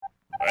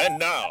And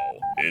now,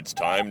 it's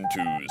time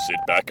to sit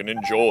back and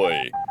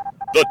enjoy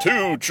the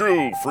Two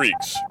True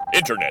Freaks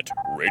Internet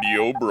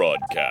Radio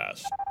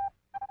Broadcast.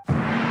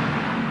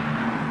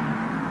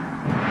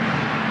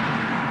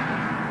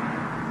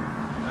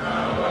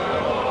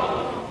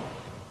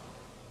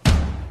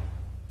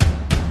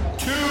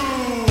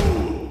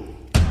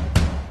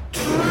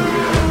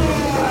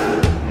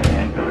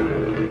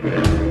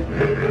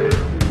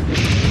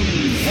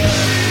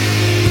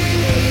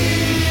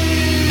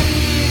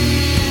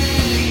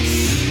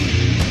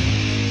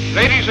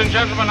 Ladies and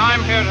gentlemen,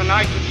 I'm here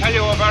tonight to tell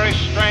you a very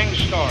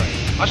strange story.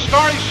 A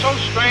story so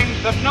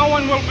strange that no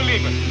one will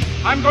believe it.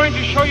 I'm going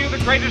to show you the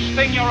greatest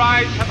thing your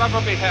eyes have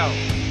ever beheld.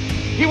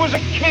 He was a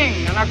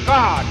king and a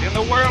god in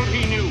the world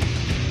he knew.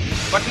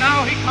 But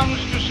now he comes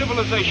to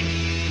civilization,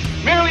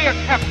 merely a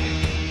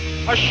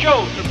captive, a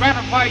show to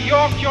gratify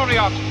your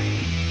curiosity.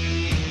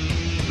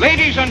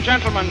 Ladies and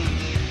gentlemen,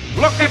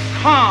 look at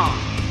Kong,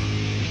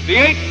 the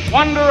eighth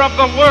wonder of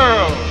the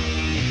world.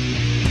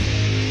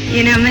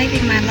 You know, maybe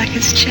my luck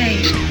has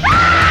changed.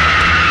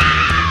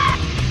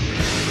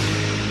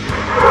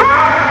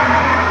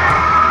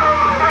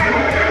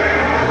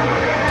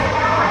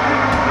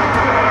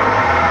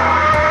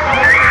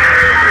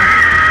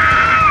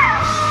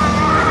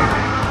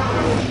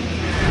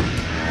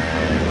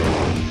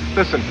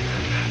 Listen,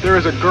 there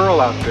is a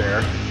girl out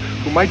there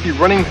who might be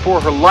running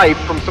for her life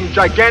from some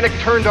gigantic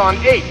turned-on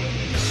ape.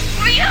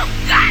 Are you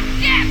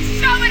goddamn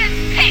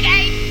chauvinist pig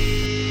ape?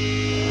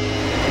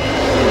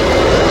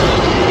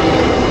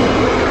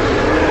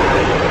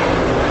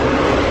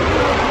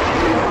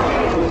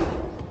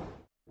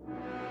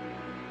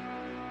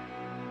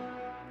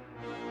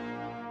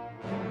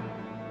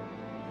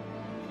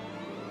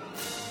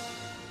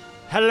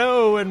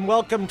 Hello and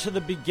welcome to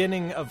the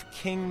beginning of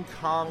King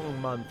Kong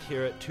month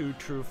here at Two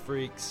True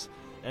Freaks,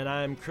 and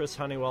I'm Chris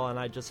Honeywell, and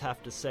I just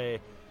have to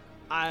say,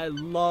 I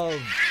love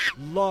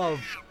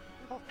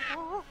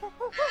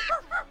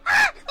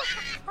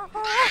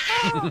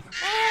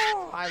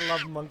I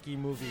love monkey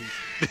movies.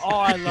 Oh,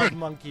 I love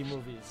monkey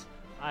movies.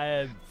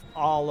 I'm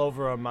all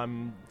over them.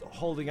 I'm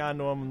holding on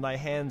to them with my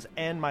hands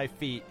and my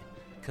feet,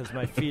 because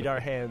my feet are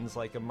hands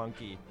like a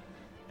monkey.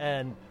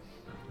 And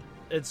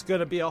it's going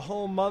to be a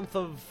whole month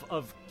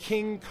of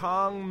King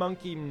Kong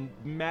monkey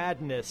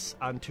madness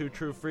on Two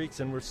True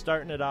Freaks, and we're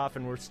starting it off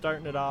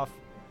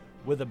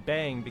with a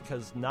bang,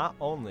 because not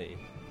only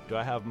do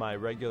I have my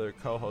regular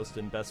co-host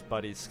and best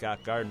buddy,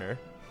 Scott Gardner.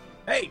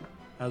 Hey!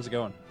 How's it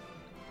going?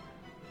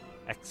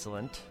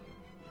 Excellent.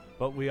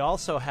 But we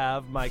also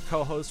have my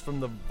co-host from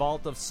the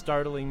Vault of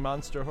Startling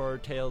Monster Horror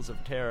Tales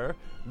of Terror,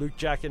 Luke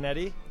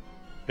Giaconetti.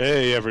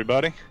 Hey,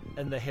 everybody.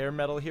 And the Hair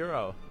Metal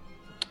Hero.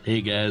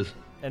 Hey, guys.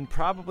 And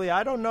probably,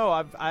 I don't know,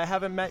 I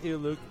haven't met you,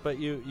 Luke, but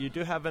you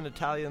do have an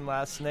Italian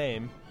last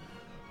name.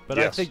 But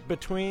yes. I think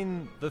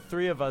between the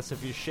three of us,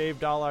 if you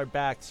shaved all our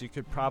backs, you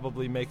could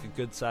probably make a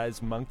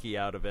good-sized monkey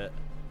out of it.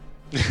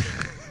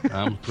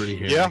 I'm pretty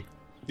hairy.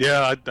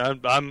 Yeah,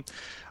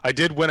 I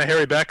did win a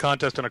hairy back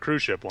contest on a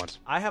cruise ship once.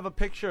 I have a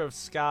picture of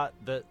Scott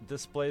that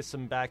displays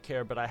some back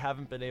hair, but I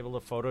haven't been able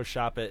to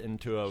Photoshop it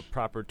into a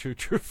proper Two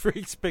True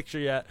Freaks picture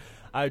yet.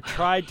 I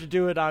tried to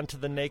do it onto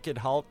the Naked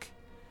Hulk,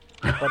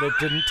 but it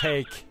didn't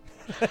take.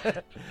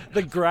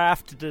 The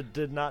graft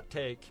did not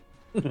take.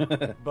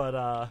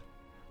 But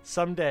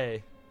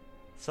someday,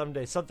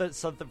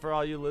 something for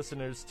all you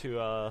listeners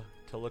to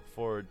look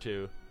forward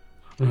to.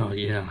 Oh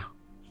yeah.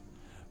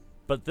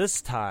 But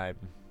this time,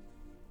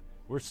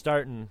 we're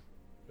starting.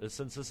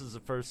 Since this is the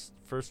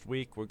first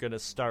week, we're gonna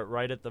start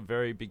right at the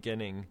very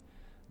beginning.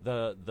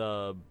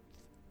 The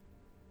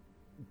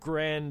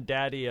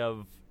granddaddy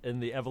in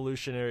the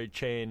evolutionary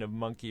chain of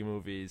monkey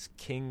movies,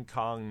 King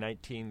Kong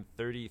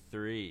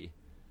 1933.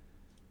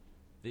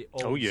 The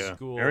old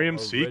school Miriam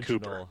original. C.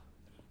 Cooper.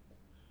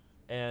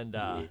 And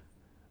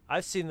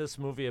I've seen this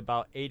movie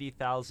about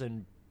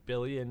 80,000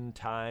 billion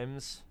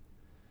times,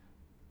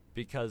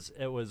 because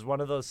it was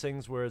one of those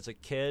things where as a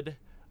kid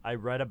I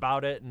read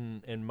about it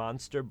in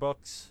monster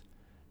books,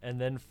 and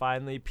then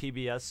finally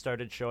PBS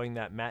started showing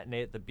that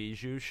Matinee at the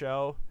Bijou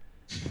show,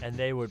 and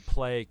they would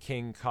play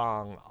King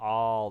Kong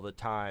all the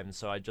time,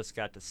 so I just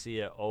got to see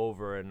it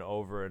over and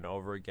over and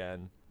over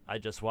again. I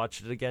just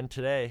watched it again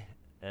today,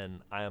 and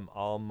I am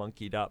all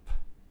monkeyed up.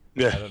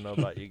 Yeah. I don't know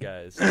about you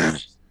guys.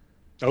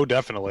 Oh,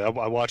 definitely. I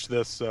watched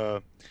this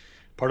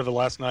part of it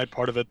last night,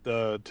 part of it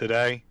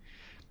today,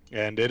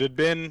 and it had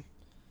been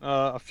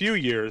a few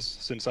years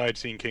since I had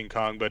seen King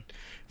Kong, but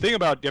the thing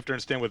about, you have to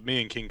understand with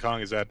me and King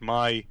Kong, is that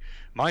my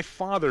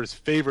father's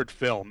favorite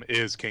film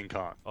is King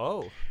Kong.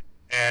 Oh.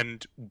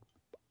 And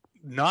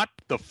not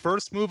the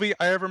first movie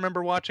I ever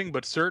remember watching,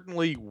 but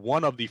certainly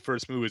one of the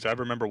first movies I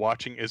ever remember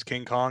watching is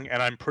King Kong,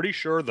 and I'm pretty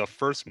sure the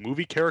first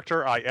movie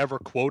character I ever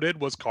quoted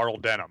was Carl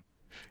Denham.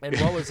 And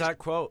what was that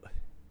quote?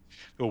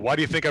 Well, why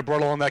do you think I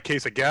brought along that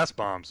case of gas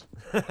bombs?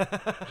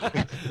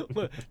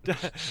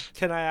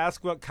 Can I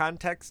ask what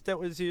context it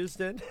was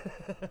used in?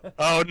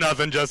 Oh,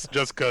 nothing. Just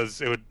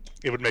because it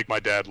it would make my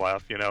dad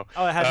laugh. You know.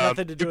 Oh, it had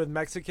nothing to do with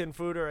Mexican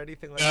food or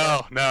anything like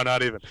that. No,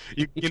 not even.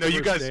 You know,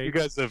 you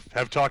guys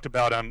have talked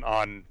about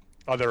on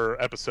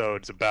other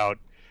episodes about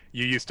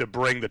you used to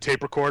bring the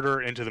tape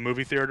recorder into the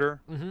movie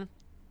theater. Mm-hmm.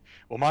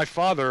 Well, my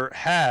father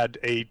had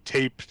a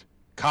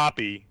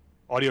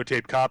audio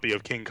tape copy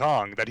of King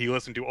Kong that he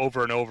listened to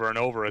over and over and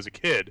over as a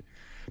kid,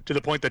 to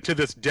the point that to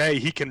this day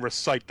he can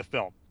recite the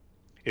film.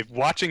 If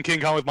watching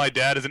King Kong with my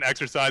dad is an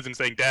exercise in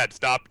saying, "Dad,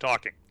 stop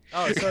talking."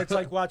 Oh, so it's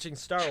like watching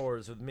Star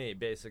Wars with me,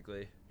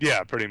 basically.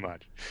 Yeah, pretty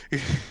much.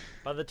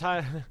 By the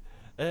time,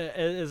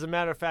 as a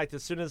matter of fact,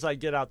 as soon as I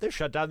get out, they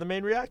shut down the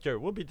main reactor.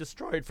 We'll be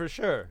destroyed for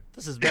sure.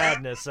 This is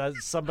madness.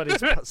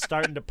 Somebody's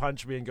starting to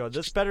punch me and go,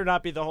 "This better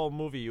not be the whole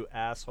movie, you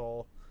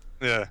asshole."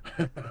 Yeah.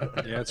 Yeah,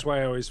 that's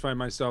why I always find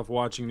myself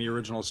watching the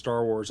original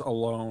Star Wars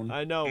alone.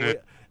 I know.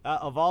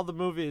 Of all the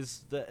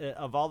movies,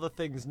 of all the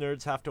things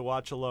nerds have to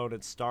watch alone,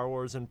 it's Star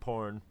Wars and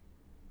porn.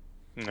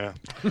 Yeah.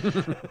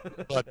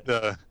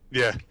 But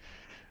yeah.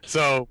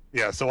 So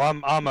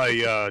I'm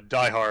a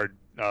diehard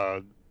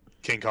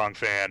King Kong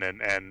fan,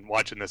 and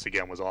watching this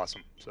again was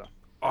awesome. So.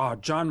 Oh,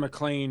 John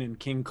McClane and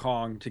King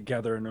Kong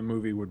together in a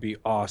movie would be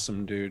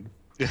awesome, dude.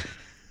 Yeah.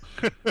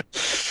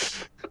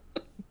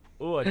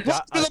 Ooh,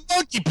 the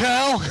monkey,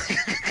 pal.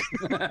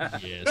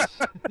 Yes.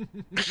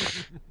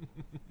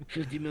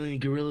 50 million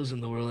gorillas in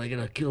the world. I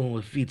gotta kill them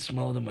with feet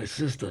smaller than my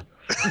sister.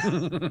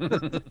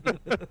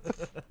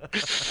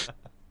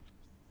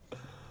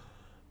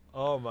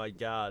 Oh my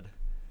God.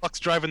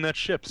 Fuck's driving that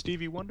ship,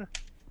 Stevie Wonder?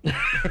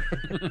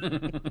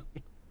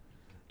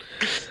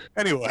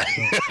 Anyway.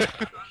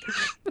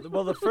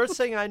 Well, the first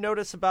thing I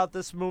notice about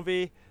this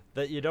movie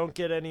that you don't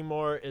get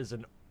anymore is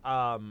an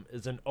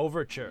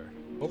overture.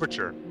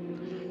 Overture.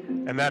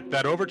 And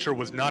that overture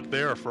was not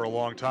there for a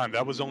long time.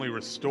 That was only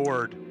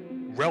restored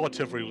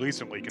relatively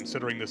recently,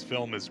 considering this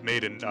film is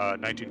made in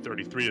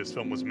 1933. This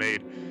film was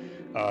made,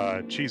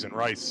 cheese and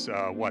rice,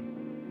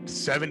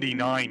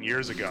 79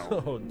 years ago.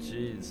 Oh,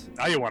 jeez.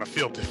 Now you want to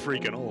feel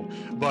freaking old.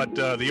 But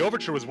the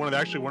overture was one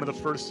of the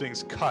first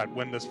things cut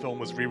when this film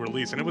was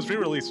re-released, and it was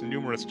re-released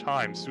numerous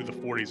times through the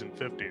 40s and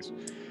 50s.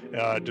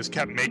 Just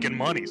kept making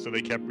money, so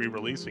they kept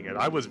re-releasing it.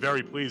 I was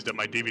very pleased that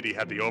my DVD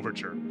had the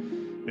overture.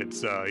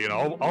 It's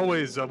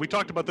always we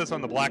talked about this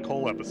on the Black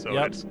Hole episode.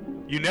 Yep. It's,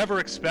 you never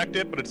expect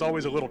it, but it's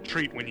always a little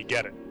treat when you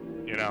get it.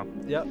 You know.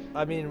 Yep.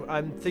 I mean,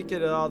 I'm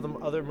thinking of all the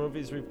other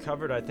movies we've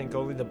covered. I think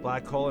only the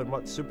Black Hole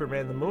and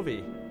Superman the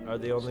movie are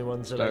the only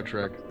ones that Star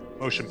Trek.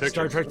 Motion picture.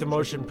 Star Trek the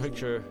motion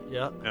picture.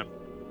 Yeah. Yeah.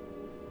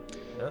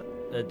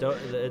 And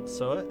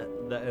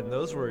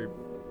those were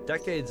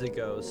decades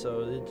ago,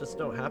 so they just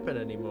don't happen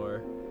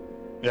anymore.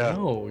 Yeah.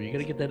 No, you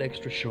gotta get that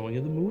extra showing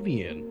of the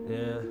movie in.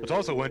 Yeah. What's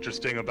also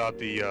interesting about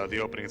the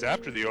openings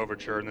after the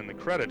overture and then the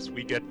credits,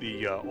 we get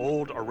the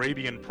old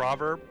Arabian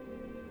proverb.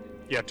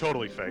 Yeah,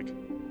 totally fake.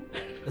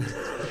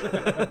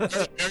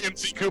 Merian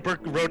C. Cooper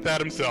wrote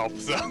that himself,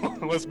 so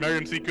unless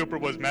Merian C. Cooper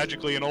was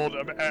magically an old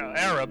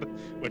Arab,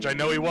 which I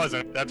know he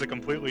wasn't, that's a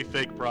completely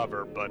fake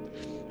proverb, but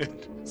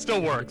it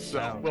still works.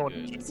 So, well,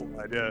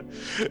 yeah.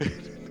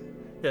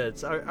 Yeah,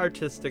 it's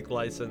artistic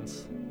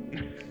license.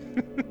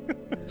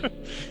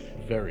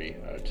 Very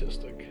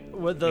artistic.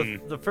 Well,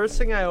 the first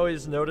thing I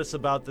always notice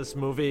about this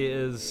movie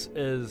is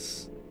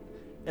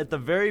at the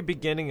very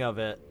beginning of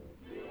it,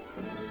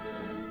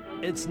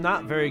 it's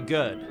not very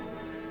good.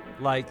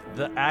 Like,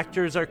 the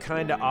actors are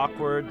kind of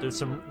awkward.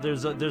 There's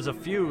a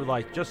few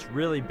like just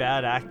really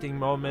bad acting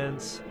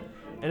moments,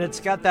 and it's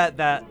got that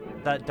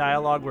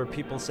dialogue where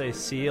people say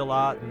 "see" a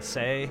lot and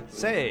say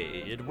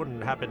it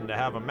wouldn't happen to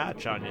have a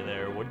match on you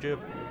there, would you,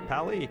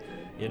 Pally?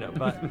 You know,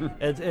 but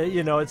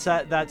it's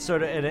that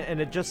sort of,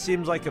 and it just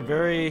seems like a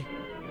very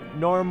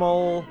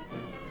normal,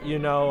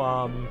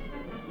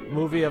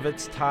 movie of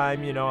its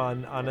time,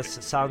 on a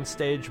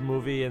soundstage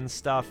movie and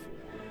stuff.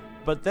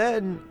 But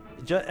then,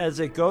 as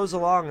it goes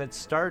along, it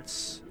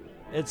starts.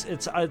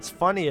 It's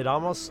funny. It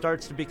almost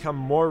starts to become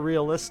more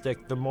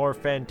realistic the more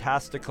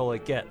fantastical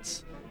it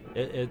gets.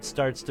 It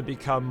starts to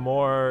become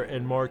more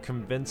and more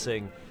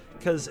convincing.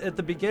 Because at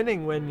the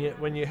beginning, when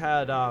you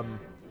had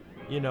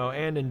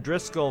Ann and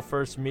Driscoll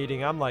first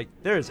meeting, I'm like,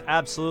 there's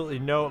absolutely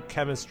no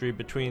chemistry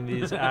between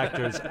these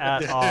actors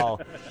at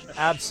all.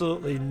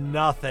 Absolutely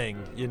nothing.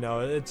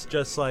 It's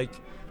just like,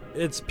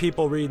 it's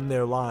people reading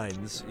their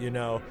lines.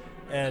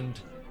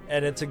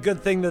 And it's a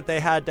good thing that they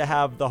had to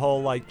have the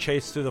whole like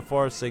chase through the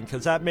forest thing,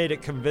 because that made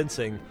it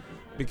convincing.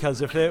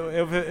 Because if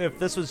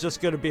this was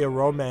just going to be a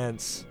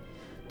romance,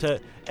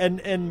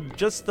 and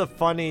just the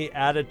funny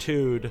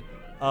attitude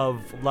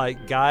of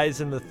like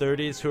guys in the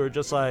 30s who are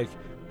just like,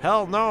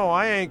 hell no,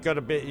 I ain't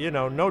gonna be,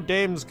 no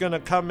dame's gonna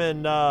come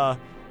and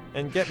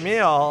get me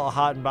all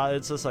hot and bothered.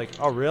 It's just like,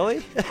 oh really?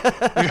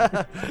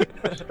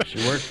 She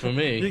worked for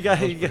me. You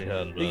got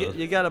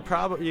a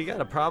problem? You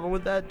got a problem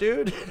with that,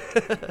 dude?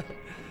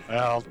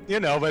 Well,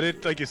 but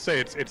it, like you say,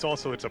 it's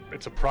also a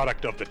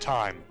product of the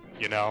time,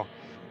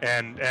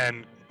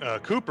 and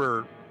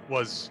Cooper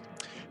was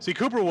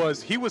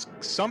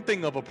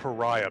something of a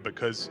pariah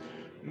because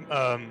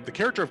the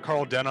character of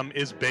Carl Denham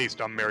is based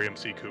on Miriam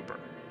C. Cooper.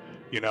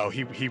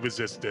 he was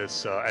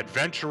this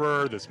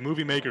adventurer, this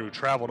movie maker who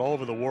traveled all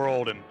over the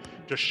world and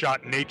just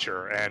shot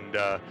nature. And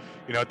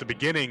at the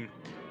beginning,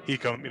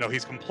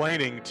 he's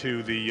complaining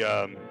to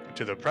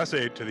the press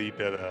aid, to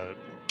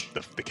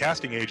the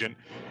casting agent,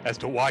 as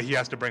to why he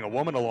has to bring a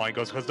woman along. He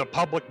goes, because the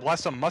public,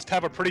 bless him, must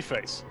have a pretty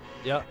face.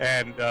 Yeah.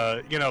 And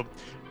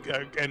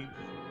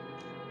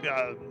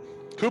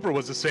Cooper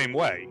was the same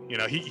way.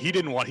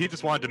 He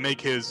just wanted to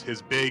make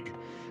his big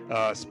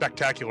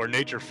spectacular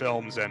nature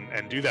films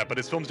and do that, but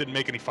his films didn't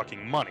make any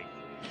fucking money.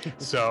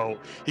 So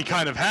he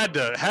kind of had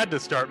to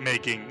start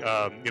making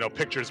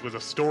pictures with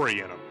a story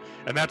in them.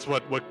 And that's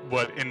what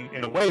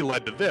in a way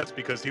led to this,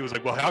 because he was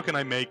like, well, how can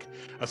I make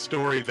a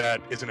story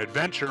that is an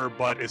adventure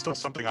but is still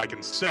something I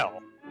can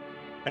sell?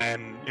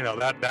 And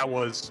that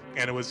was,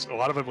 and it was, a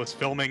lot of it was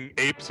filming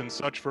apes and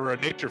such for a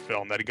nature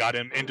film that got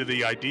him into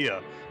the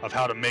idea of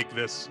how to make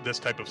this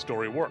type of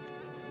story work.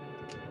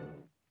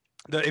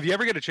 If you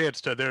ever get a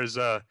chance to, there's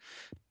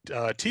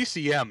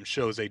TCM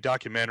shows a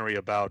documentary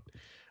about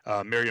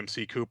Miriam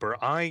C. Cooper.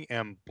 I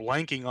am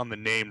blanking on the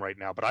name right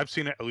now, but I've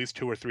seen it at least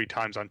 2 or 3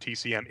 times on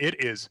TCM.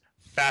 It is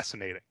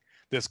fascinating.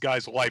 This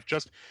guy's life,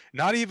 just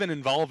not even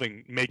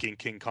involving making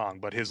King Kong,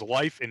 but his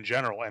life in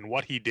general and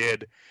what he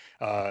did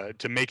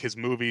to make his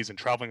movies and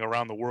traveling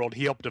around the world.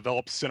 He helped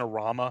develop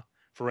Cinerama,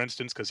 for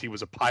instance, because he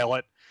was a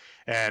pilot.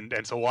 And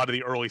so a lot of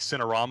the early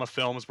Cinerama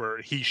films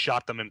where he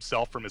shot them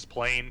himself from his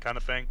plane kind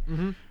of thing.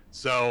 Mm-hmm.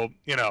 So,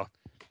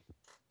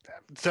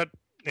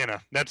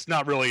 that's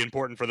not really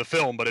important for the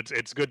film, but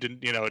it's good to,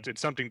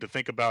 it's something to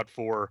think about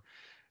for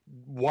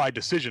why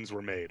decisions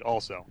were made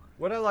also.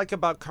 What I like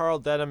about Carl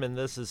Denham in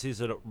this is he's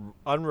an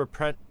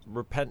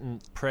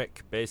unrepentant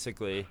prick,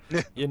 basically.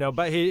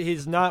 But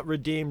he's not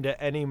redeemed at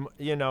any,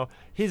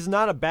 he's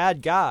not a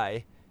bad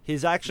guy.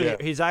 He's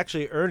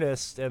actually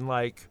earnest and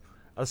like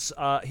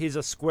he's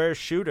a square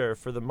shooter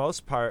for the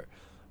most part,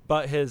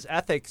 but his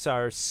ethics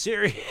are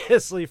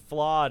seriously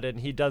flawed, and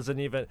he doesn't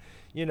even,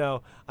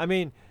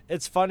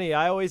 it's funny.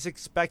 I always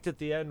expect at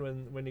the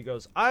end when he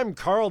goes, "I'm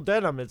Carl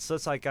Denham." It's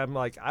just like,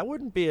 I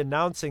wouldn't be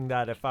announcing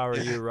that if I were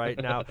you right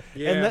now.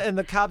 Yeah. And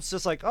the cop's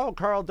just like, "Oh,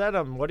 Carl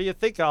Denham, what do you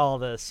think of all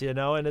this?"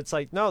 And it's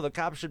like, no, the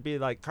cop should be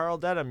like, "Carl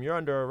Denham, you're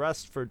under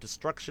arrest for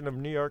destruction of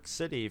New York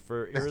City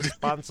for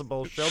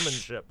irresponsible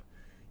showmanship."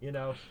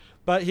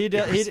 But he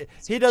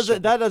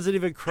doesn't. That doesn't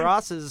even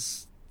cross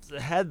his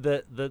head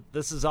that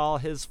this is all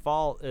his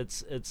fault.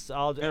 It's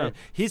all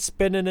he's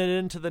spinning it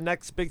into the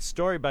next big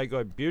story by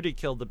going, "Beauty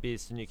killed the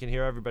beast," and you can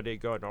hear everybody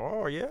going,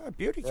 "Oh yeah,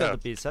 Beauty killed the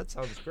beast. That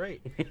sounds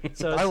great."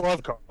 So I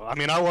love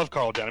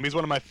Carl Denham. He's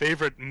one of my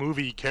favorite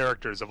movie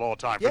characters of all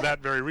time for that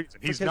very reason.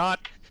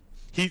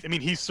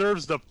 He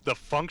serves the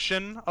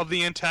function of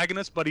the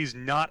antagonist, but he's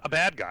not a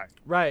bad guy.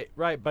 Right.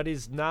 But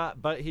he's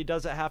not. But he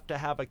doesn't have to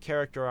have a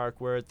character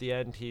arc where at the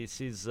end he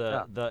sees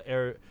the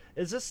air.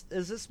 Is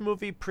this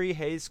movie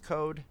pre-Hays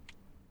Code?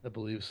 I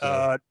believe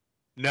so.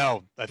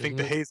 No, I think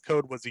the Hays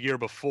Code was the year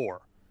before.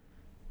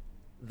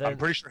 I'm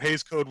pretty sure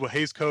Hays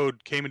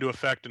Code came into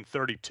effect in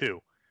 1932.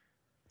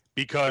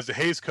 Because the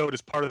Hays Code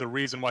is part of the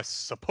reason why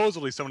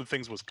supposedly some of the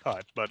things was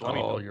cut. But let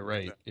me know. You're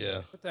right.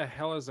 Yeah. What the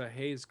hell is a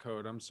Hays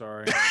Code? I'm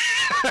sorry. it's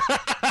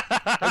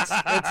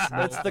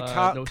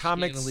the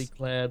comics. Scantily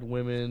clad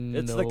women.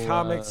 It's the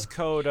comics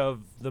code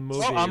of the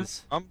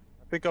movies. I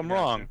think I'm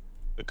wrong.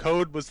 The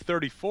code was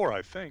 1934,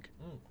 I think.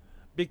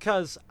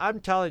 Because I'm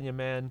telling you,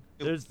 man,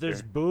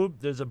 there's a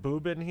boob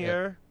in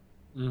here.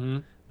 Yeah. Mm-hmm.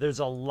 There's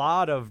a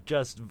lot of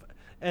just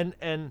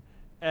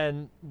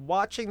and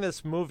watching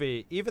this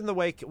movie, even the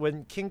way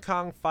when King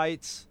Kong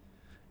fights,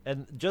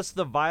 and just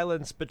the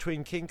violence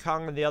between King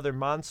Kong and the other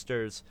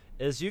monsters,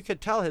 is you could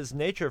tell his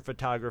nature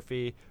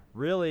photography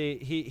really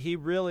he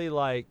really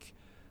like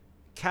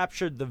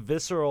captured the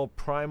visceral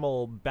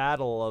primal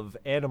battle of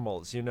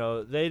animals.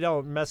 They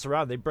don't mess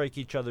around. They break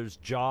each other's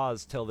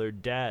jaws till they're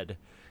dead.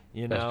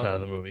 That's kind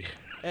of the movie.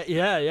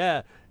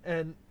 Yeah.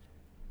 And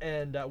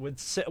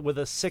with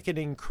a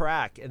sickening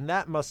crack, and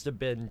that must have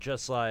been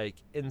just like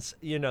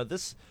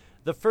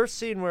the first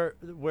scene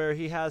where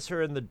he has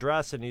her in the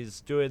dress and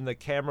he's doing the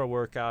camera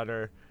work on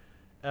her,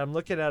 and I'm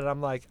looking at it,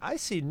 I'm like, I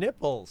see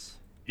nipples.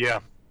 Yeah.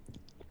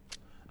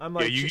 I'm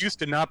like, you used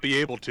to not be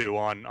able to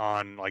on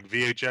like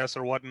VHS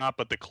or whatnot,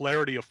 but the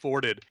clarity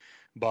afforded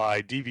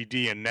by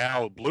DVD and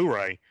now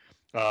Blu-ray,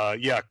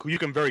 you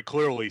can very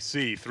clearly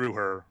see through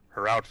her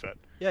outfit.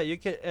 Yeah, you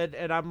can,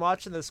 and I'm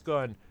watching this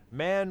going,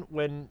 man,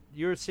 when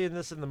you were seeing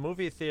this in the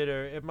movie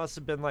theater, it must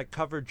have been like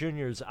Cover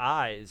Junior's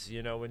eyes,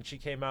 when she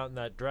came out in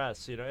that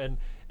dress,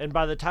 and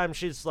by the time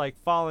she's like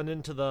falling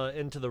into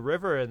the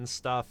river and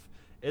stuff,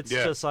 it's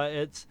just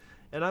like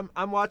and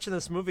I'm watching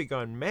this movie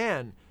going,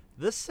 man,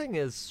 this thing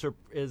is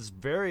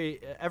very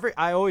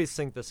I always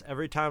think this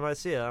every time I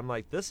see it. I'm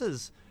like, this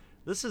is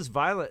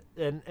violent,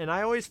 and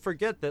I always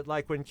forget that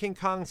like when King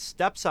Kong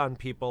steps on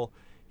people,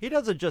 he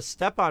doesn't just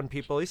step on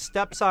people. He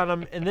steps on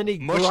them, and then he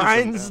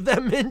grinds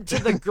them into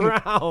the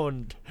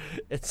ground.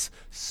 It's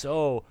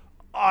so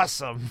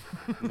awesome.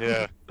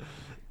 Yeah.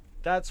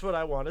 That's what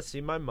I want to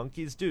see my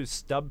monkeys do,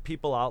 stub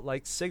people out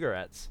like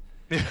cigarettes.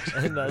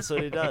 And that's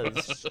what he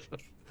does.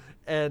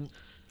 And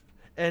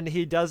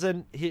he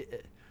doesn't,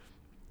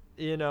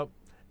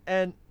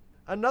 and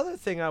another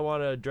thing I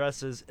want to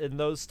address is in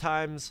those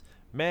times,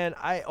 man,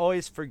 I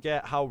always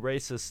forget how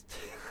racist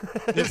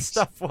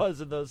stuff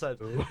was in those times.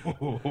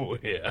 Oh,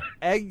 yeah.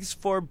 Eggs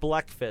for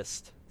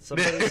breakfast.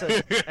 Somebody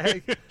said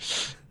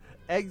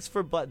eggs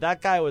for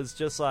that guy was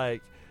just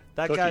like,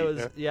 that Cookie, guy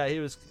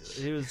was,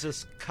 he was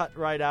just cut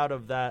right out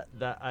of that.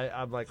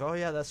 I'm like, oh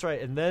yeah, that's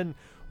right. And then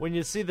when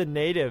you see the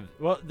native,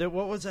 what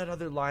was that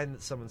other line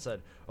that someone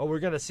said? Oh, we're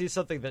gonna see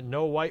something that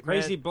no white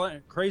man.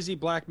 Crazy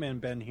black man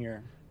been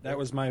here. That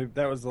was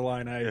the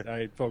line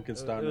I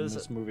focused on in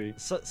this movie.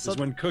 Is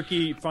when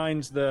Cookie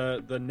finds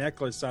the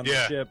necklace on the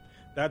ship.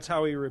 That's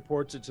how he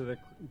reports it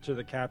to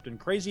the captain.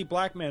 Crazy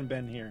black man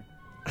been here.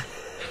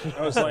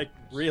 I was like,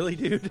 really,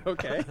 dude?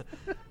 Okay.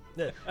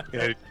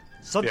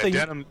 Something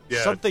Denim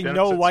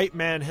no white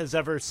man has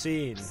ever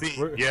seen.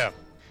 Yeah.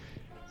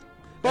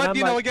 But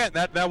again,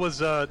 that was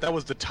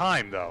the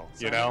time, though.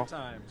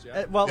 Times,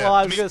 yeah. Well,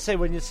 I was gonna say,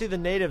 when you see the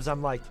natives,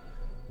 I'm like,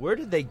 where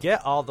did they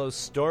get all those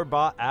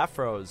store-bought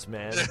afros,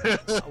 man?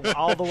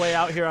 All the way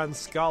out here on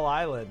Skull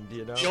Island,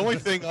 The only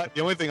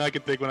thing I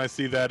can think when I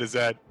see that is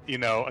that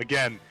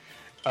again,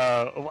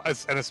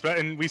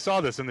 and we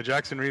saw this in the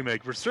Jackson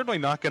remake. We're certainly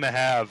not going to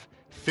have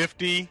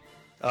 50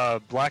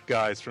 black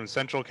guys from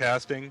Central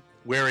Casting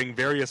wearing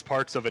various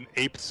parts of an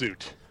ape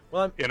suit.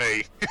 Well, in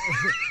a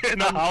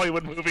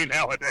Hollywood movie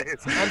nowadays.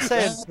 I'm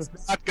saying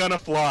it's not gonna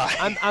fly.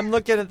 I'm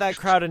looking at that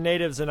crowd of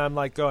natives and I'm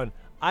like going,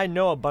 I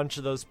know a bunch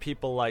of those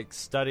people like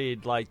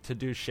studied like to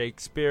do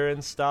Shakespeare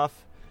and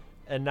stuff,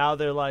 and now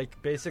they're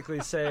like basically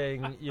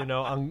saying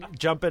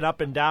jumping up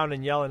and down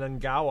and yelling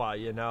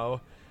Ungawa,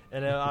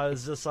 and I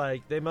was just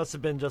like, they must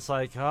have been just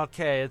like,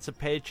 okay, it's a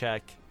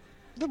paycheck.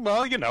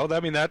 Well,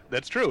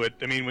 that's true.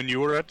 When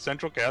you were at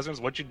Central Casting, it's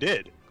what you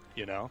did,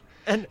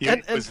 And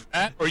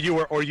or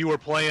you were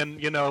playing,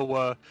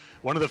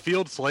 one of the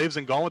field slaves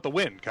in Gone with the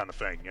Wind kind of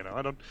thing,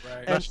 I don't.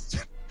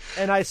 Right.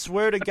 And I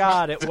swear to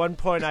God, at one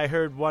point I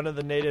heard one of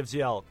the natives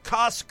yell,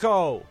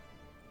 "Costco!"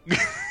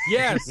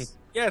 Yes,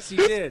 he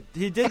did.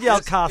 He did yell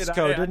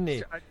Costco, didn't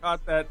he? I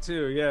caught that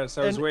too. Yes,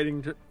 I was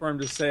waiting for him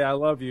to say "I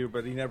love you,"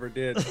 but he never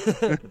did.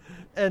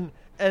 And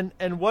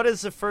what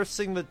is the first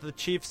thing that the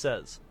chief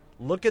says?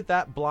 Look at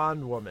that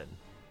blonde woman.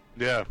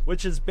 Yeah.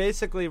 Which is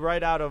basically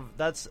right out of,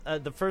 that's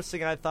the first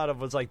thing I thought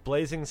of was like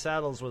Blazing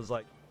Saddles was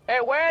like, hey,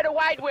 where are the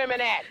white women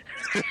at?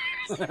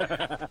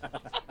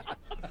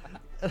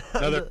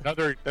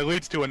 Another that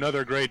leads to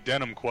another great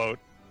Denim quote.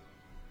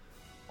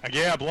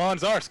 Yeah,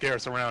 blondes are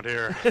scarce around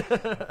here.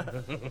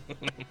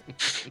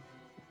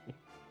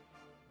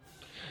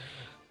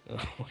 Oh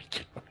my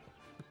god.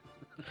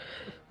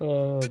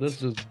 Oh,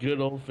 this is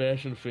good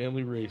old-fashioned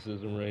family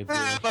racism right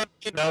there. But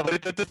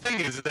the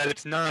thing is that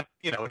it's not,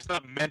 it's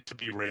not meant to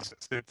be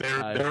racist. They're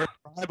a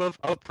tribe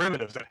of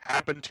primitives that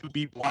happen to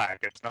be black.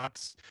 It's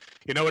not,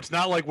 it's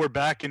not like we're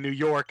back in New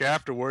York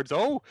afterwards.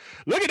 Oh,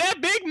 look at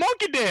that big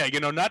monkey there.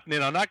 Not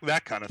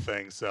that kind of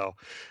thing. So,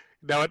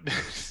 no,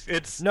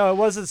 it's no, it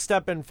wasn't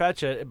step and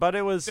fetch it, but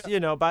it was,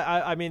 but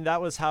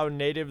that was how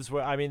natives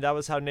were. That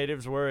was how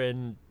natives were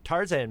in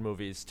Tarzan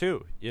movies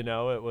too. It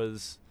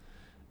was,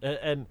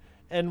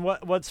 and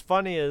what's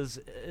funny is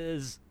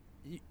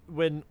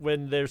when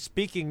they're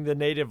speaking the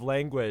native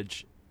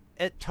language,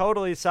 it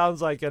totally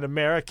sounds like an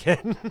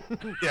American.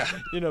 Yeah.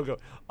 Go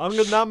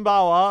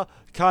Anganambawa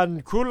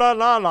kan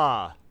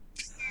kulalala.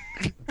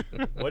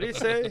 What do you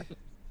say?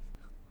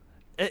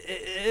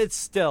 It's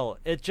still,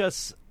 it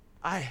just,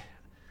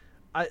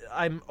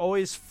 I'm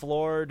always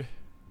floored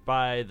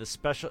by the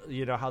special,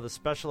 how the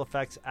special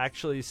effects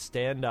actually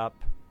stand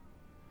up.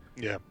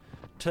 Yeah.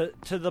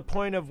 To the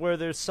point of where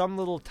there's some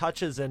little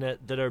touches in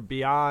it that are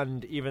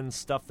beyond even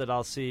stuff that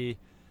I'll see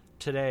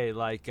today.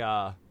 Like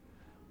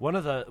one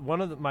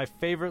of my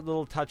favorite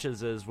little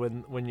touches is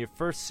when you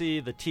first see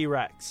the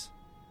T-Rex.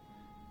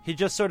 He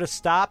just sort of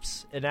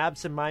stops and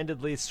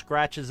absentmindedly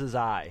scratches his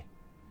eye.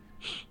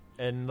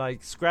 And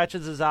like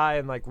scratches his eye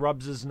and like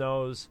rubs his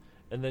nose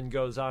and then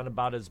goes on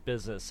about his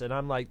business. And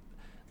I'm like,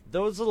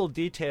 those little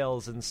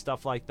details and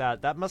stuff like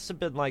that must have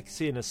been like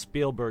seeing a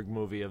Spielberg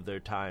movie of their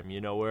time,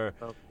 where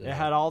it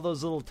had all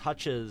those little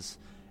touches.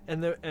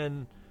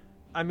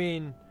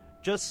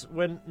 Just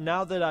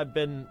now that I've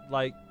been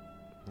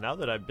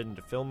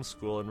to film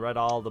school and read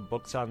all the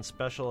books on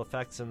special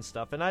effects and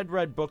stuff, and I'd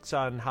read books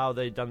on how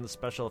they'd done the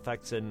special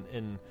effects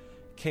in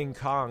King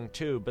Kong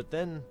too, but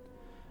then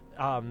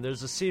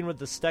there's a scene with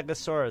the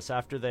Stegosaurus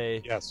after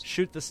they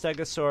shoot the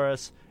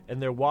Stegosaurus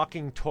and they're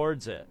walking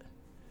towards it.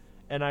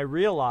 And I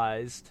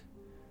realized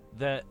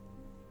that,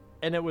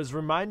 and it was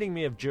reminding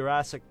me of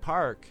Jurassic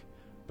Park,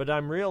 but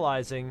I'm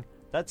realizing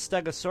that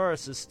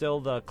Stegosaurus is still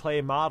the clay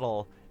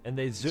model, and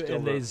they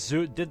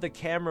did the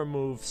camera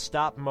move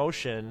stop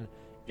motion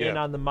in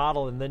on the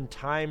model, and then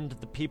timed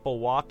the people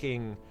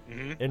walking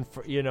in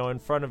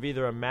front of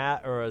either a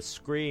mat or a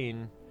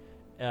screen,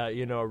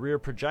 a rear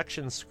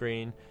projection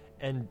screen.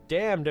 And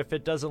damned if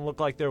it doesn't look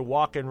like they're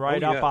walking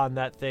up on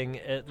that thing.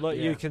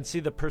 You can see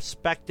the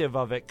perspective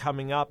of it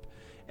coming up.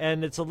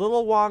 and it's a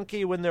little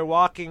wonky when they're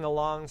walking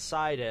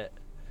alongside it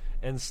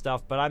and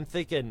stuff. But I'm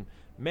thinking,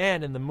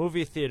 man, in the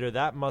movie theater,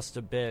 that must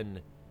have been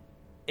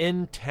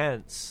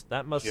intense.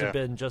 That must have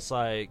been just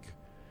like,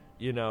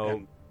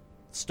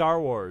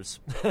 Star Wars.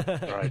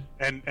 Right.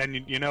 And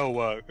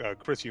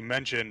Chris, you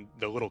mentioned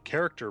the little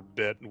character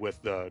bit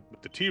with the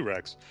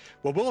T-Rex.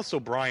 Well, Willis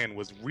O'Brien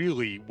was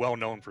really well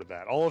known for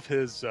that. All of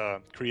his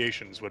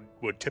creations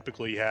would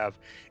typically have,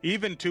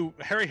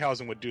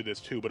 Harryhausen would do this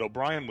too, but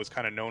O'Brien was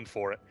kind of known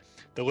for it.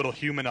 The little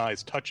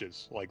humanized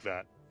touches like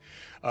that.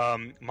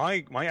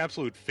 My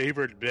absolute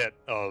favorite bit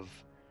of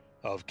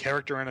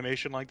character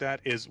animation like that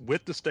is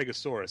with the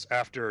Stegosaurus.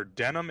 After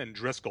Denham and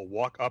Driscoll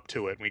walk up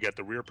to it, and we get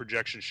the rear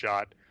projection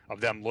shot of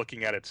them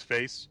looking at its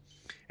face,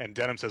 and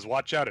Denham says,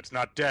 "Watch out, it's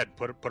not dead.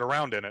 Put a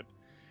round in it."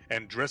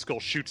 And Driscoll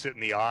shoots it in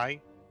the eye,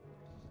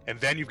 and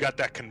then you've got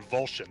that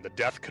convulsion, the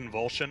death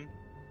convulsion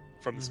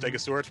from the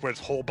Stegosaurus, where its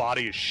whole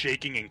body is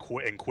shaking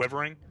and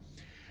quivering.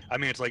 I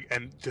mean, it's like,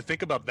 and to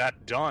think about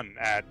that done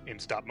in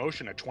stop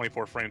motion at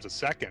 24 frames a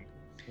second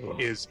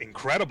is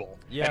incredible.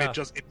 Yeah. And it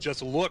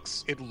just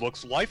looks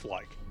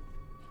lifelike.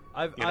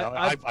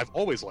 I've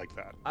always liked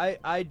that.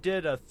 I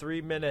did a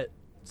 3-minute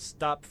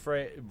stop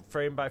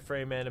frame by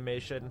frame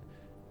animation,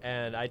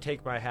 and I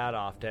take my hat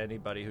off to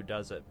anybody who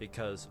does it,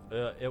 because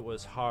it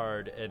was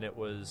hard, and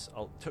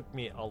took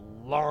me a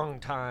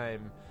long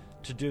time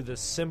to do this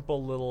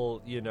simple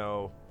little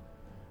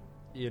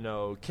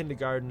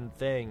kindergarten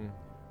thing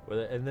with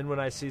it. And then when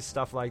I see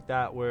stuff like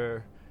that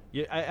where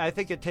I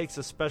think it takes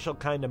a special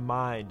kind of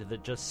mind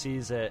that just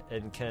sees it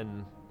and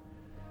can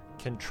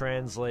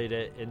translate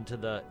it into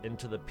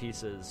the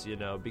pieces,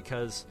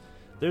 because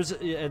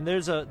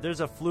there's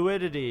a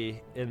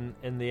fluidity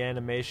in the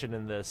animation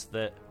in this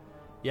that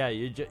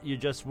you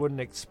just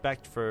wouldn't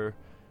expect for,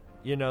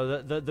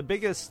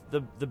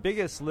 the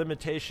biggest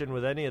limitation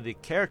with any of the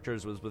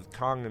characters was with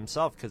Kong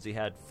himself, because he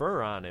had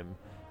fur on him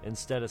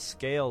instead of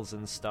scales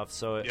and stuff,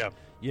 so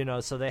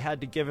so they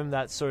had to give him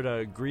that sort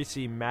of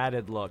greasy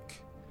matted look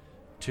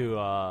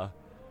but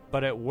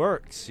it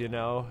works,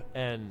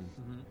 and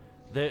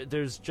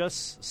there's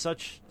just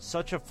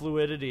such a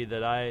fluidity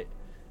that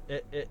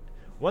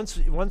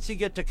once you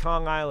get to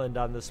Kong Island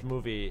on this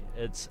movie,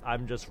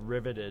 I'm just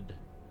riveted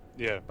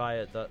by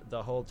it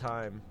the whole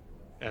time.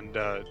 And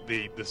the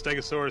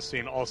Stegosaurus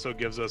scene also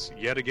gives us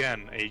yet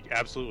again a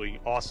absolutely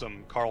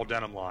awesome Carl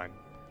Denham line.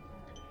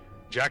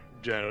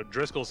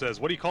 Driscoll says,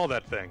 "What do you call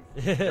that thing?"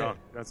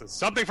 That's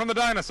something from the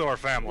dinosaur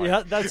family.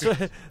 Yeah, that's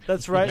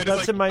right.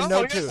 That's in my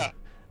note too.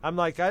 I'm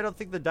like, I don't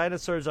think the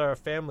dinosaurs are a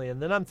family, and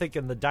then I'm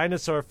thinking the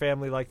dinosaur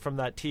family, like from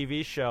that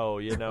TV show,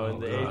 in the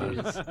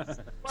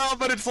 80s. Well,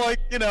 but it's like,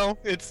 in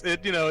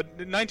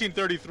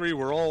 1933,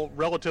 we're all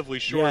relatively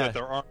sure that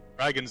there aren't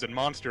dragons and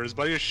monsters,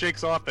 but he just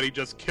shakes off that he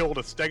just killed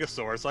a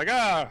Stegosaurus. Like,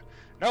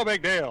 no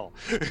big deal.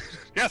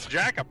 Yes,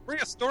 Jack, a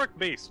prehistoric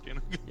beast.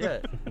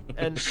 Yeah,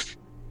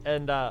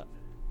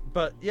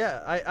 but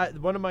yeah, I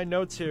one of my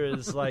notes here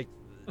is like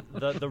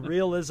the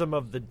realism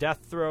of the death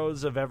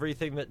throes of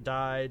everything that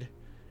died.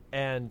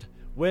 And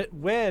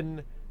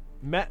when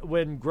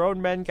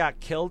grown men got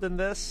killed in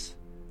this,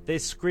 they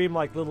scream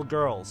like little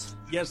girls.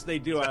 Yes, they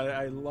do.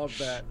 I love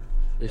that.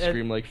 They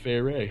scream like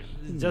Fay Wray.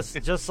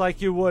 Just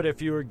like you would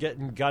if you were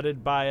getting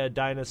gutted by a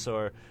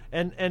dinosaur.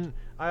 And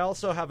I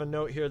also have a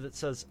note here that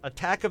says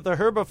 "Attack of the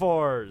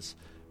Herbivores,"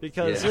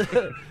 because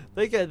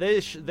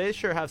they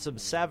sure have some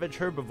savage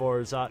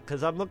herbivores.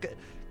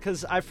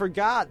 Because I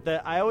forgot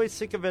that I always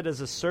think of it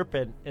as a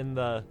serpent in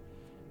the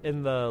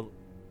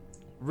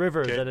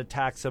river that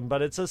attacks him,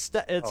 but it's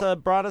a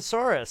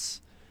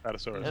brontosaurus.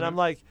 And I'm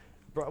like,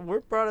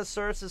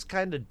 brontosaurus is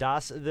kind of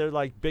docile. They're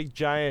like big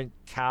giant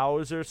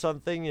cows or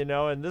something,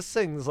 and this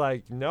thing's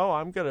like, no,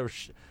 I'm gonna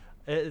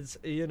it's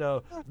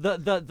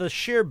the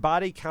sheer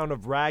body count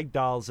of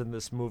ragdolls in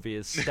this movie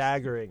is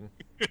staggering.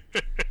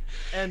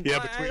 And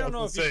I don't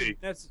know if you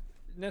can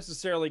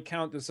necessarily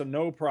count this a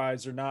no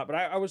prize or not, but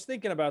I was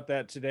thinking about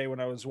that today when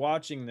I was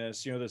watching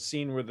this, the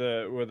scene where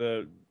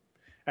the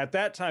at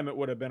that time, it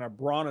would have been a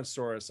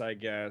brontosaurus, I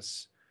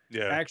guess.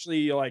 Yeah.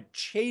 Actually,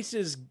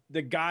 chases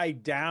the guy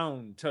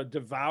down to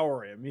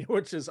devour him,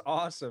 which is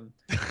awesome.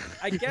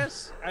 I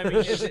guess. I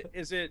mean,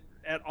 is it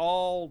at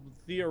all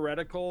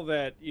theoretical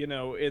that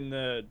in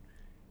the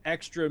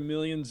extra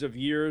millions of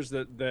years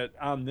that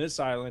on this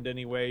island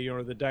anyway,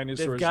 the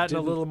dinosaurs they've gotten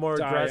a little more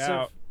aggressive.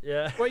 Out.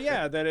 Yeah. Well,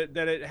 yeah, that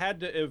it had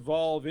to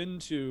evolve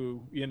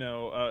into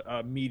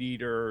a meat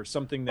eater or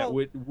something that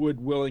would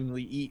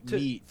willingly eat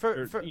meat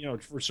for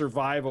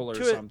survival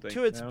or something.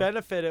 To its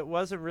benefit, it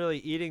wasn't really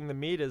eating the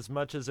meat as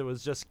much as it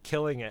was just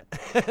killing it.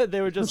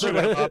 They would just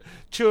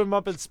chew him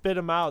up and spit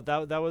him out.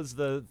 That was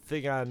the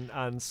thing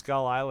on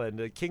Skull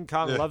Island. King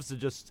Kong loves to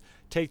just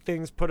take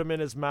things, put them in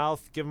his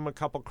mouth, give him a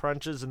couple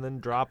crunches, and then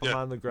drop them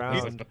on the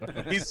ground.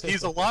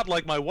 He's a lot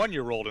like my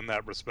 1-year-old in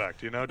that respect.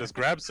 Just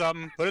grab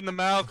something, put it in the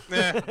mouth.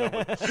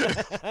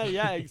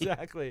 Yeah,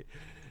 exactly.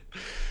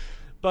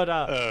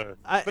 But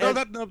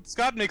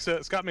Scott makes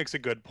a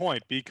good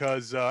point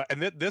because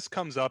this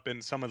comes up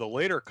in some of the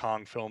later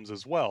Kong films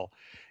as well,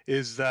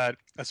 is that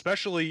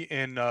especially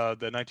in the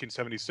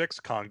 1976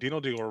 Kong, Dino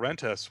De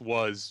Laurentiis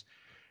was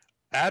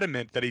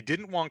adamant that he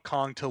didn't want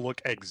Kong to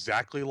look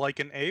exactly like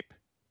an ape,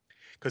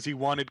 because he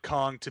wanted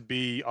Kong to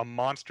be a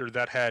monster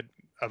that had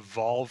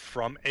evolved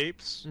from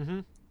apes. Mm-hmm.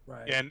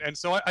 Right. And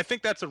so I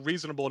think that's a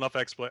reasonable enough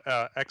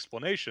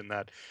explanation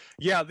that,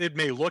 yeah, it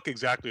may look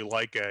exactly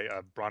like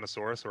a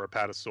brontosaurus or a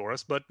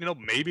patasaurus, but,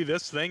 maybe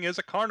this thing is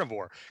a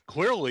carnivore.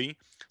 Clearly,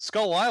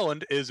 Skull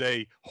Island is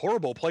a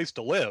horrible place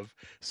to live,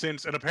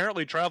 since, and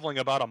apparently traveling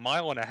about 1.5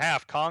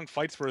 miles, Kong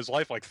fights for his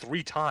life like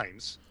 3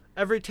 times.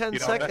 Every 10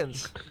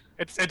 seconds.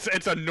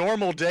 It's a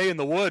normal day in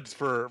the woods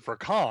for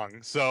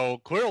Kong.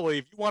 So clearly,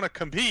 if you want to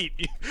compete,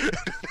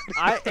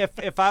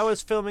 if I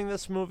was filming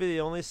this movie,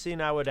 the only scene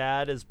I would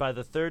add is by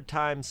the 3rd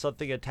time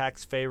something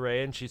attacks Fay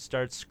Wray and she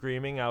starts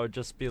screaming, I would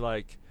just be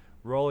like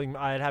rolling.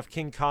 I'd have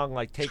King Kong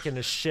like taking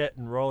a shit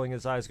and rolling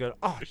his eyes, going,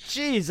 "Oh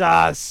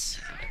Jesus!"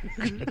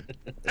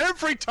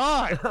 Every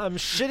time I'm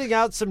shitting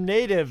out some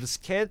natives.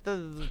 Can't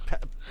the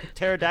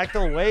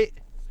pterodactyl wait?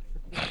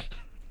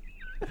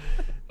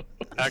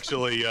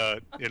 Actually,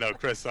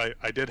 Chris,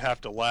 I did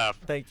have to laugh.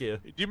 Thank you.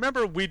 Do you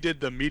remember we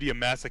did the Media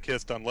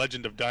Masochist on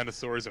Legend of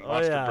Dinosaurs and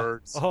Monster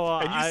Birds? Oh,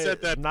 and you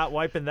said that, not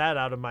wiping that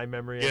out of my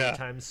memory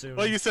anytime soon.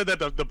 Well, you said that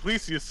the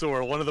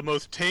plesiosaur, one of the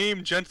most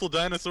tame, gentle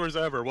dinosaurs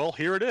ever. Well,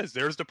 here it is.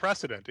 There's the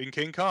precedent in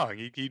King Kong.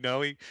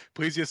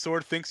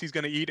 Plesiosaur thinks he's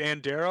going to eat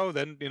Andero,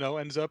 then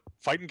ends up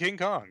fighting King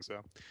Kong.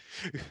 So,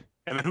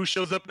 and then who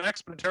shows up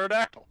next but a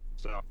pterodactyl?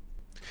 So.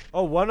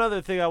 Oh, one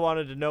other thing I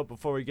wanted to note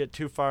before we get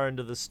too far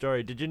into the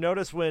story. Did you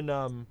notice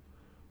when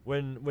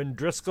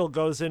Driscoll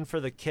goes in for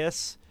the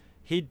kiss,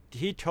 he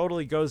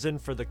totally goes in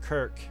for the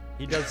Kirk.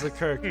 He does the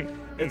Kirk.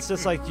 It's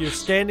just like you're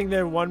standing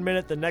there 1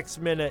 minute, the next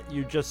minute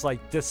you just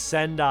like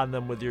descend on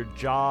them with your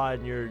jaw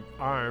and your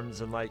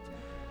arms and like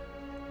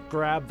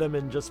grab them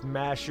and just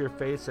mash your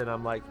face in.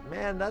 I'm like,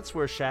 man, that's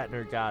where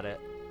Shatner got it.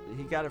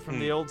 He got it from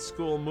the old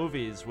school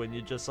movies when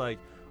you just like,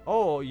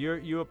 oh,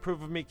 you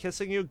approve of me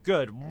kissing you?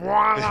 Good.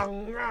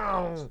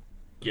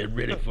 Get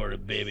ready for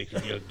it, baby,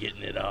 because you're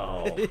getting it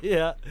all.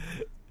 Yeah.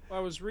 Well,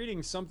 I was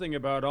reading something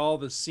about all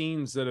the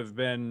scenes that have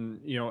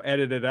been,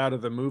 edited out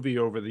of the movie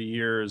over the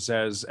years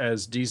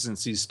as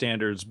decency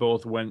standards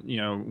both went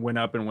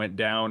up and went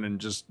down, and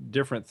just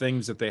different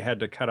things that they had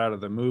to cut out of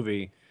the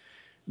movie.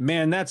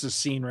 Man, that's a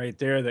scene right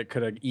there that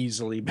could have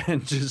easily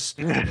been just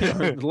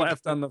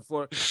left on the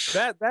floor.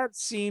 That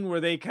scene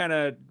where they kind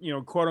of,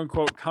 quote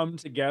unquote, come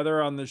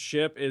together on the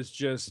ship is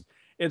just,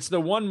 it's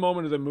the one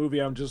moment of the movie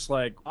I'm just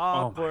like,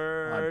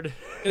 awkward.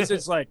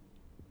 It's like,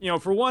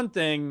 for one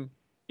thing,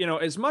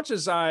 as much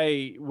as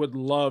I would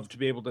love to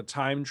be able to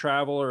time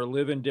travel or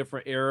live in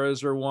different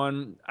eras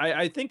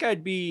I think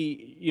I'd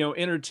be,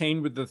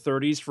 entertained with the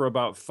 30s for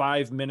about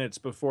 5 minutes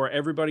before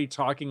everybody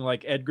talking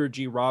like Edgar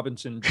G.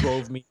 Robinson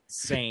drove me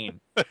insane.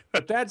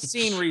 But that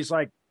scene where he's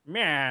like,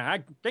 man,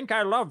 I think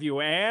I love you,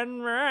 Anne.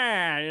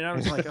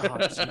 It's like, oh,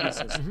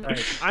 Jesus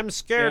Christ. I'm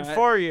scared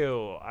for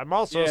you. I'm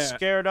also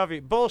scared of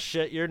you.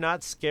 Bullshit, you're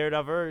not scared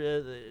of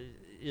her.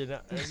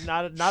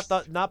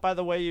 Not by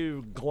the way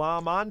you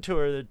glom onto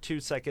her 2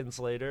 seconds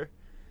later.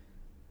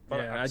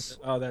 But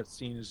that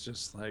scene is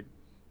just like,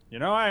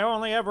 I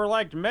only ever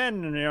liked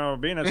men,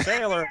 being a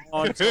sailor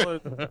until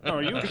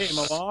you came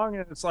along,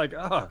 and it's like,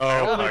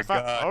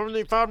 I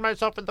only found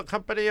myself in the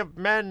company of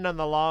men on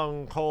the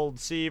long, cold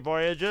sea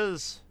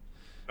voyages.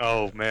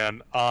 Oh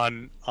man,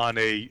 on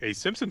a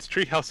Simpsons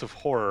Treehouse of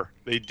Horror,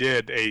 they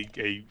did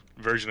a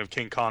version of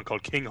King Kong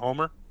called King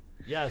Homer.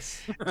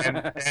 Yes.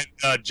 and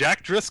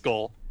Jack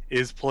Driscoll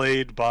is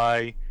played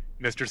by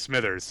Mr.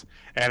 Smithers,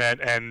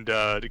 and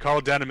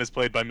Carl Denham is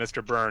played by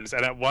Mr. Burns.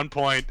 And at one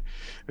point,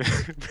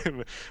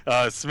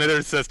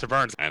 Smithers says to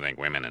Burns, "I think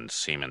women and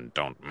semen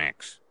don't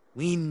mix."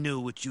 We knew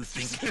what you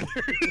think.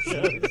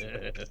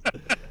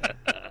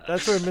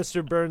 That's where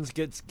Mr. Burns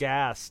gets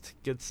gassed.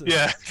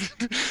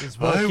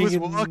 I was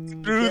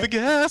walking through the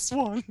gas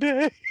one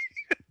day.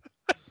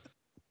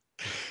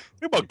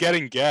 About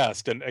getting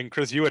gassed, and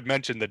Chris, you had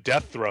mentioned the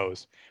death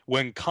throes.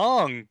 When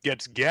Kong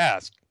gets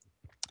gassed,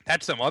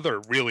 that's some other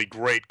really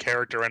great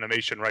character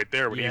animation right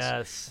there. When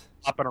he's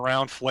hopping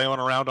around, flailing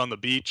around on the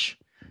beach.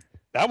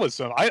 That was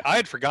some. I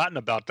had forgotten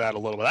about that a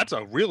little bit. That's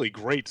a really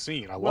great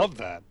scene. I love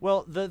that.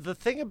 Well, the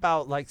thing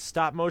about like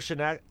stop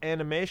motion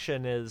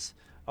animation is,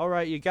 all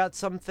right, you got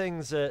some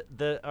things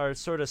that are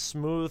sort of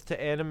smooth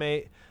to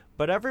animate,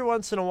 but every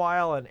once in a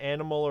while, an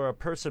animal or a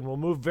person will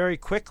move very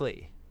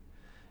quickly.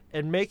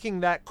 And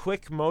making that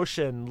quick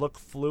motion look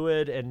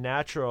fluid and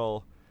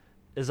natural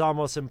is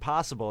almost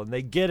impossible. And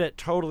they get it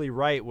totally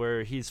right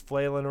where he's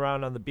flailing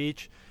around on the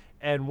beach.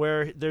 And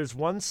where there's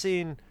one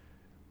scene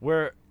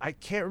where I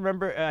can't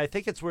remember. I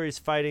think it's where he's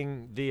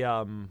fighting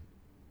the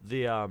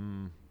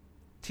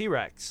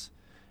T-Rex.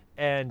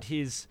 And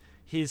he's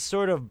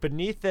sort of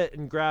beneath it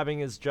and grabbing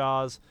his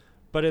jaws.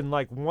 But in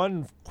like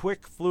one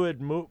quick fluid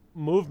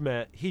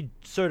movement, he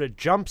sort of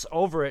jumps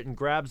over it and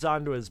grabs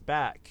onto his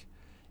back.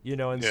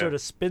 and sort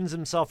of spins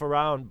himself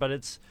around. But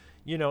it's,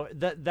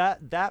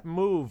 that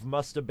move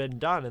must have been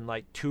done in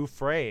like 2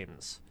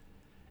 frames.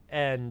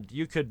 And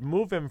you could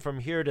move him from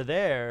here to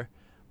there,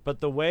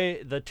 but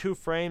the 2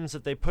 frames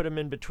that they put him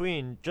in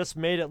between just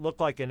made it look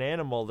like an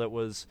animal that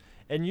was,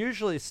 and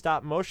usually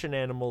stop motion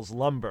animals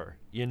lumber,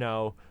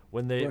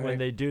 when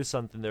they do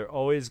something, they're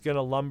always going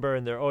to lumber,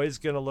 and they're always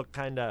going to look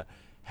kind of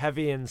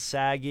heavy and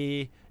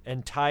saggy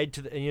and tied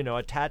to the,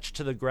 attached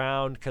to the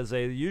ground, because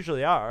they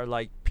usually are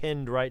like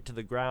pinned right to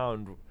the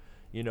ground.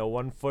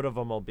 1 foot of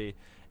them will be.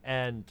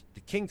 And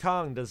the King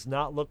Kong does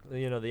not look,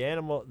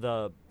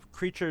 the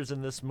creatures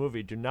in this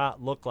movie do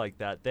not look like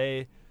that.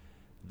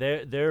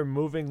 They're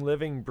moving,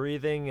 living,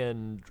 breathing,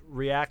 and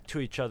react to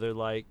each other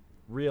like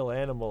real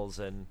animals.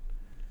 And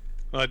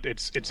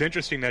it's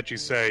interesting that you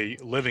say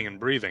living and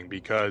breathing,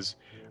 because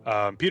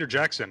Peter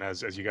Jackson,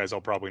 as you guys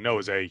all probably know,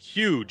 is a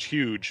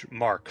huge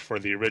mark for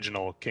the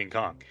original King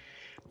Kong,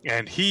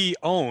 and he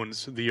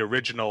owns the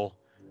original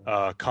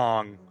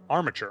Kong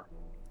armature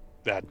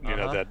that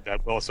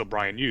that Willis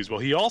O'Brien used. Well,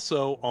 he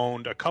also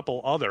owned a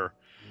couple other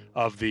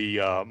of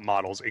the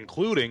models,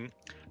 including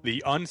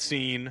the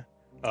unseen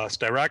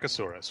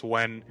Styracosaurus.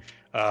 When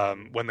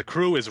the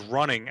crew is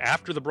running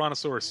after the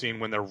Brontosaurus scene,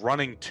 when they're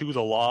running to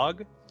the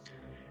log,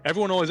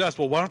 everyone always asks,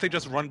 well, why don't they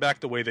just run back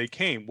the way they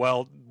came?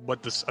 Well,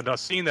 what the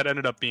scene that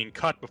ended up being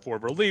cut before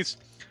release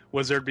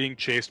was they're being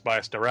chased by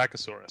a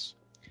Styracosaurus.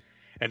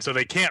 And so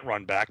they can't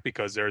run back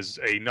because there's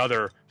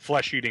another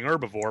flesh-eating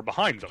herbivore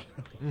behind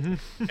them.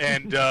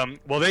 And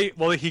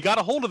he got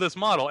a hold of this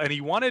model, and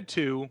he wanted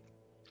to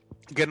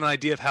get an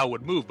idea of how it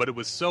would move, but it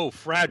was so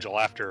fragile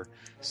after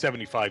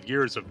 75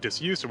 years of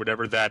disuse or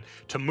whatever that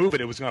to move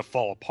it was going to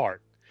fall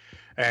apart.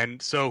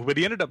 And so what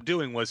he ended up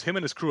doing was, him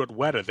and his crew at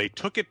Weta, they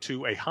took it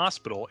to a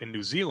hospital in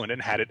New Zealand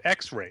and had it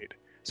x-rayed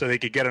so they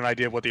could get an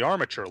idea of what the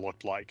armature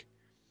looked like,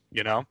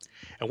 And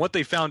what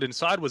they found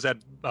inside was that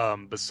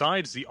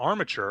besides the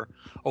armature,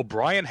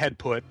 O'Brien had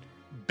put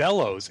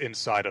bellows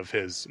inside of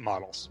his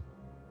models.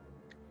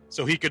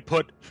 So he could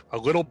put a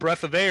little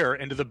breath of air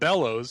into the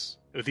bellows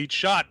with each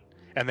shot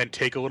and then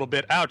take a little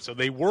bit out, so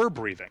they were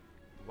breathing.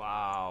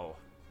 Wow.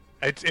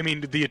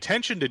 The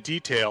attention to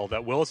detail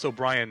that Willis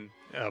O'Brien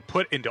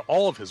put into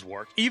all of his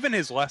work, even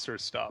his lesser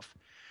stuff.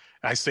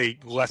 I say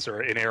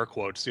lesser in air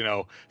quotes,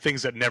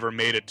 things that never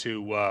made it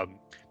to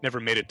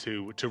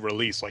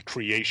release, like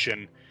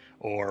Creation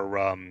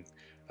or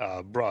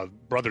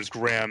Brothers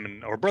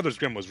Grimm, or Brothers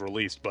Grimm was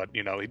released, but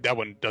that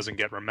one doesn't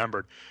get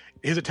remembered.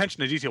 His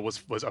attention to detail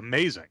was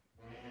amazing,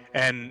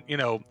 and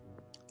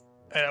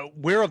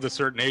we're of the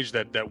certain age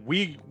that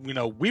we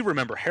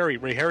remember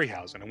Ray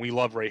Harryhausen, and we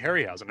love Ray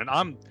Harryhausen, and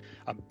I'm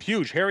a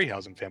huge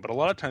Harryhausen fan, but a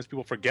lot of times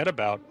people forget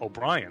about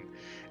O'Brien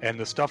and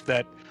the stuff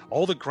that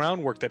all the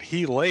groundwork that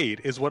he laid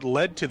is what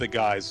led to the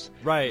guys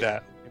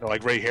that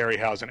like Ray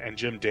Harryhausen and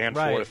Jim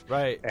Danforth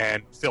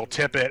and Phil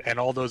Tippett and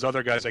all those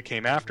other guys that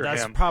came after him.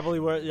 That's probably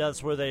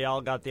where they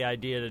all got the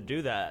idea to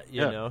do that,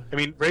 you know.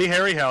 Ray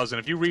Harryhausen,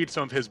 if you read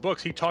some of his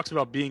books, he talks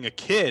about being a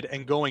kid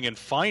and going and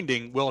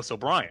finding Willis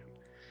O'Brien.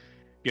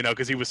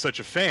 Because he was such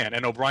a fan,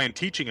 and O'Brien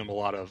teaching him a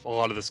lot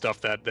of the stuff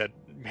that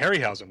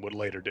Harryhausen would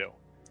later do.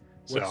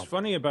 What's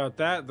funny about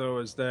that, though,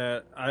 is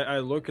that I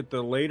look at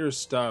the later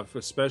stuff,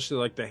 especially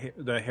like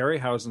the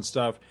Harryhausen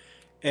stuff,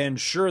 and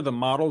sure, the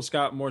models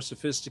got more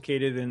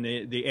sophisticated and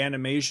the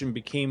animation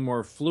became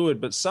more fluid,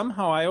 but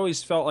somehow I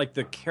always felt like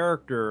the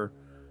character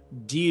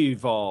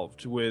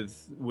de-evolved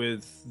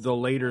with the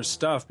later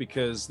stuff,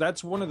 because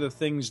that's one of the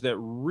things that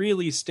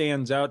really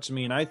stands out to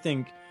me, and I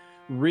think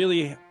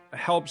really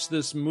helps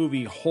this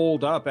movie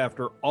hold up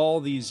after all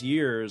these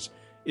years,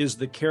 is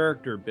the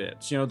character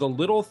bits. The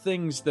little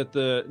things that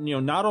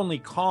not only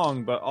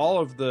Kong but all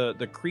of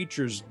the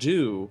creatures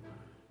do,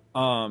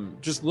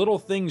 just little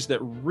things that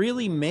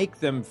really make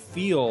them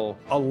feel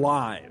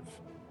alive.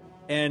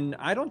 And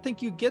I don't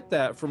think you get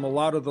that from a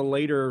lot of the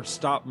later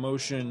stop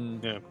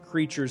motion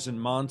creatures and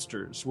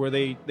monsters, where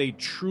they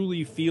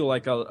truly feel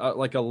like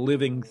a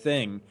living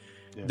thing.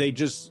 Yeah.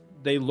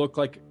 They look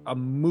like a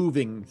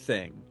moving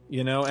thing,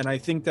 and I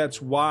think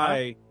that's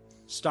why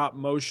stop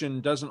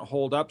motion doesn't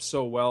hold up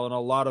so well in a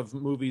lot of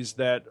movies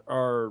that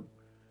are,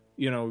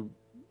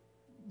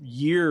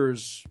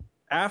 years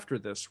after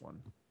this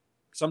one,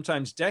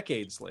 sometimes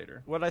decades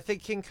later. What I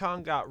think King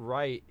Kong got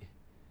right,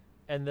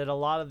 and that a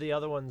lot of the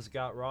other ones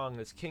got wrong,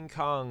 is King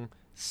Kong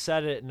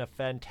set it in a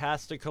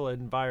fantastical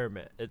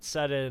environment. It's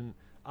set in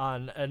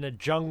a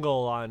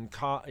jungle on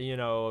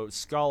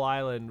Skull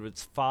Island.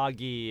 It's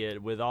foggy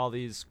with all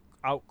these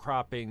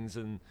outcroppings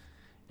and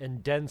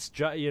dense,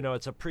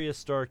 it's a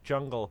prehistoric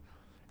jungle.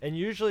 And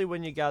usually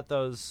when you got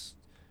those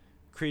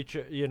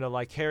creatures,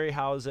 like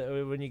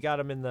Harryhausen, when you got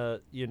them in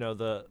the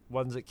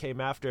ones that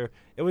came after,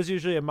 it was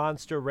usually a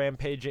monster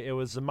rampaging. It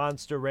was the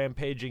monster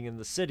rampaging in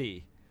the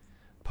city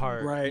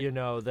part, right?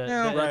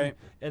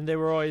 And they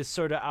were always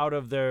sort of out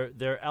of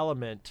their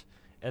element.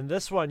 And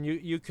this one,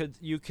 you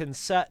can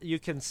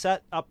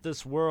set up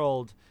this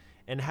world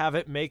and have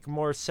it make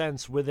more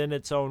sense within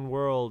its own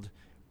world,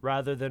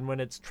 rather than when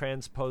it's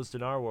transposed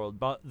in our world.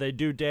 But they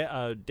do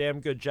a damn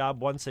good job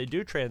once they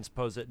do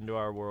transpose it into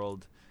our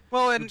world.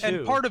 Well,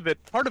 and part of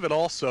it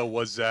also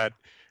was that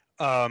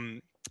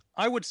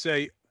I would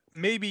say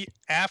maybe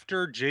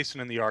after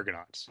Jason and the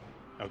Argonauts,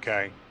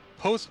 okay,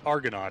 post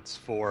Argonauts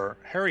for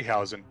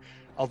Harryhausen,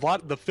 a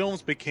lot of the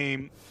films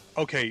became,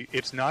 okay,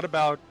 it's not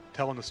about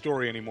telling the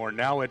story anymore.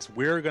 Now it's,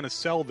 we're going to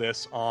sell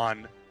this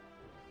on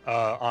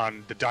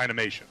the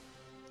Dynamation,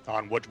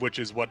 on which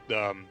is what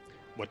the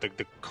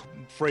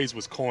phrase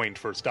was coined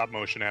for stop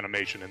motion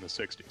animation in the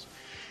 60s.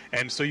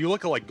 And so you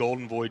look at like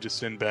Golden Voyage of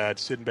Sinbad,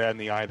 Sinbad and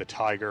the Eye of the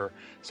Tiger,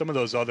 some of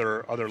those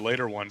other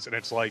later ones, and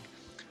it's like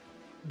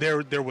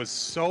there was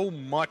so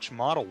much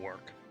model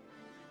work.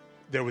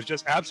 There was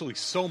just absolutely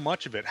so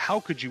much of it. How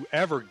could you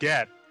ever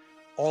get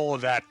all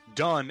of that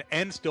done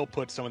and still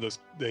put some of those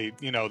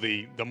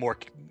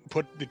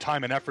put the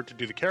time and effort to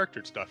do the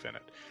character stuff in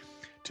it?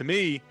 To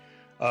me,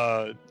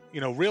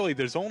 really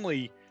there's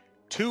only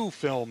 2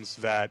 films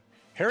that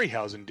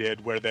Harryhausen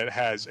did where that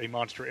has a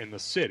monster in the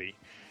city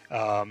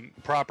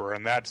proper,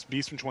 and that's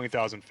Beast from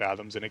 20,000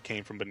 Fathoms, and It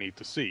Came from Beneath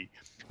the Sea.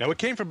 Now, It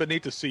Came from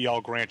Beneath the Sea,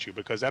 I'll grant you,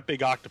 because that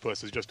big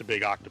octopus is just a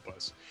big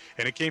octopus,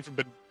 and it came from,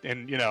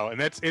 and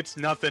it's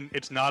nothing.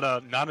 It's not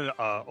an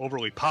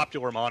overly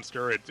popular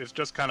monster. It's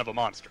just kind of a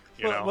monster.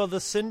 Well, the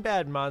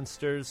Sinbad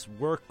monsters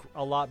work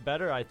a lot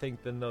better, I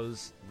think, than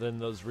those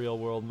real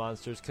world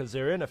monsters, because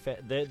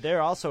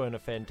they're also in a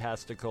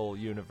fantastical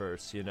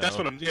universe. That's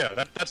what I'm. Yeah,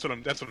 that's what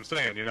I'm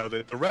saying.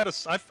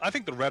 I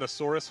think the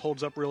Rhedosaurus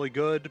holds up really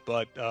good,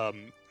 but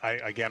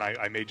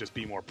I may just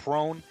be more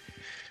prone.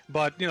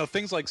 But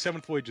things like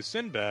Seventh Voyage of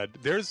Sinbad,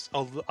 there's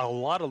a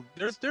lot of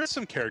there's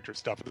some character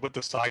stuff with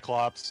the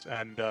Cyclops,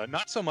 and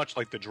not so much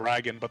like the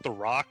dragon, but the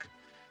Rock,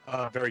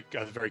 very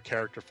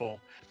characterful.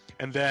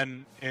 And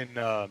then in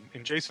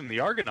Jason and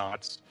the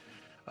Argonauts,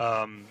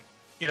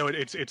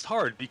 it's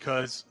hard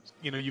because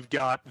you've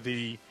got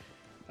the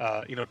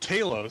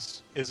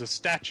Talos is a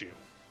statue,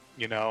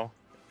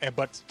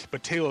 but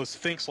Talos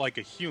thinks like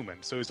a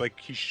human, so he's like,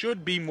 he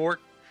should be more.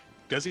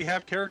 Does he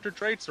have character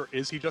traits, or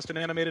is he just an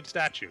animated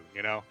statue?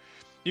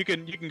 You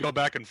can go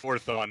back and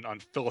forth on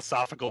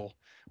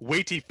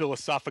weighty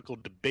philosophical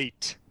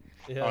debate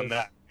on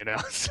that.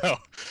 So,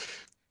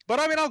 but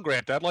I mean, I'll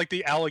grant that. Like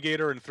the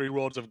alligator in 3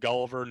 Worlds of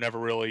Gulliver never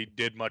really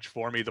did much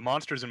for me. The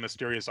monsters in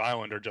Mysterious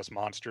Island are just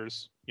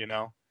monsters.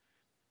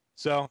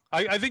 So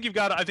I think you've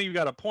got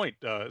a point,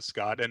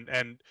 Scott.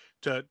 And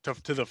to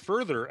the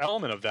further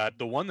element of that,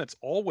 the one that's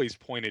always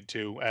pointed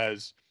to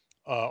as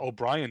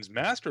O'Brien's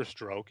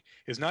masterstroke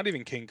is not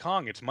even King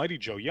Kong, it's Mighty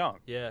Joe Young.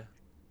 Yeah.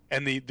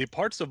 And the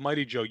parts of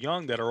Mighty Joe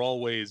Young that are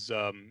always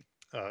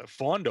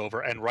fawned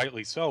over, and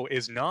rightly so,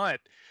 is not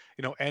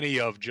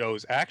any of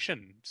Joe's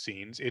action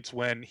scenes. It's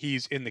when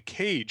he's in the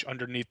cage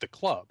underneath the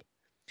club,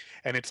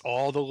 and it's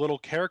all the little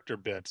character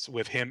bits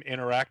with him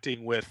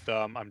interacting with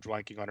I'm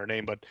blanking on her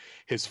name, but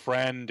his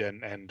friend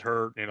and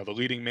her, the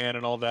leading man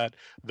and all that.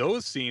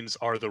 Those scenes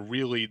are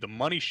the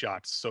money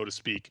shots, so to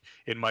speak,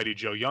 in Mighty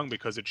Joe Young,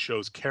 because it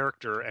shows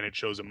character and it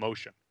shows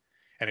emotion,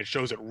 and it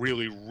shows it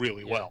really,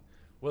 really well.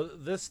 Well,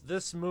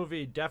 this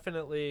movie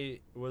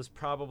definitely was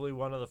probably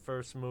one of the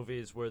first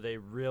movies where they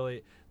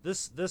really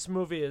this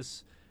movie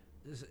is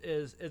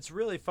it's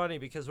really funny,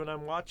 because when I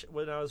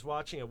was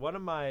watching it, one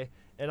of my,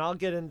 and I'll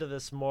get into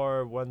this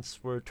more once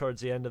we're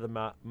towards the end of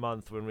the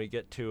month when we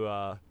get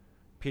to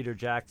Peter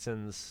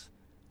Jackson's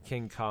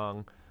King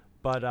Kong,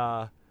 but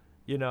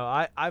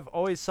I've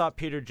always thought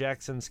Peter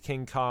Jackson's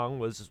King Kong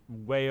was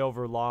way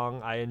over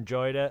long. I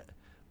enjoyed it,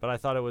 but I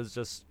thought it was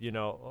just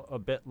a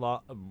bit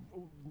long,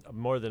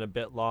 more than a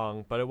bit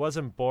long, but it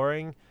wasn't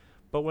boring.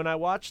 But when I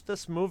watched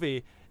this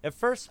movie, at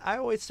first I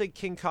always think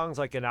King Kong's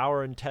like an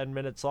hour and 10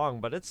 minutes long,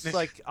 but it's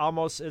like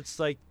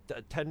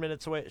 10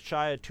 minutes away,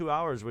 shy of 2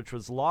 hours, which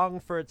was long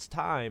for its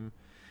time.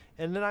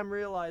 And then I'm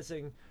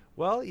realizing,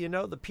 well,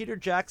 the Peter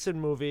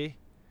Jackson movie,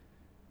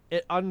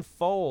 it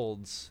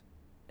unfolds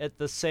at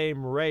the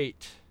same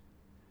rate,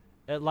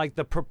 at like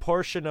the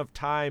proportion of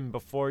time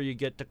before you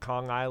get to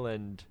Kong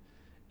Island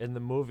in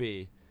the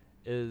movie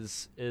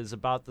is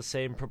about the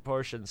same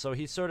proportion. So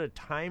he sort of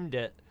timed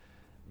it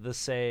the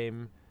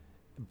same,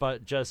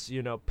 but just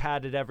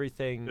padded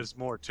everything. There's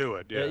more to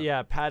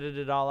it. Padded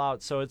it all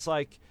out. So it's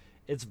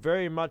it's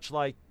very much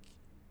like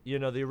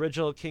the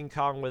original King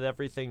Kong with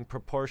everything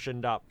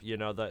proportioned up.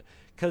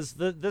 Because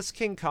this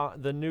King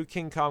Kong, the new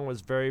King Kong,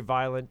 was very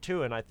violent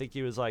too, and I think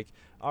he was like,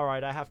 all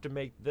right, I have to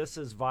make this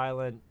as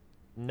violent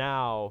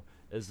now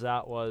as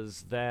that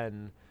was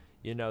then.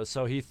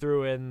 So he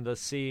threw in the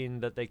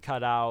scene that they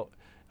cut out.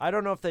 I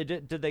don't know if they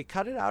did they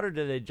cut it out, or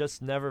did they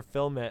just never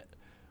film it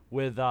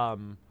with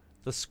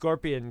the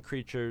scorpion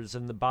creatures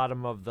in the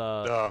bottom of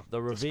the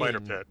ravine, the spider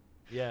pit.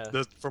 Yeah.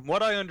 From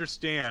what I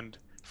understand,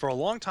 for a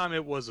long time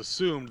it was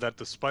assumed that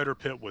the spider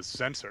pit was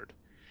censored,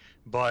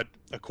 but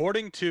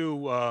according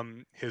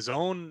to his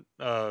own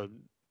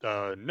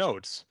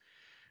notes,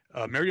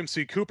 Miriam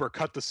C. Cooper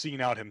cut the scene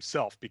out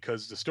himself,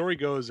 because the story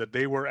goes that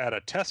they were at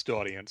a test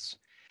audience,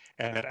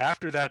 and that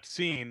after that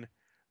scene,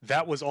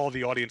 that was all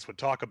the audience would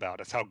talk about.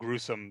 That's how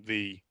gruesome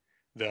the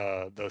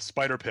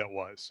spider pit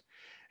was.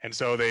 And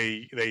so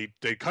they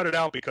cut it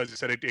out because they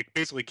said it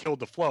basically killed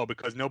the flow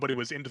because nobody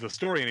was into the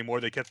story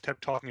anymore. They kept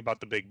talking about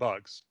the big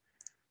bugs.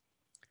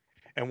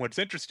 And what's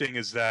interesting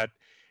is that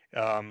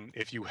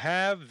if you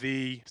have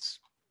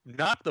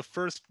not the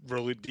first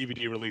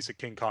DVD release of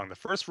King Kong, the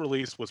first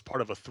release was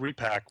part of a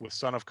 3-pack with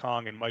Son of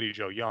Kong and Mighty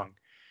Joe Young.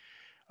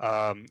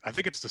 I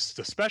think it's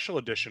the special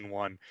edition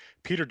one.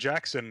 Peter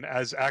Jackson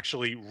has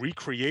actually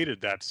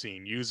recreated that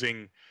scene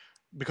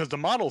because the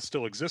models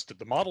still existed.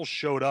 The models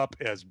showed up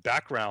as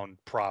background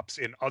props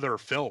in other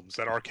films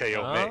that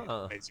RKO made,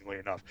 amazingly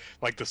enough.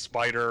 Like the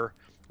spider,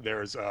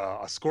 there's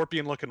a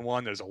scorpion-looking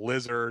one, there's a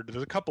lizard,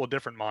 there's a couple of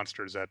different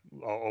monsters that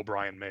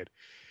O'Brien made.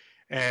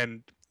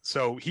 And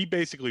so he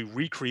basically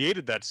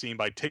recreated that scene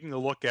by taking a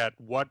look at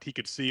what he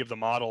could see of the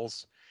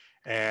models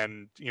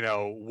and,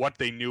 what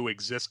they knew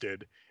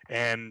existed.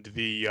 And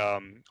the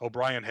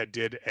O'Brien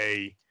did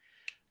a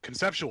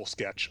conceptual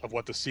sketch of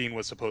what the scene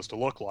was supposed to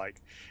look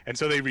like, and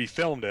so they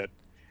refilmed it,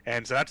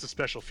 and so that's a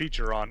special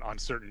feature on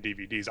certain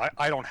DVDs.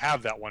 I don't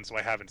have that one, so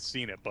I haven't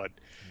seen it, but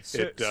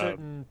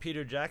certain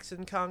Peter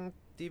Jackson Kong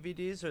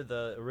DVDs or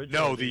the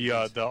original? No,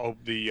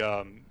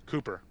 the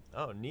Cooper.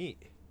 Oh, neat.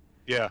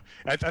 Yeah,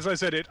 as I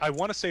said, I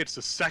want to say it's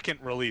the second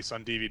release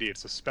on DVD.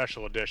 It's a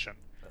special edition,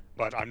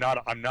 but I'm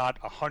not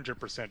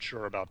 100%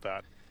 sure about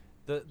that.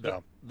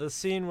 The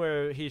scene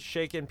where he's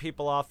shaking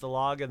people off the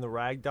log and the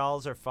rag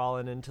dolls are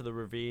falling into the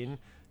ravine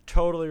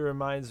totally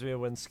reminds me of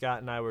when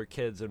Scott and I were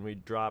kids and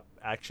we'd drop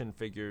action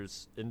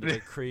figures into the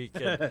creek,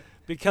 and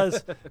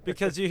because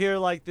you hear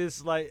like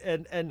this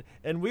and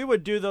we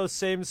would do those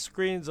same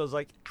screens. I was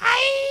like,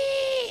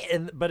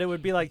 "Aye!" but it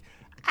would be like,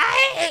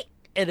 "Aye!"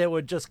 and it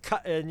would just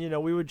cut, and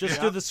we would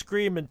just do the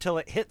scream until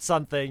it hit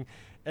something,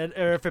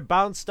 or if it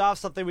bounced off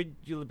something,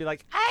 you'd be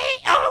like, "Aye!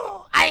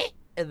 Oh! Aye!"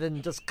 and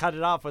then just cut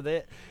it off with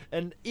it.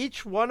 And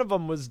each one of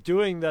them was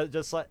doing that,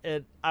 just like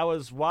it. I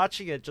was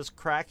watching it, just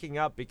cracking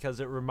up because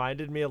it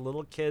reminded me of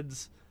little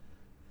kids,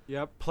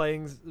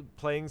 playing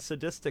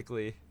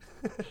sadistically.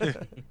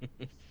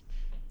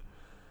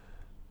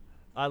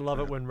 I love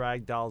it when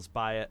rag dolls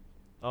buy it.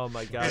 Oh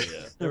my god!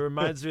 It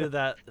reminds me of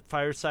that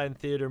Firesign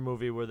Theater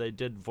movie where they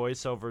did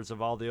voiceovers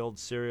of all the old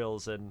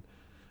serials. And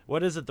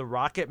what is it? The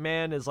Rocket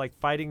Man is like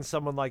fighting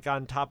someone like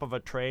on top of a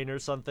train or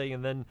something,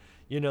 and then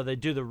they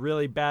do the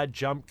really bad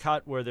jump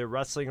cut where they're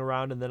wrestling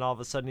around, and then all of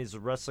a sudden he's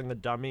wrestling a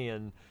dummy,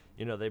 and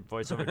they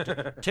voice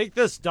over, "Take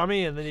this,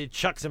 dummy," and then he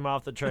chucks him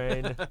off the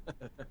train.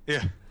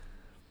 Yeah.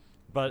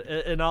 But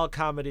in all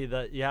comedy,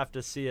 that you have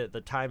to see it.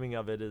 The timing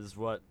of it is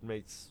what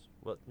makes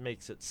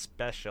it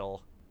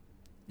special.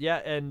 Yeah,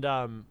 and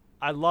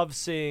I love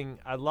seeing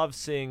old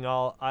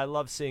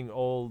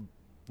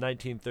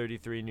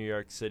 1933 New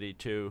York City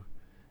too.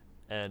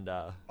 And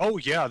the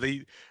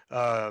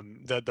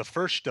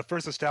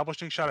first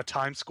establishing shot of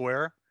Times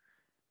Square.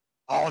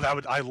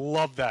 Oh, I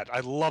love that. I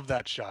love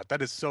that shot.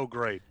 That is so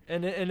great.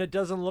 And it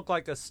doesn't look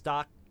like a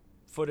stock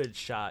footage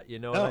shot. You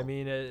know what I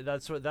mean?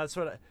 That's what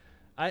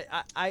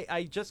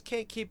I just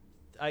can't keep.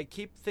 I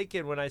keep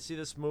thinking when I see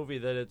this movie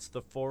that it's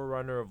the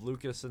forerunner of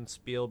Lucas and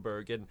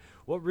Spielberg. And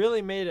what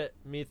really made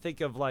me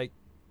think of like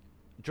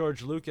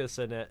George Lucas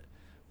in it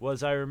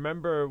was I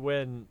remember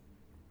when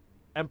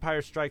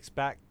Empire Strikes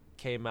Back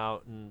came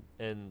out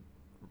and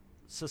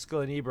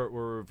Siskel and Ebert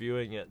were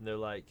reviewing it, and they're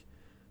like,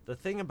 the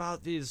thing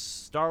about these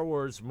Star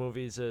Wars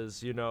movies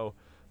is,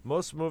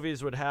 most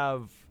movies would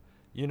have,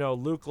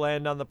 Luke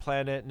land on the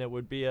planet and it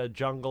would be a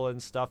jungle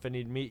and stuff and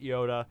he'd meet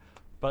Yoda.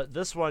 But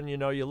this one,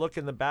 you look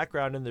in the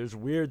background and there's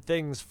weird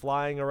things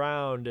flying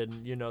around,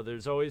 and,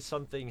 there's always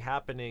something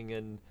happening,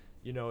 and,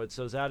 it's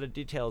those added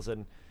details.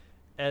 And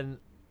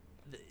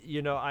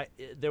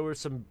there were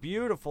some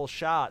beautiful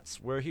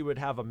shots where he would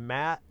have a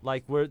mat,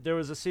 like where there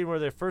was a scene where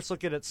they're first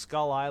looking at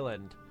Skull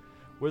Island,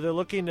 where they're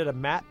looking at a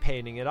matte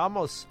painting. It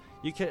almost,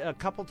 a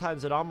couple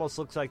times it almost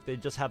looks like they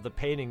just have the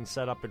painting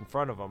set up in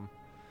front of them.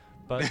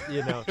 But,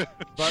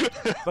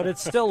 but it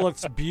still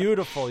looks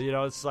beautiful,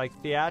 it's like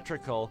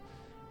theatrical.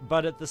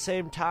 But at the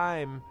same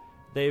time,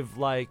 they've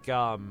like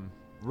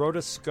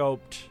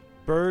rotoscoped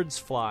birds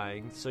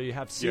flying, so you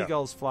have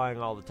seagulls flying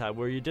all the time,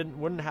 where you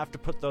wouldn't have to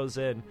put those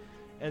in.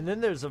 And then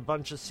there's a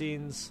bunch of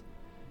scenes,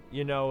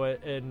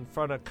 in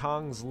front of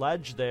Kong's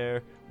ledge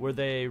there, where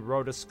they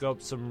rotoscope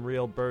some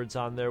real birds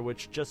on there,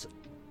 which just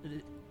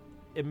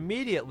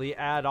immediately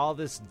add all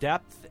this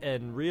depth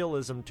and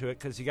realism to it,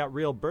 because you got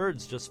real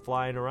birds just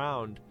flying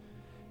around.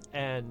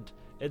 And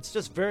it's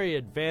just very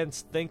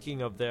advanced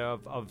thinking of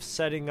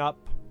setting up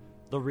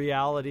the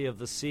reality of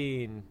the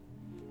scene,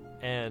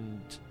 and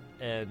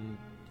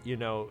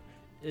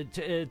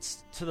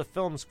it's to the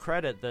film's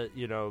credit that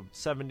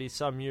 70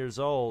 some years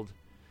old,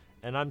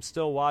 and I'm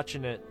still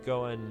watching it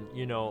going,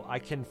 I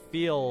can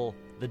feel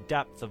the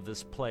depth of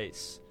this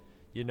place.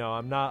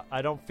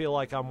 I don't feel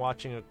like I'm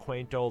watching a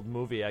quaint old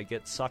movie. I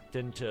get sucked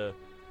into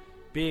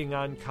being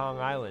on Kong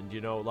Island,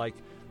 like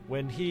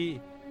when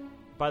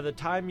by the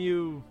time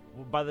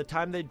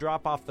they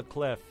drop off the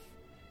cliff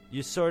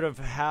you sort of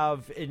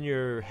have in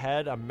your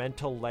head a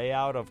mental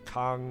layout of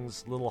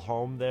Kong's little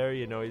home there.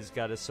 You know, he's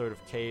got his sort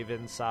of cave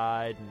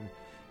inside and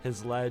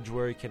his ledge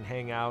where he can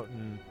hang out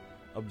and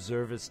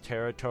observe his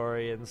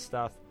territory and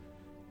stuff.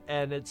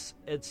 And it's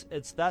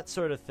that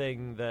sort of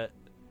thing that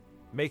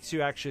makes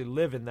you actually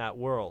live in that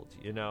world,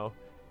 you know.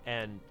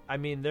 And I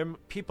mean,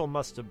 people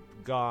must have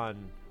gone.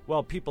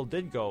 Well, people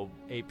did go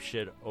ape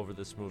shit over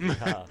this movie.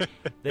 Huh?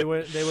 They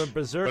went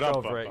berserk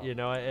over it. You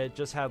know, it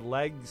just had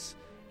legs.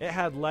 It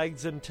had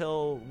legs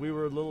until we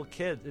were little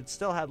kids. It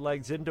still had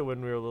legs into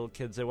when we were little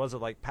kids. It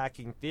wasn't like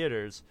packing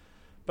theaters,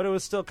 but it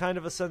was still kind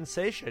of a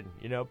sensation.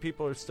 You know,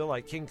 people are still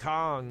like King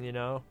Kong. You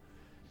know,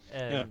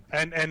 and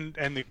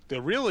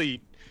the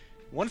really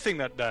one thing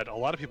that a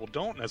lot of people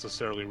don't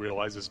necessarily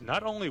realize is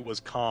not only was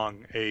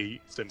Kong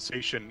a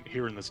sensation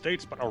here in the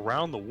States, but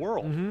around the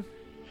world. Mm-hmm.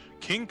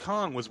 King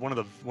Kong was one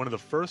of the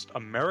first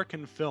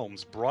American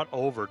films brought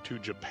over to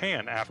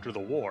Japan after the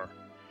war,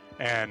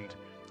 and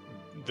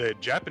the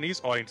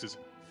Japanese audiences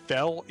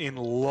fell in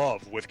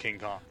love with King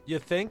Kong. You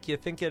think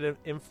it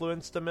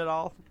influenced them at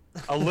all?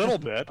 A little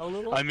bit. A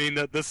little. I mean,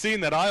 the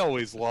scene that I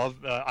always love.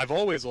 I've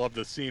always loved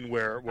the scene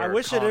where I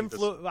wish Kong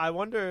I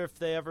wonder if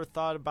they ever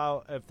thought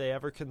about, if they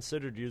ever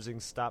considered using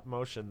stop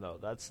motion, though.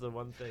 That's the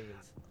one thing.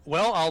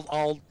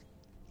 Well,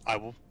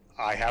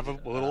 I have a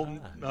little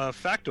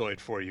factoid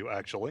for you,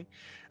 actually.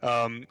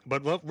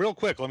 But real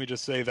quick, let me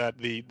just say that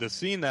the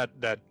scene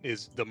that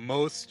is the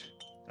most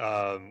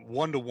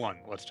one-to-one,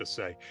 let's just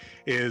say,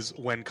 is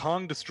when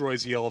Kong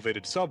destroys the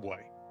elevated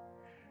subway.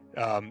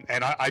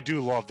 And I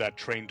do love that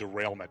train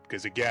derailment,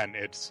 because again,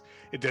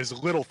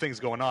 there's little things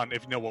going on.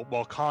 If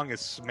while Kong is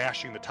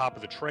smashing the top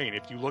of the train,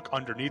 if you look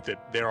underneath it,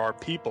 there are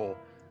people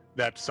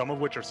that some of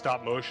which are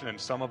stop motion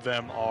and some of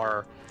them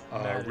are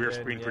rear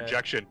screen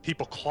projection.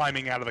 People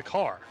climbing out of the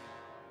car,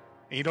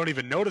 and you don't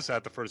even notice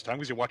that the first time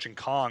because you're watching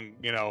Kong,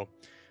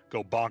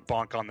 go bonk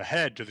bonk on the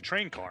head to the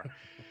train car.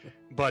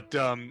 But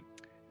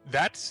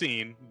that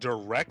scene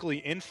directly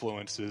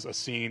influences a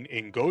scene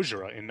in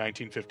Gojira in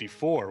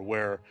 1954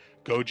 where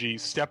Goji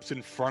steps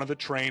in front of the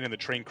train and the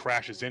train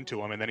crashes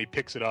into him, and then he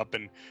picks it up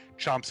and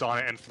chomps on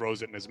it and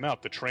throws it in his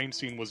mouth. The train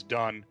scene was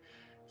done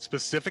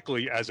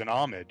specifically as an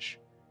homage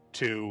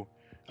to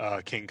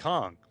King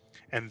Kong.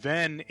 And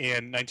then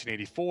in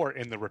 1984,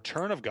 in The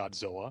Return of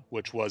Godzilla,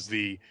 which was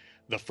the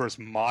first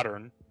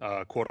modern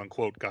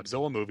quote-unquote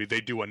Godzilla movie,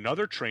 they do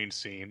another train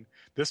scene,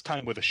 this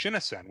time with a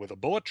Shinkansen, with a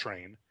bullet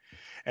train.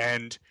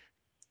 And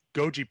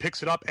Goji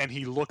picks it up and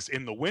he looks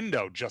in the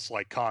window just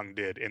like Kong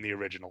did in the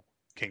original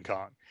King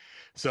Kong.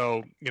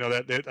 So,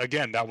 that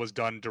again, that was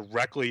done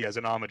directly as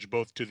an homage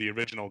both to the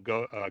original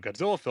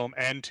Godzilla film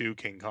and to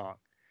King Kong.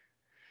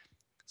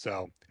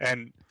 So,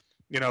 and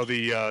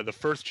the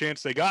first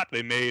chance they got,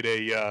 they made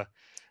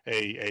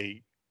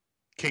a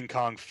King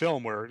Kong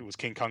film where it was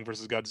King Kong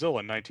versus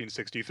Godzilla in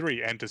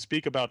 1963. And to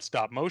speak about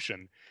stop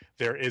motion,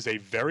 there is a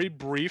very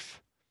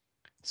brief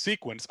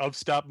sequence of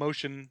stop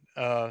motion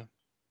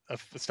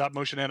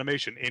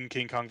animation in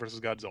King Kong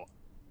versus Godzilla.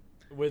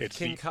 With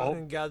King Kong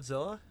and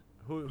Godzilla?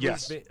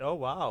 Yes. Oh,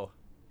 wow.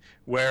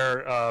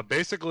 Where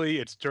basically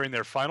it's during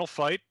their final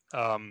fight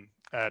and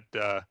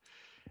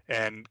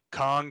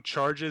Kong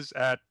charges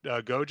at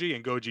Goji,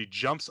 and Goji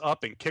jumps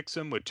up and kicks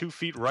him with 2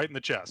 feet right in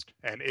the chest.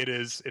 And it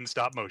is in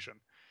stop motion.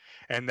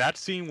 And that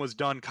scene was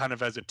done kind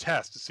of as a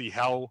test to see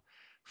how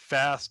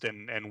fast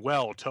and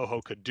well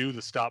Toho could do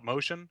the stop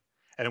motion.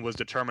 And it was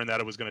determined that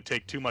it was going to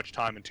take too much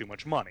time and too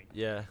much money.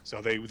 Yeah.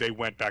 So they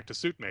went back to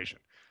suitmation.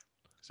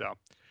 So,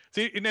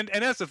 see, and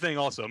that's the thing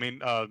also. I mean,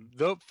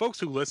 the folks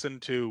who listen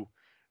to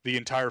the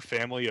entire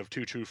family of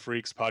Two True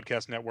Freaks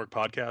Podcast Network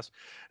podcast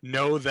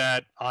know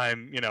that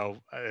I'm,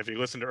 if you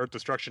listen to Earth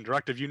Destruction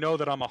Directive, you know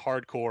that I'm a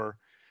hardcore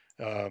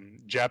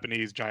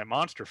Japanese giant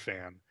monster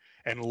fan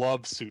and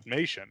love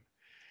suitmation.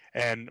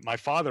 And my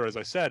father, as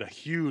I said, a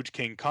huge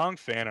King Kong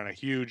fan and a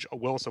huge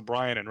Willis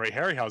O'Brien and Ray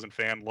Harryhausen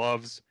fan,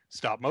 loves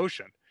stop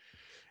motion.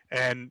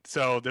 And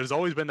so there's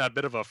always been that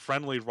bit of a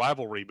friendly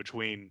rivalry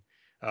between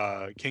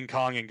King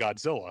Kong and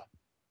Godzilla.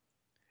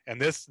 And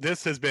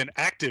this has been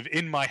active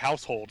in my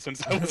household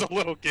since I was a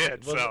little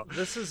kid. Well, so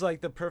this is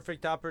like the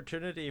perfect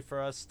opportunity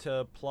for us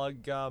to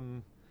plug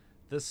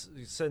this,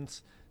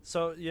 since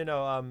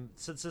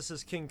this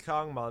is King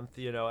Kong month,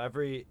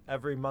 every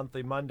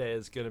monthly Monday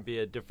is going to be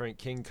a different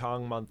King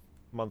Kong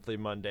monthly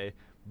Monday.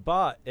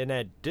 But in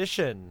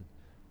addition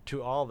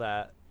to all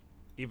that,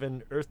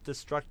 even Earth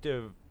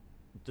Destruction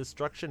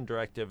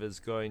Directive is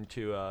going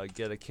to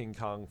get a King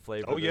Kong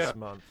flavor this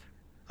month.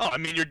 Oh, I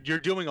mean, you're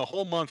doing a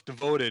whole month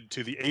devoted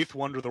to the 8th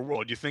wonder of the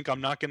world. You think I'm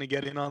not going to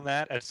get in on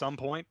that at some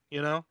point,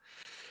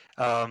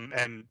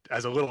 And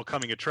as a little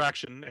coming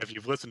attraction, if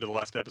you've listened to the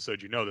last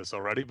episode, you know this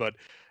already, but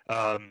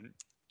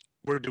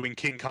we're doing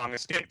King Kong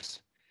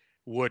Escapes,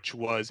 which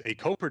was a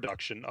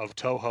co-production of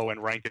Toho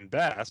and Rankin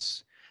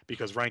Bass,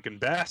 because Rankin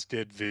Bass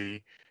did the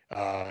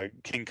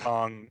King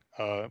Kong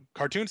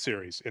cartoon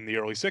series in the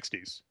early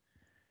 60s.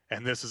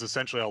 And this is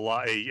essentially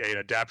an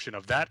adaptation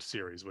of that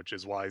series, which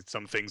is why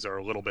some things are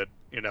a little bit,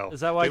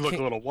 is that why they look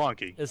a little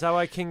wonky. Is that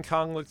why King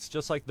Kong looks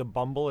just like the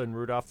Bumble in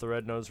Rudolph the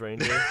Red-Nosed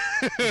Reindeer?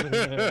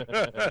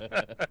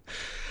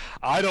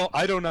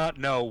 I do not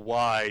know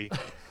why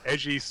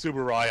Eiji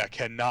Tsuburaya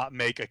cannot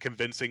make a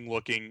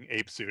convincing-looking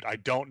ape suit. I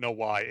don't know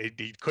why.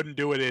 He couldn't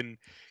do it in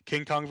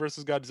King Kong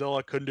vs.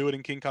 Godzilla, couldn't do it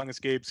in King Kong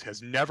Escapes,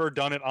 has never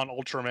done it on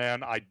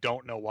Ultraman. I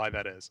don't know why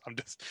that is. I'm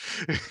just...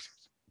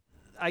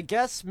 I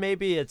guess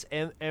maybe it's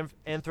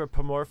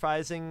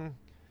anthropomorphizing,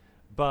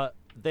 but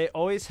they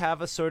always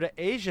have a sort of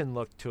Asian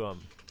look to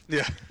them.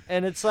 Yeah.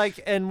 And it's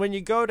like, and when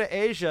you go to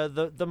Asia,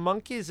 the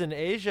monkeys in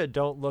Asia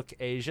don't look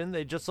Asian.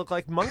 They just look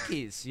like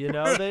monkeys,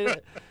 They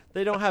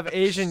don't have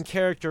Asian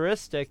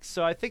characteristics.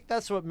 So I think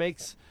that's what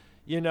makes,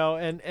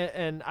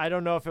 and I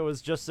don't know if it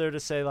was just there to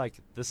say, like,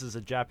 this is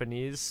a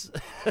Japanese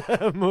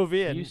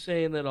movie. And are you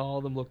saying that all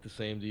of them look the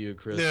same to you,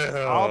 Chris?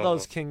 No. All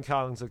those King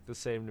Kongs look the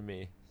same to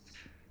me.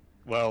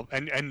 Well,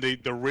 and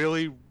the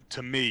really,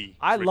 to me,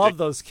 I love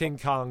those King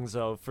Kongs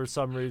though. For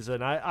some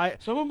reason, I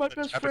some of my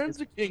best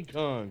friends are King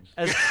Kongs.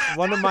 As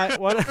one of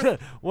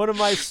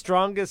my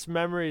strongest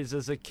memories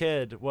as a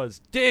kid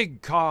was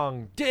dig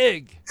Kong,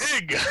 dig,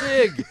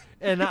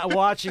 and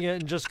watching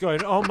it and just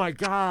going, oh my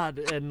god,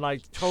 and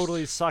like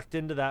totally sucked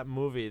into that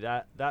movie.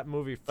 That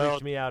movie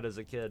freaked me out as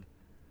a kid.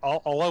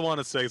 All I want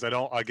to say is I'm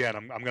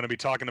going to be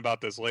talking about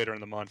this later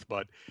in the month,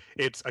 but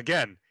it's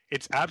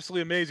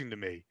absolutely amazing to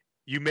me.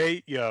 You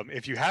may,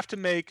 if you have to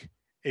make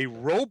a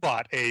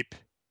robot ape,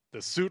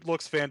 the suit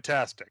looks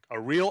fantastic. A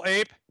real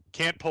ape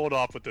can't pull it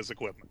off with this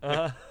equipment.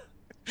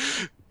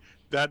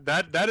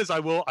 That is, I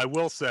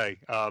will say,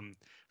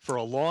 for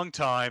a long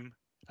time,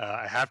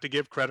 I have to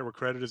give credit where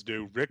credit is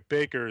due. Rick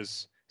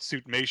Baker's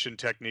suitmation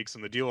techniques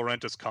in the De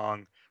Laurentiis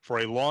Kong for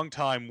a long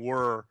time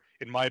were,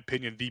 in my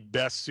opinion, the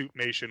best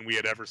suitmation we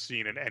had ever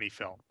seen in any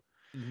film.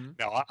 Mm-hmm.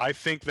 Now, I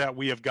think that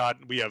we have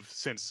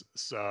since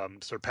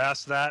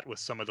surpassed that with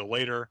some of the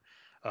later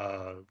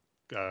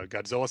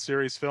Godzilla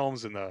series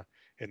films in the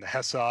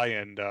Heisei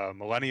and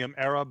Millennium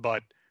era,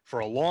 but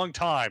for a long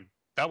time,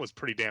 that was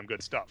pretty damn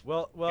good stuff.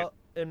 Well,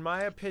 in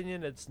my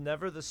opinion, it's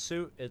never the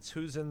suit; it's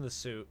who's in the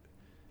suit.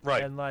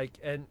 Right. And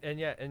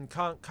in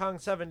Kong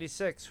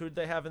 76, who'd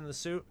they have in the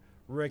suit?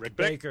 Rick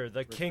Baker,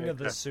 the king of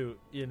the suit.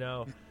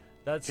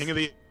 That's king of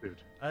the suit.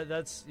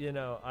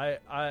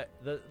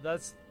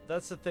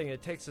 That's the thing.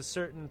 It takes a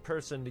certain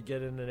person to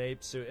get in an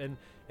ape suit, and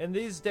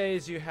these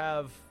days you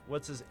have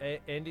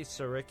Andy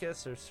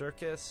Serkis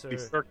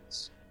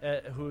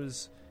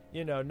who's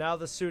now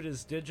the suit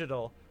is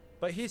digital,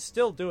 but he's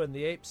still doing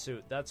the ape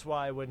suit. That's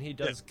why when he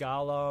does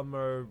Gollum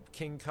or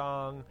King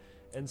Kong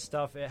and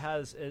stuff, it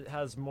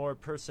has more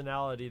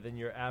personality than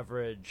your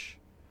average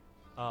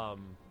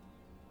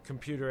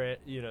computer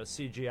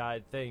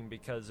CGI thing,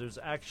 because there's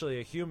actually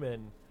a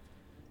human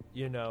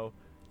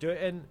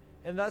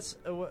and that's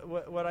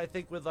what I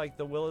think with like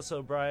the Willis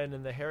O'Brien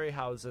and the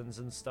Harryhausens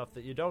and stuff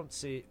that you don't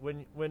see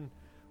when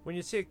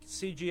you see a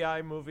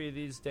CGI movie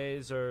these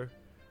days or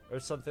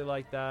something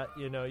like that.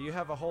 You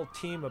have a whole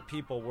team of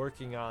people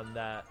working on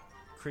that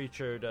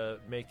creature to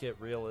make it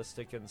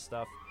realistic and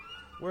stuff.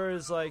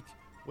 Whereas like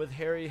with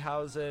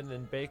Harryhausen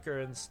and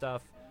Baker and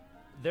stuff,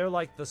 they're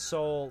like the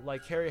soul.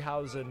 Like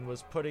Harryhausen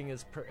was putting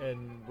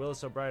and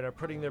Willis O'Brien are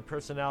putting their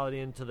personality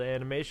into the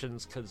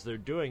animations because they're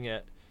doing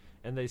it.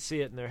 And they see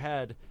it in their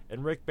head,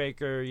 and Rick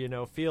Baker,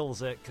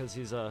 feels it because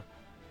he's a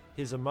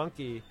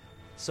monkey.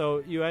 So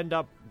you end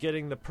up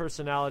getting the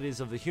personalities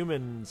of the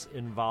humans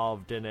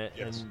involved in it,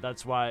 yes. And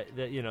that's why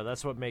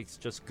that's what makes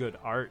just good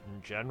art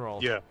in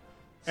general. Yeah,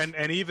 and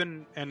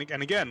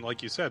again,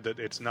 like you said, that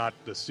it's not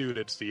the suit,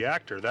 it's the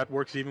actor. That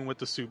works even with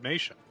the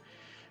suitmation.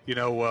 A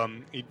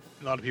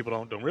lot of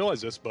people don't realize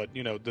this, but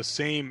the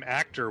same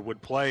actor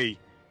would play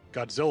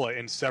Godzilla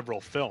in several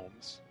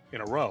films in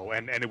a row,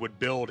 and it would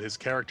build his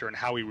character and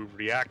how he would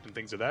react and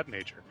things of that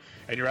nature.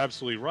 And you're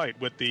absolutely right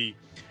with the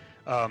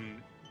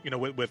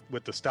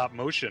with the stop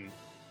motion,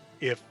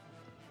 if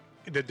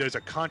there's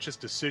a conscious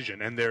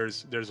decision and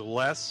there's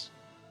less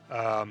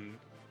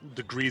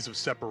degrees of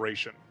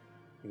separation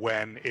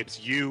when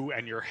it's you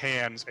and your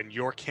hands and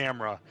your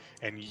camera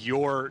and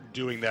you're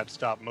doing that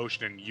stop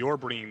motion and you're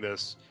bringing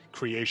this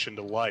creation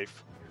to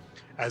life,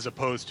 as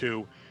opposed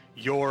to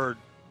you're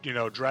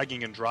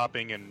dragging and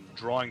dropping and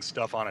drawing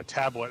stuff on a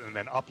tablet and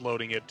then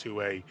uploading it to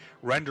a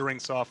rendering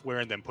software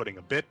and then putting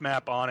a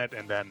bitmap on it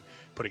and then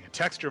putting a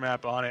texture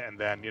map on it and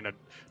then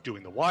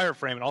doing the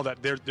wireframe and all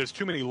that. There's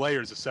too many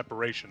layers of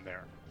separation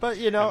there. But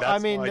there's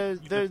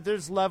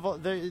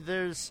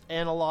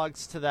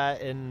analogs to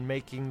that in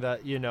making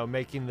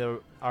the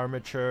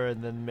armature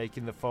and then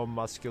making the foam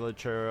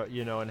musculature,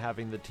 and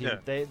having the team.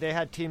 Yeah. They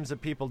had teams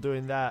of people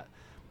doing that.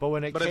 But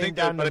when it came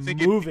down to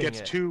moving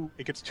it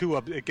gets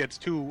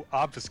too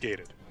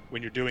obfuscated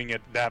when you're doing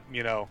it. That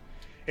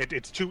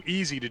it's too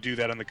easy to do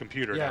that on the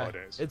computer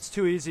nowadays. It's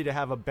too easy to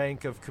have a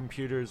bank of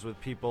computers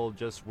with people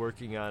just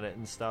working on it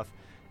and stuff.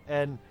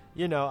 And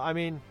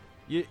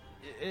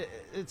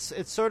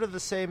it's sort of the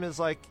same as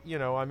with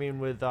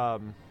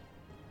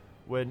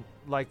when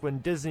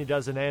Disney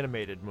does an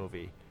animated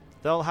movie,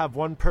 they'll have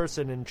one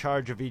person in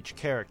charge of each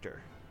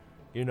character,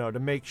 to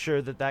make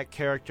sure that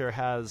character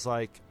has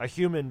like a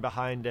human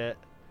behind it,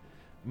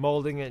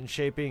 molding it and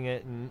shaping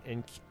it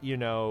and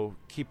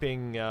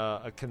keeping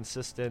a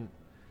consistent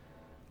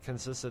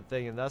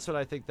thing. And that's what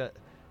I think that,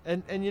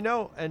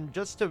 and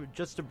just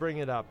to bring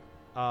it up,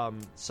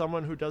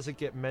 someone who doesn't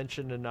get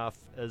mentioned enough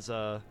as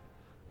a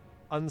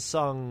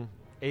unsung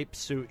ape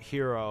suit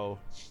hero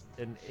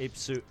in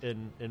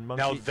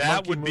Monkey. Now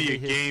that would be a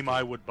game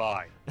I would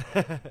buy.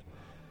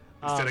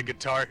 Instead of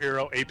Guitar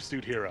Hero, Ape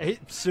Suit Hero.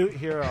 Ape Suit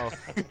Hero.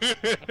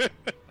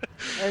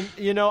 And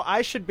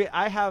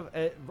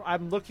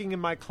I'm looking in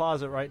my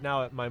closet right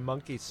now at my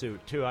monkey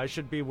suit too. I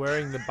should be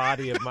wearing the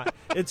body of my.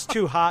 It's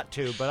too hot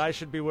to, but I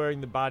should be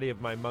wearing the body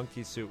of my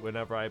monkey suit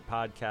whenever I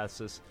podcast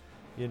this.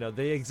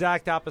 The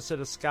exact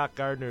opposite of Scott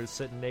Gardner, who's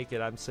sitting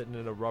naked. I'm sitting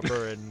in a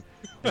rubber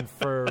and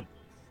fur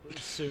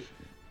suit.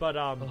 But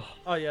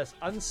oh yes,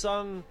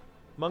 unsung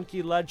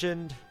monkey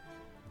legend,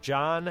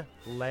 John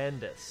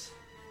Landis.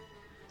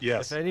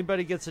 Yes. If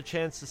anybody gets a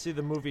chance to see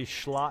the movie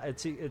Schlock,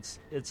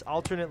 it's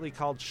alternately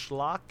called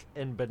Schlock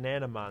and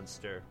Banana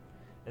Monster,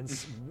 and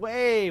it's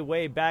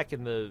way back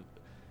in the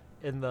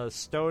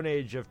Stone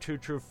Age of Two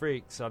True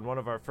Freaks. On one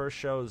of our first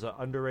shows,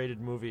 Underrated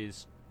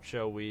Movies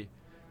show, we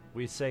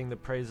sang the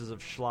praises of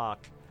Schlock,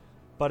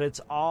 but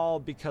it's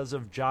all because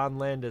of John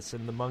Landis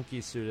in the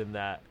monkey suit. In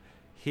that,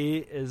 he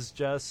is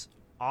just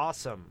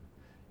awesome.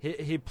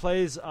 He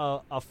plays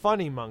a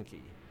funny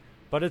monkey,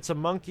 but it's a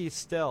monkey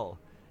still.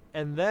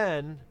 And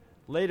then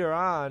later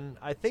on,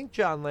 I think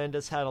John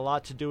Landis had a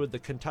lot to do with the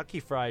Kentucky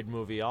Fried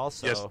movie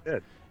also. Yes, he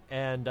did.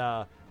 And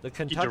the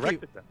Kentucky. He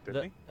directed that,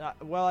 didn't he?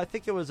 Well, I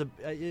think it was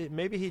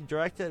maybe he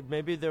directed.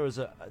 Maybe there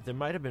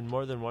might have been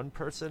more than one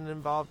person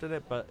involved in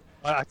it, but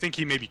I think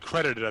he may be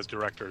credited as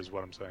director, is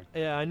what I'm saying.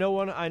 Yeah, I know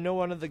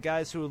one of the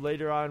guys who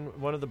later on,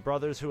 one of the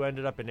brothers who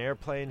ended up in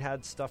Airplane,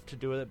 had stuff to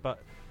do with it, but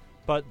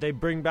they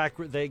bring back.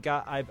 They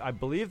got. I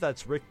believe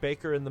that's Rick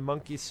Baker in the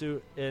monkey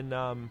suit in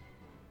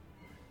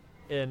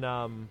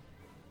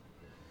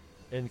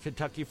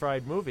Kentucky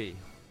Fried Movie,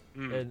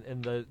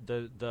 in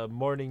the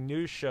morning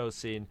news show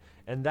scene,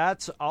 and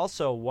that's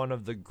also one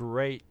of the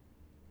great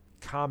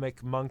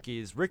comic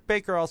monkeys. Rick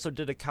Baker also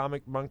did a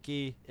comic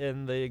monkey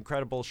in The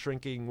Incredible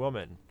Shrinking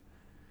Woman.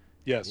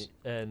 Yes,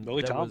 and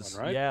Lily Tomlin,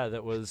 right? Yeah,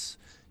 that was.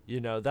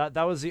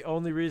 That was the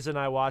only reason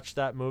I watched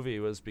that movie,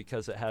 was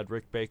because it had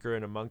Rick Baker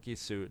in a monkey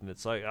suit, and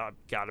it's like I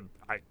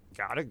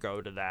gotta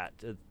go to that.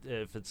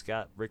 If it's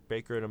got Rick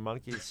Baker in a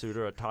monkey suit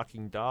or a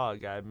talking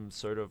dog, I'm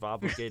sort of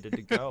obligated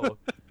to go.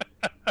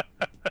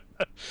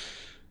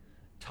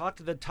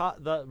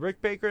 The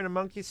Rick Baker in a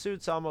monkey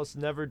suit's almost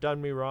never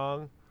done me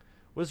wrong.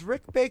 Was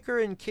Rick Baker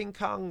in King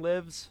Kong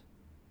Lives?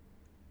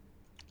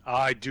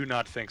 I do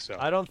not think so.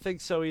 I don't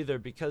think so either,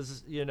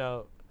 because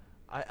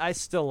I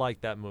still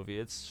like that movie.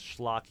 It's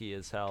schlocky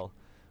as hell,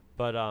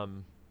 but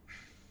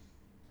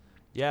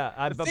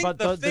yeah.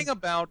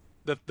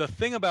 The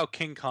thing about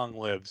King Kong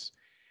Lives,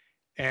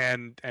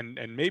 and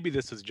maybe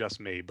this is just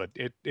me, but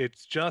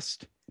it's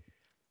just,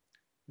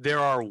 there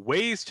are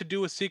ways to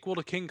do a sequel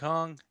to King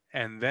Kong,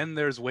 and then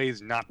there's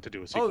ways not to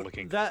do a sequel to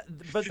King Kong.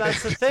 But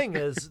that's the thing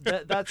is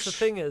that's the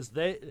thing is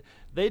they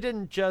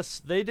didn't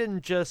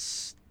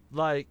just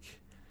like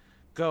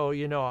go,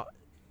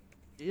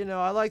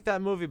 I like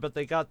that movie, but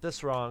they got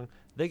this wrong.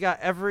 They got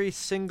every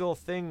single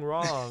thing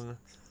wrong,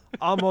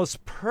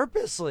 almost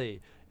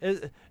purposely.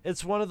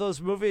 It's one of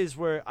those movies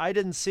where I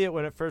didn't see it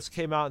when it first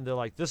came out, and they're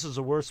like, this is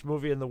the worst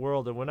movie in the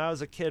world. And when I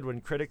was a kid, when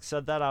critics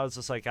said that, I was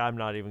just like, I'm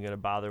not even going to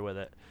bother with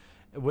it,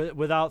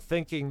 without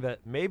thinking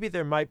that maybe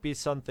there might be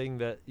something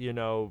that,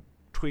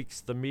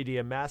 tweaks the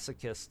media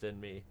masochist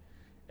in me.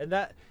 And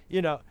that,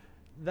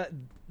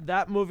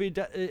 that movie,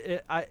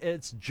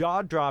 it's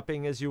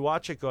jaw-dropping as you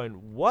watch it,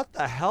 going, what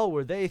the hell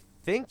were they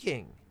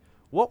thinking?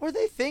 What were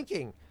they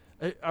thinking?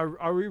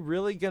 Are we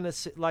really going to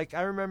see, like,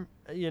 I remember,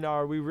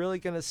 are we really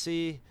going to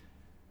see,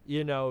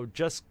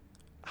 just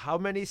how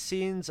many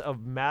scenes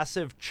of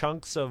massive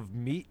chunks of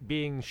meat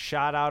being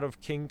shot out of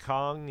King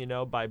Kong,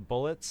 by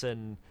bullets,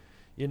 and,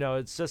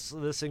 it's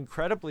just this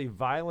incredibly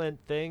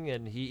violent thing,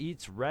 and he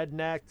eats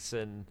rednecks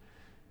and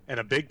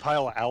a big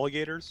pile of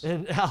alligators.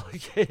 And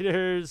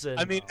alligators. And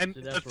I mean, and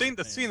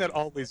the scene that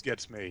always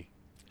gets me.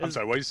 I'm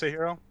sorry, what did you say,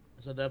 Hero?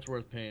 I said that's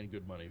worth paying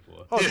good money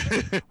for.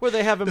 Oh, where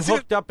they have him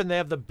hooked up and they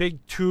have the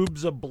big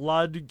tubes of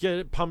blood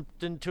get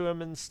pumped into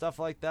him and stuff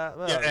like that.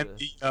 Well, yeah,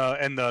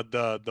 and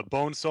the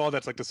bone saw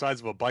that's like the size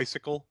of a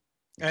bicycle.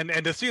 And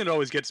the scene that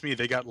always gets me,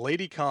 they got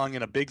Lady Kong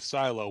in a big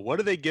silo. What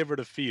do they give her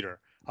to feed her?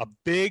 A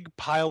big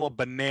pile of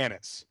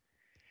bananas.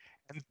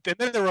 And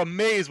then they're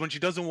amazed when she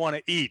doesn't want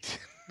to eat.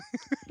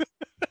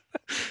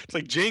 It's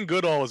like Jane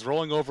Goodall is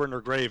rolling over in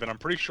her grave, and I'm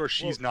pretty sure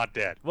she's not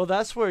dead. Well,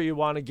 that's where you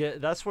want to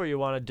That's where you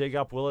want to dig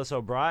up Willis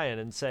O'Brien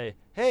and say,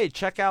 "Hey,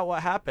 check out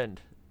what happened."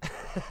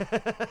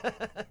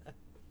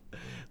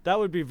 That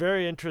would be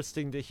very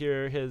interesting to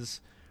hear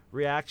his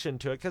reaction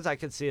to it, because I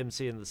could see him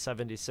seeing the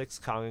 '76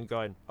 Kong and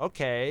going,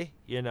 "Okay,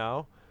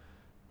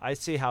 I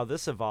see how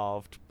this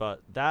evolved,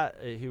 but that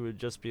he would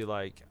just be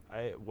like,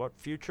 what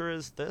future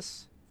is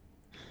this?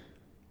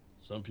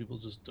 Some people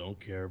just don't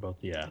care about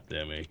the app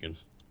they're making.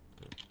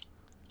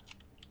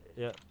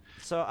 Yeah.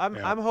 So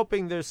I'm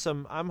hoping there's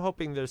some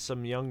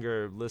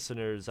younger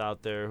listeners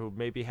out there who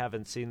maybe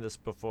haven't seen this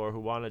before, who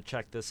want to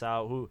check this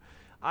out, who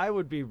I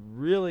would be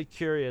really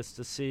curious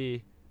to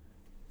see.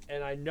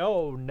 And I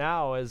know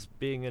now, as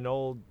being an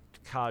old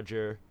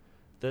codger,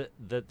 that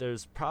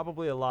there's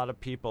probably a lot of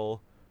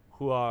people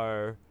who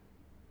are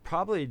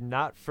probably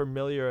not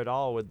familiar at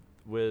all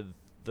with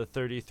the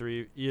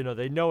 33.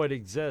 They know it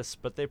exists,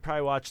 but they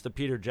probably watched the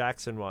Peter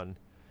Jackson one.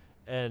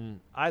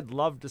 And I'd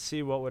love to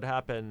see what would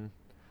happen.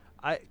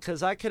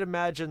 Because I could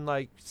imagine,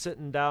 like,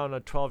 sitting down a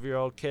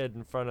 12-year-old kid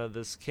in front of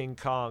this King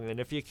Kong, and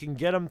if you can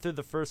get them through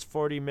the first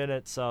 40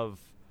 minutes of,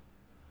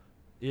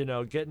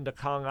 getting to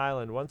Kong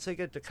Island, once they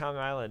get to Kong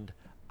Island,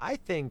 I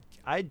think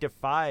I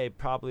defy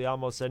probably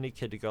almost any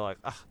kid to go like,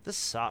 this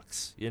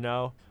sucks,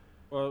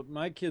 Well,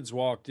 my kids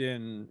walked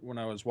in when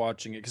I was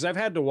watching it, because I've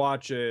had to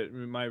watch it.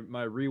 My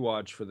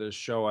rewatch for this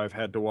show, I've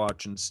had to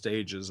watch in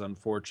stages.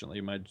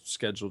 Unfortunately, my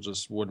schedule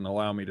just wouldn't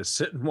allow me to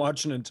sit and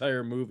watch an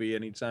entire movie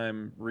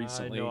anytime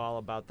recently. I know all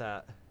about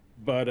that.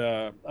 But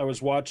I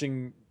was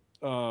watching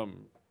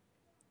from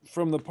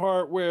the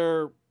part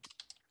where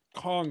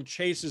Kong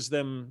chases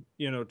them,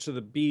 to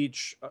the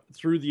beach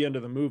through the end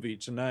of the movie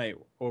tonight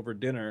over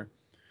dinner.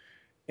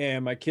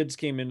 And my kids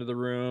came into the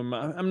room.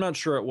 I'm not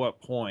sure at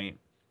what point,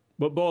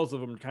 but both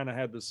of them kind of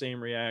had the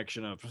same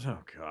reaction of, oh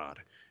God,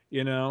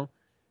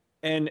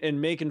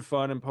 and making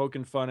fun and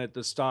poking fun at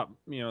the stop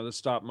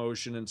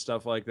motion and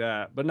stuff like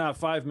that. But not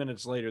 5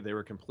 minutes later, they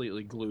were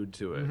completely glued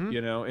to it,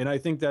 And I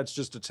think that's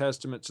just a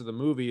testament to the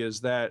movie,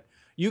 is that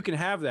you can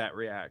have that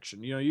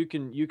reaction. You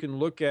can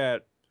look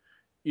at,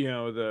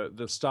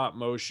 the stop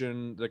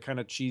motion, the kind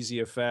of cheesy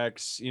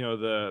effects,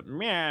 the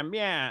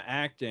meh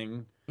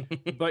acting,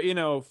 but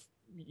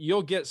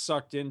you'll get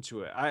sucked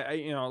into it. I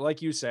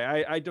like you say,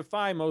 I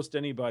defy most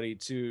anybody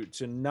to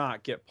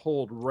not get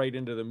pulled right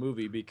into the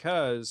movie,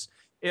 because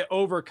it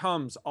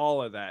overcomes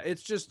all of that.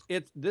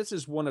 This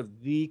is one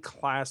of the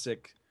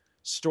classic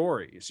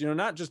stories,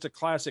 not just a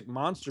classic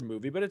monster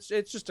movie, but it's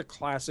just a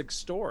classic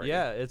story.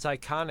 Yeah, it's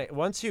iconic.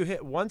 Once you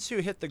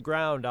hit the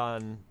ground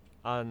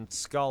on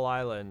Skull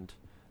Island,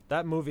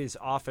 that movie's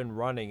off and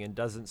running and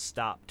doesn't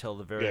stop till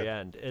the very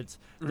end. It's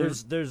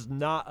there's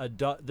not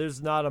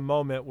a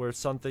moment where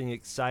something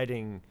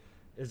exciting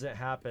isn't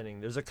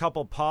happening. There's a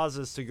couple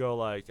pauses to go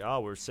like,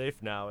 oh, we're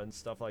safe now and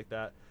stuff like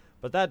that,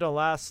 but that don't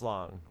last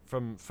long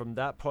from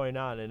that point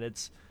on. And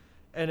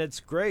it's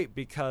great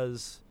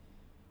because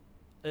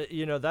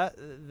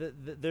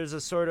there's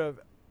a sort of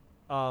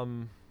I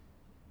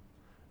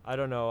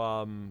don't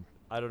know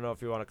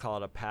if you want to call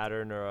it a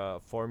pattern or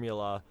a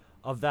formula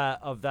of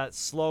that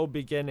slow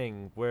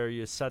beginning where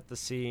you set the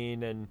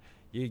scene and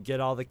you get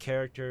all the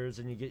characters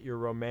and you get your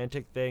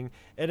romantic thing.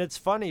 And it's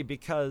funny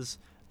because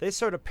they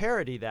sort of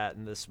parody that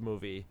in this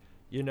movie.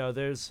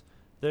 There's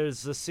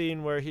the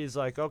scene where he's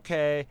like,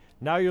 okay,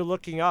 now you're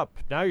looking up,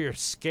 now you're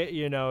scared,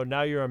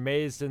 now you're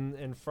amazed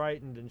and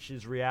frightened, and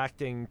she's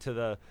reacting to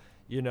the,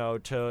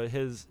 to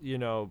his,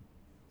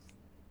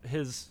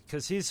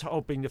 because he's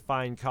hoping to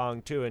find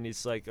Kong too, and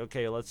he's like,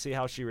 okay, let's see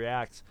how she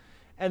reacts.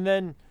 And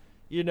then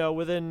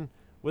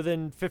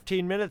within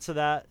 15 minutes of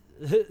that,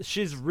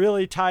 she's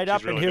really tied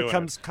up, and here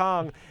comes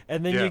Kong.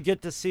 And then you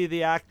get to see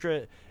the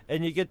actress,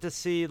 and you get to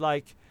see,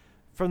 like,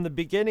 from the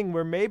beginning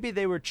where maybe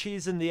they were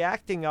cheesing the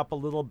acting up a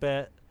little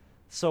bit.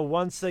 So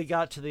once they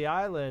got to the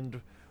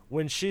island,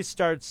 when she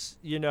starts,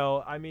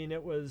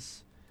 it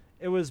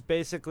was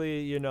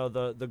basically,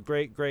 the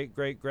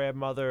great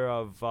grandmother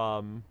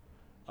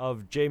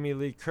of Jamie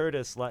Lee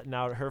Curtis letting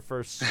out her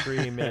first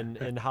scream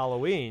in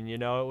Halloween. It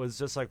was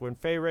just like when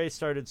Fay Wray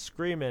started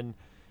screaming,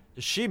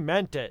 she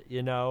meant it.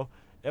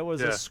 It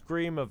was a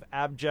scream of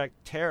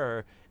abject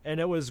terror, and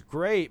it was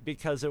great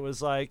because it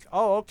was like,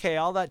 oh, okay,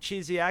 all that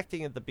cheesy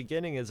acting at the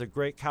beginning is a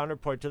great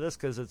counterpoint to this,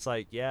 because it's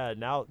like, yeah,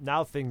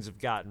 now things have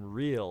gotten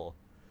real.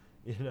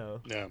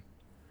 Yeah.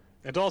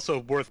 It's also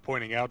worth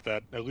pointing out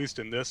that, at least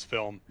in this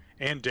film,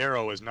 Ann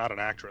Darrow is not an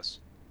actress.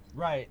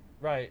 Right.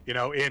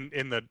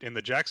 In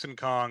the Jackson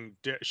Kong,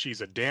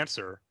 she's a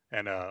dancer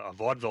and a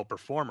vaudeville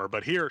performer,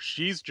 but here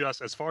she's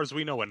just, as far as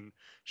we know,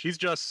 she's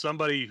just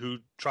somebody who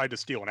tried to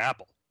steal an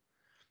apple.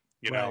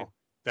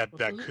 That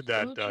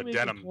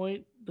denim. The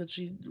point that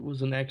she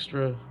was an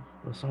extra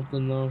or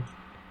something, though.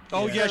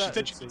 Oh yeah, she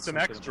said she's an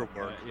extra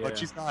work, but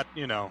she's not.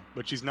 She's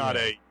not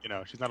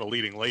she's not a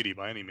leading lady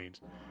by any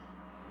means.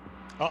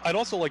 I'd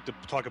also like to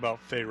talk about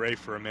Fay Wray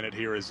for a minute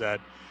here. Is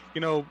that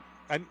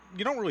and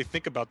you don't really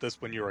think about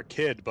this when you're a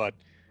kid, but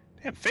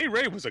damn, Fay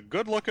Wray was a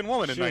good-looking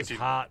woman in 19. She was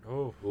hot.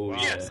 Oh, wow.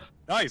 Yes,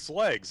 nice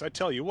legs. I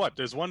tell you what.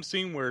 There's one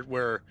scene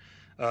where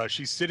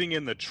she's sitting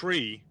in the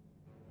tree,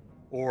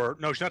 or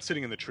no, she's not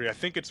sitting in the tree. I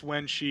think it's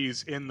when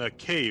she's in the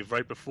cave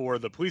right before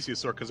the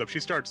plesiosaur comes up. She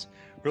starts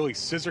really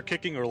scissor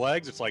kicking her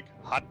legs. It's like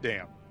hot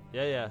damn.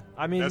 Yeah.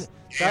 I mean,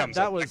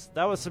 that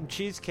was some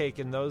cheesecake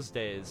in those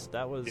days.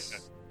 That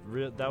was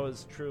that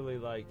was truly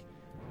like.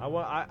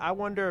 I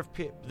wonder if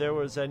there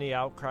was any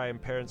outcry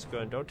and parents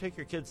going, "Don't take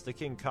your kids to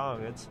King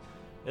Kong.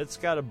 It's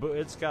got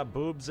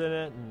boobs in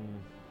it."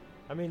 And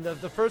I mean, the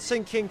first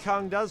thing King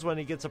Kong does when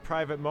he gets a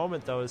private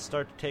moment, though, is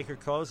start to take her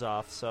clothes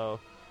off. So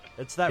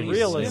it's that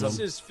realism. He sniffs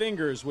his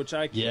fingers, which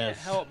I can't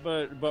help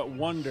but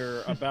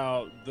wonder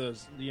about.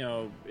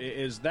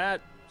 Is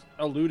that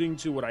alluding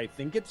to what I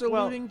think it's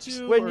alluding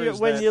to?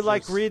 When you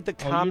like read the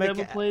comic,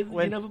 you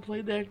never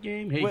played that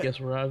game. Hey, guess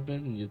where I've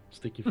been? And you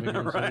stick your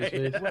finger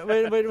in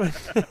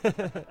somebody's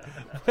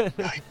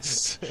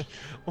face.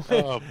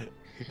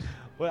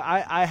 Well,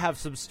 I have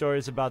some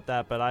stories about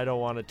that, but I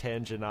don't want to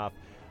tangent off.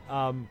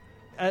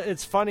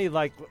 It's funny,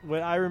 like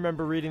when I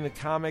remember reading the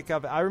comic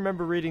of it, I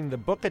remember reading the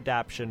book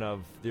adaptation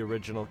of the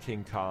original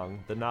King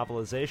Kong, the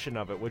novelization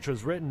of it, which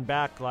was written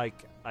back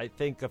like I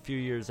think a few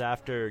years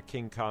after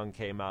King Kong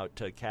came out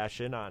to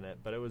cash in on it,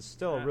 but it was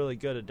still a really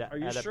good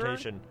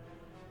adaptation.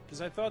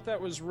 Because I thought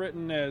that was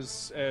written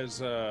as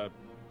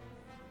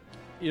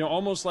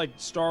almost like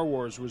Star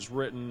Wars was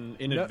written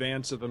in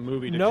advance of the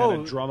movie to kind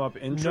of drum up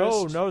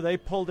interest. No, they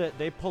pulled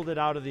it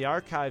out of the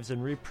archives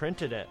and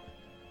reprinted it.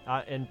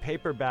 In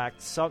paperback,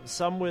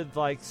 some with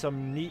like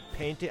some neat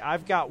painting.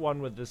 I've got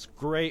one with this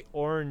great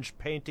orange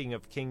painting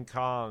of King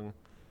Kong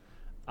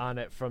on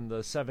it from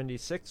the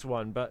 76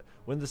 one. But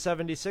when the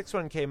 76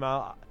 one came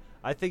out,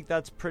 I think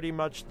that's pretty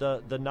much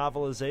the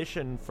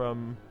novelization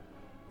from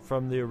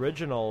the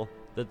original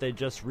that they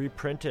just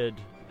reprinted.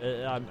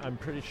 I'm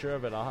pretty sure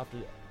of it.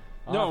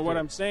 What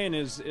I'm saying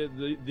is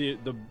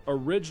the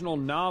original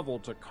novel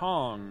to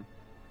Kong.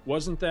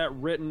 Wasn't that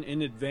written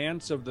in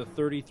advance of the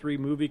 33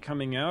 movie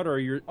coming out, or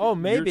you're? Oh,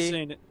 maybe. You're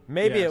saying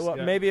maybe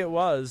it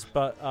was,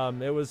 but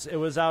it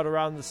was out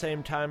around the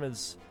same time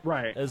as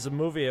the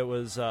movie. It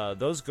was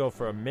those go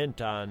for a mint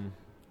on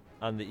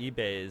the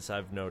eBays.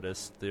 I've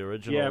noticed the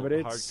original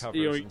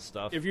hardcovers and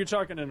stuff. If you're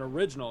talking an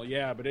original,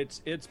 but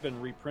it's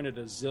been reprinted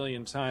a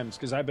zillion times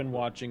because I've been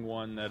watching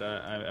one that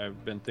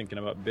I've been thinking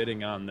about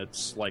bidding on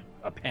that's like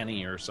a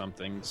penny or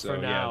something. So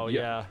for now,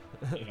 yeah.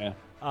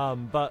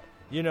 But.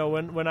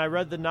 When I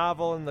read the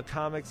novel and the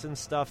comics and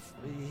stuff,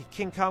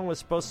 King Kong was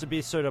supposed to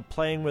be sort of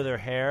playing with her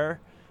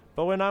hair,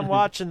 but when I'm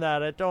watching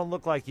that, it don't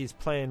look like he's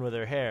playing with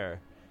her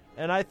hair.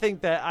 And I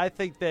think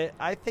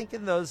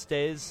in those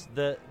days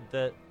that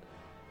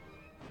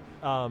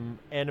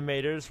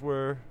animators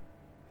were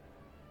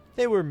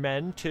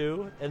men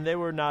too, and they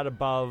were not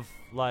above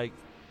like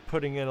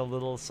putting in a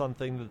little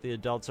something that the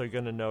adults are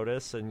going to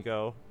notice and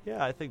go,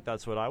 yeah, I think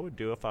that's what I would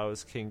do if I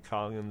was King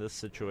Kong in this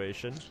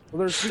situation. Well,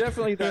 there's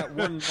definitely that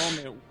one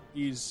moment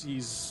he's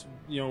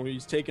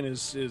taking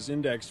his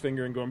index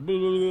finger and going, blah,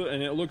 blah, blah,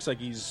 and it looks like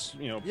he's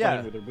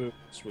playing with her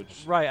boobs,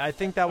 which I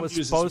think that was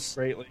supposed.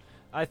 Greatly.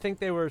 I think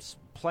they were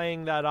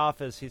playing that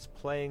off as he's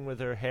playing with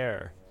her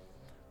hair,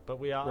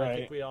 but I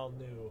think we all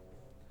knew.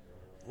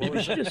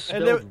 Maybe she just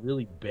smelled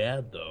really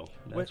bad, though.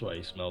 That's why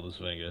he smelled his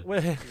finger.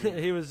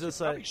 He was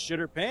just like shit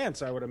her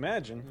pants, I would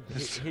imagine.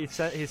 He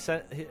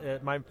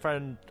sent my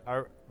friend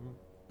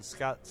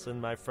Scott's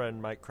and my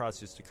friend Mike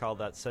Cross used to call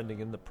that sending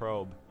in the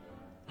probe.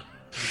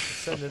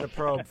 Send in a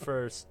probe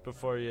first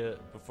before you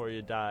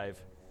dive.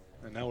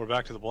 And now we're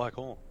back to the black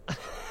hole.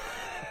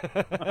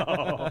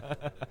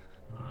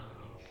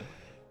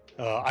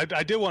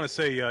 I did want to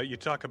say you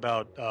talk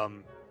about.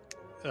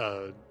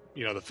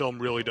 The film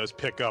really does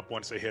pick up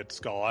once they hit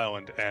Skull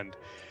Island, and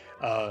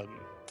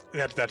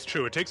that's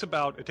true. It takes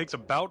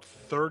about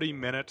 30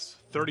 minutes,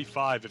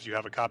 35 if you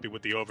have a copy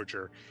with the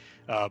overture,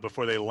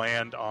 before they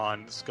land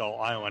on Skull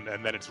Island,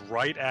 and then it's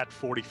right at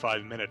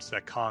 45 minutes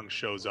that Kong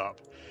shows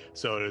up.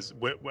 So it is,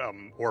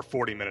 or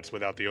 40 minutes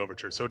without the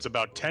overture. So it's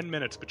about 10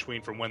 minutes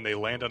between from when they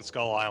land on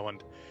Skull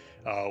Island,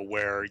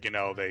 where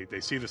they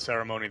see the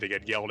ceremony, they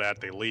get yelled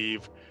at, they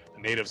leave.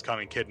 Natives come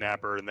and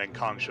kidnap her, and then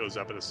Kong shows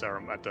up at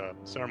the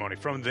ceremony.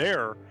 From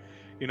there,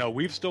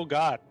 we've still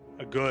got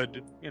a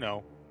good,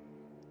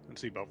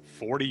 let's see, about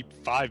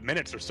 45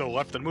 minutes or so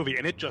left in the movie,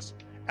 and it just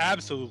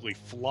absolutely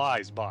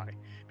flies by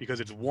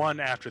because it's one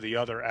after the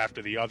other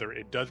after the other.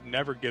 It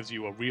never gives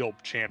you a real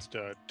chance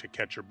to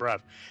catch your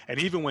breath. And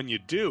even when you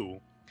do,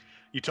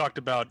 you talked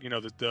about,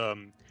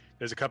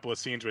 there's a couple of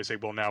scenes where they say,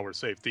 well, now we're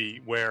safe.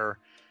 Where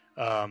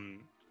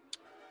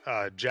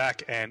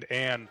Jack and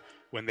Anne,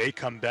 when they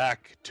come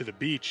back to the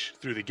beach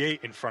through the gate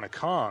in front of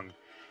Kong,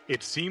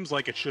 it seems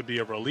like it should be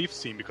a relief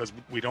scene because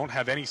we don't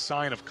have any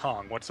sign of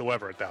Kong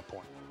whatsoever at that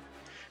point.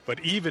 But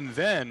even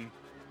then,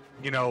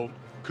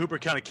 Cooper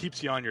kind of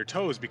keeps you on your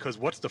toes because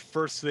what's the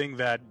first thing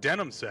that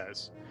Denham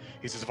says?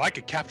 He says, if I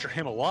could capture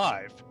him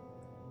alive.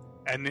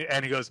 And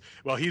he goes,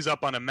 well, he's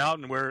up on a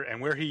mountain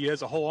where he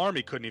is, a whole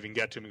army couldn't even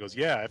get to him. He goes,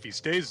 yeah, if he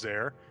stays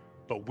there,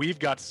 but we've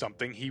got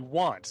something he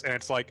wants. And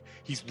it's like,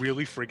 he's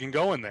really freaking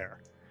going there.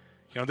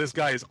 This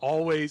guy is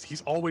always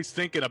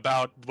thinking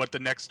about what the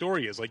next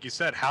story is. Like you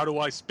said, how do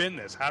I spin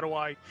this? How do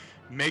I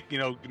make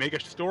a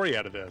story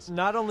out of this?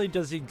 Not only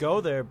does he go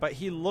there, but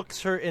he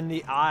looks her in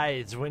the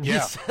eyes when he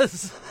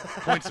says...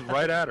 Points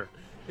right at her.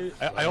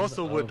 I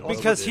also would...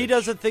 Because he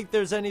doesn't think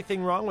there's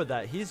anything wrong with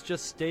that. He's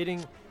just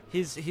stating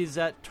He's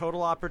that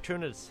total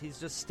opportunist. He's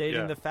just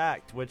stating the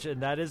fact,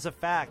 and that is a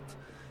fact.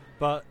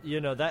 But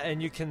that,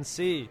 and you can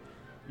see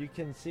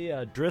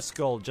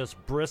Driscoll just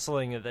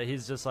bristling at that.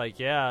 He's just like,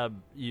 yeah,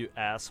 you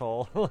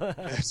asshole.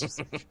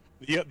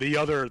 The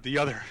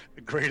other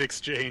great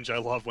exchange I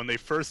love when they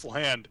first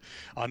land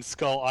on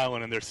Skull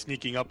Island and they're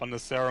sneaking up on the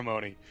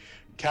ceremony.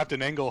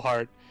 Captain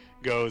Englehart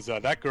goes,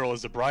 "That girl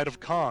is the bride of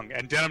Kong,"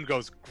 and Denham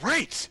goes,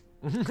 "Great."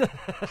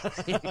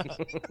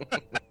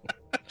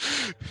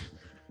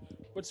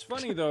 What's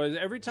funny though is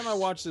every time I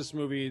watch this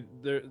movie,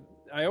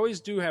 I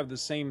always do have the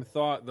same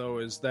thought though,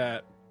 is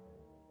that,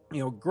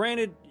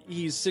 granted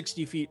he's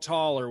 60 feet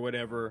tall or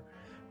whatever,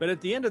 but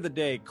at the end of the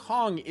day,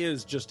 Kong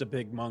is just a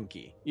big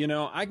monkey.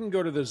 I can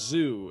go to the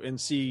zoo and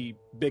see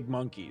big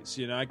monkeys.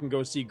 I can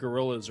go see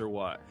gorillas or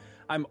what.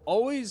 I'm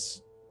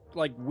always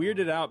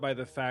weirded out by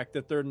the fact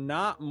that they're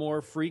not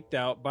more freaked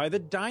out by the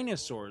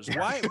dinosaurs.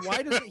 Why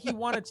doesn't he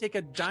want to take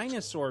a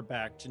dinosaur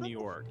back to New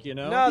York?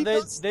 No,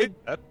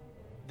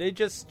 they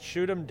just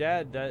shoot him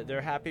dead.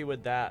 They're happy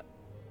with that.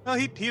 No,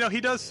 he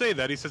does say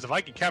that. He says, if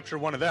I could capture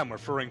one of them,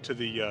 referring to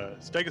the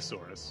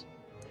Stegosaurus.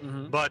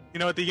 Mm-hmm. But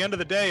at the end of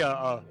the day,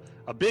 a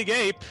big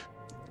ape,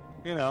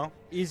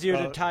 easier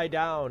to tie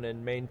down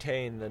and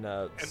maintain than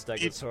a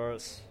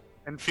Stegosaurus.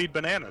 And feed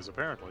bananas,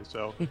 apparently.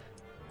 So.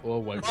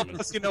 Well,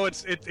 plus,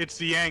 it's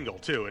the angle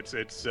too.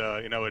 It's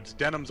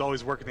Denham's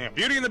always working the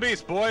Beauty and the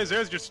Beast, boys.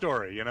 There's your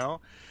story.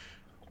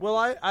 Well,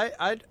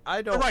 I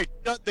don't. You're right.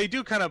 They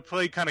do kind of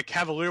play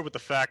cavalier with the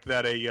fact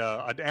that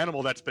an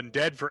animal that's been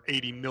dead for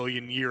 80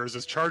 million years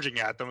is charging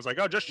at them. It's like,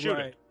 oh, just shoot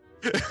it.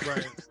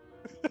 Right.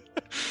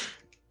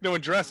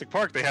 In Jurassic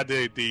Park, they had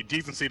the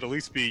decency to at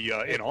least be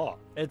in awe.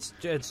 It's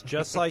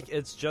just like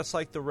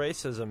the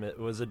racism. It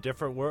was a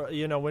different world.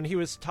 When he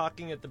was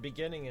talking at the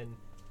beginning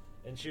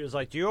and she was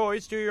like, "Do you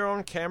always do your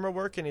own camera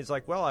work?" And he's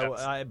like, "Well,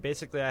 I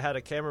basically had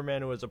a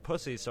cameraman who was a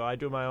pussy, so I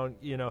do my own."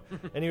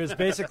 And he was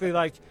basically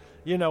like,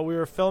 we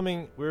were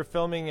filming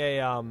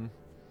a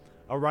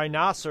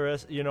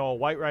rhinoceros, a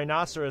white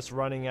rhinoceros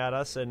running at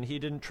us, and he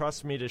didn't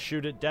trust me to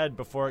shoot it dead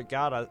before it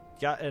got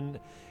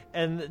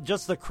and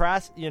just the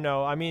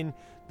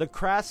the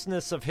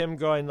crassness of him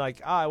going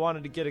like, I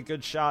wanted to get a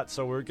good shot,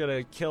 so we're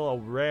gonna kill a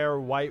rare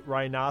white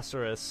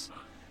rhinoceros,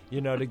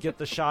 to get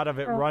the shot of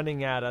it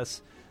running at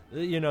us.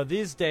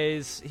 These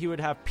days he would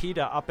have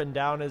PETA up and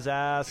down his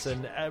ass,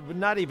 and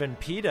not even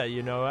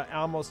PETA,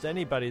 almost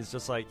anybody's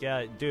just like,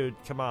 yeah, dude,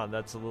 come on,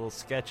 that's a little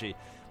sketchy.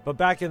 But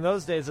back in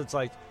those days, it's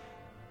like,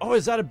 oh,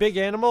 is that a big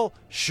animal?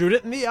 Shoot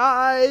it in the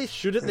eye!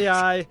 Shoot it in the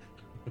eye!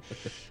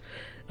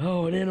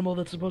 Oh, an animal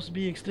that's supposed to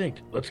be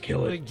extinct. Let's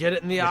kill it. Get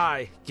it in the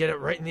eye. Get it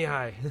right in the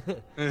eye.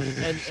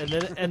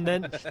 and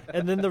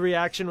then the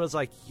reaction was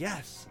like,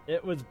 yes.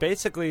 It was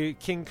basically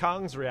King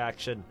Kong's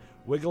reaction.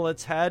 Wiggle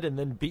its head and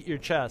then beat your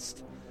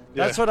chest.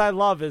 That's what I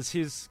love, is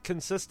he's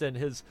consistent.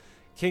 His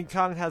King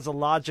Kong has a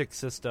logic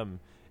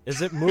system.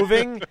 Is it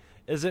moving?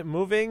 Is it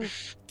moving?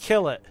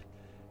 Kill it.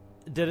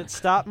 Did it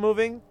stop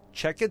moving?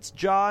 Check its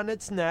jaw and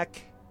its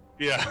neck.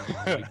 Yeah.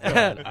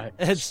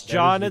 Its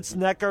jaw and its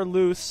neck are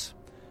loose.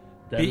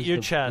 Beat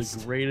your chest.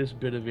 The greatest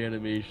bit of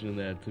animation in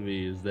that to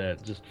me is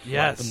that just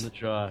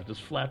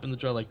flapping the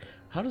jaw, like,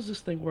 how does this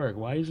thing work?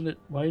 Why isn't it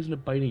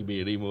biting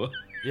me anymore?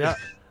 Yeah.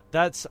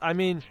 That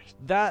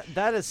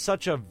is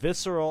such a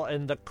visceral,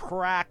 and the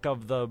crack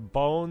of the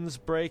bones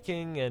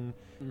breaking and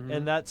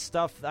that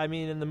stuff. I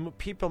mean, and the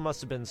people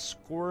must have been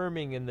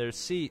squirming in their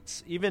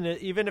seats, even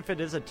if it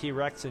is a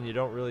T-Rex and you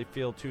don't really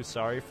feel too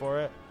sorry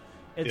for it.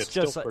 It's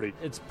just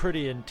it's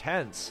pretty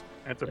intense.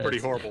 That's a pretty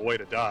horrible way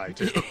to die,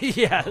 too.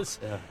 Yes.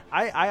 Yeah.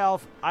 I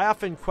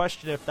often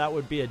question if that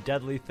would be a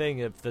deadly thing,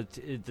 if the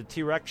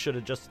T-Rex should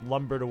have just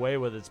lumbered away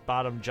with its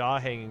bottom jaw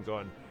hanging,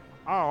 going,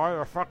 oh, what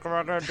the fuck am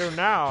I going to do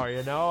now?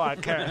 I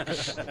can't.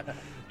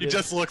 He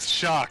just looks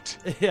shocked.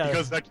 Yeah. He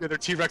goes back to the other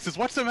T-Rex, says,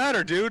 what's the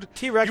matter, dude?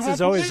 T-Rexes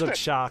always look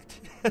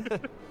shocked.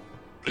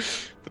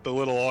 With the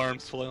little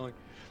arms flailing.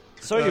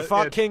 So you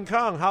fought King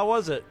Kong. How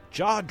was it?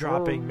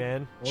 Jaw-dropping,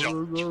 man.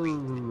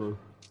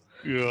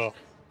 Yeah.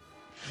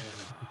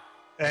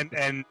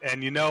 And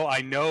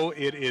I know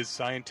it is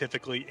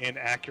scientifically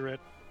inaccurate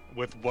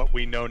with what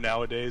we know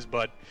nowadays,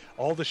 but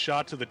all the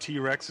shots of the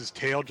T-Rex's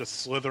tail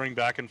just slithering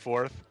back and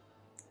forth,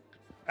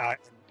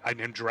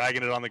 and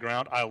dragging it on the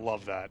ground, I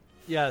love that.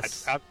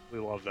 Yes. I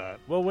absolutely love that.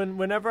 Well,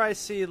 whenever I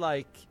see,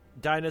 like,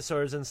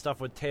 dinosaurs and stuff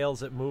with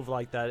tails that move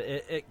like that,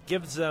 it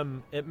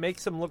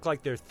makes them look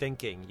like they're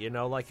thinking,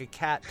 like a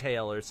cat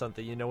tail or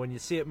something. When you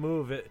see it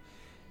move,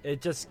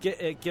 it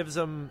gives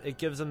them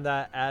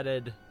that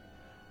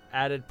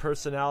added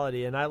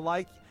personality. And I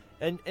like,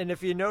 and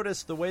if you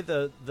notice the way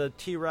the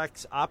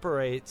T-Rex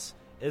operates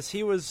is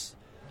he was,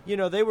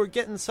 they were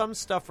getting some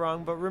stuff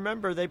wrong, but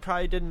remember, they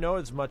probably didn't know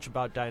as much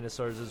about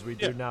dinosaurs as we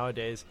do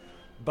nowadays.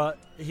 But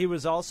he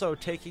was also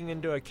taking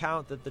into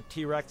account that the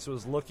T-Rex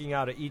was looking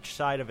out at each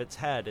side of its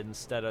head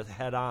instead of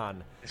head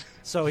on.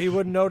 So he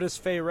wouldn't notice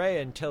Fay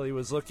Wray until he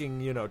was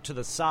looking, to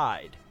the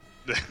side.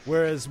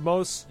 Whereas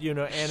most,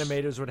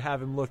 animators would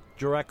have him look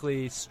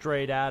directly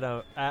straight at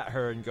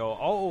her and go,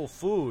 oh,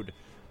 food.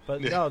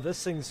 But no,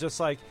 this thing's just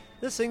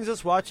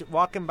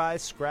walking by,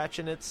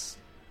 scratching its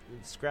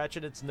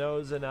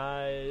nose and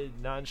eye,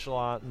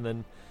 nonchalant, and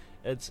then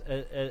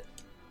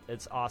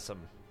it's awesome.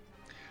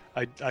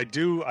 I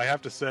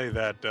have to say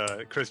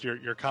that Chris,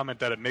 your comment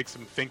that it makes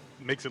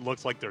it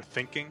look like they're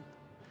thinking.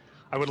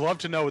 I would love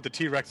to know what the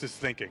T-Rex is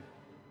thinking.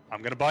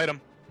 I'm gonna bite him.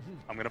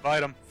 I'm gonna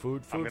bite him.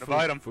 Food. I'm gonna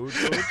bite him. Food.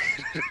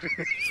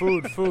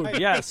 Food.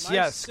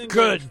 Yes.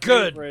 Good.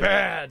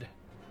 Bad.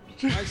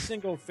 My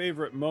single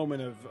favorite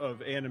moment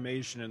of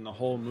animation in the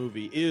whole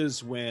movie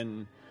is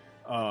when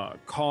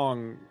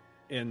Kong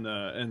and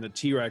the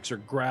T-Rex are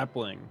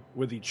grappling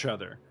with each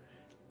other.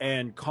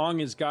 And Kong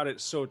has got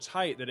it so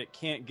tight that it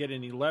can't get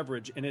any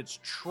leverage, and it's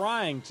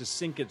trying to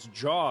sink its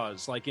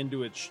jaws like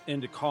into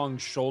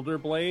Kong's shoulder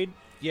blade.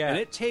 Yeah. And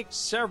it takes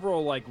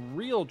several like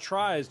real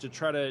tries to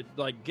try to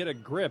like get a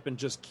grip and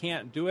just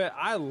can't do it.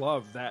 I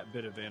love that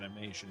bit of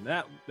animation.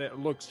 That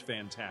looks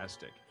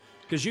fantastic.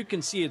 Because you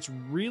can see it's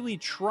really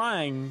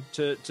trying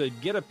to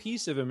get a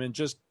piece of him and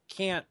just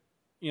can't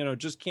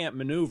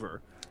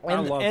maneuver.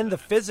 And the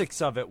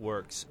physics of it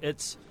works.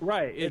 It's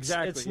right,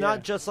 exactly. It's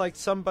not just like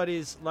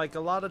somebody's, like a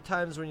lot of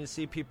times when you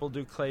see people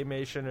do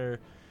claymation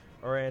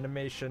or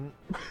animation,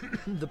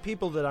 the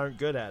people that aren't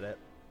good at it,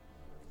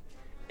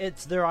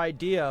 it's their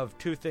idea of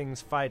two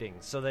things fighting.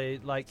 So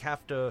they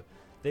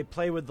they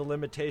play with the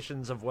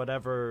limitations of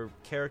whatever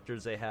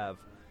characters they have.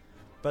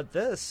 But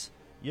this,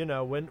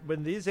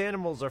 when these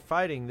animals are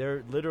fighting,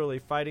 they're literally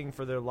fighting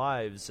for their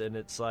lives, and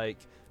it's like,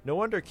 no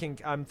wonder King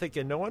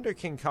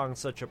Kong's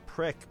such a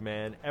prick,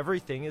 man.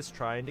 Everything is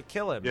trying to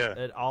kill him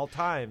at all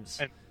times.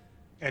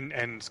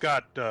 And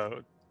Scott,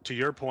 to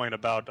your point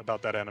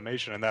about that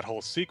animation and that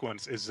whole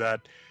sequence, is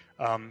that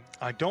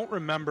I don't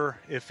remember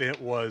if it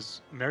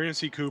was Marion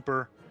C.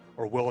 Cooper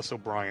or Willis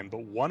O'Brien,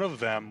 but one of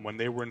them, when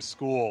they were in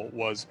school,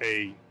 was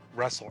a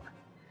wrestler,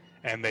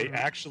 and they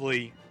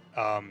actually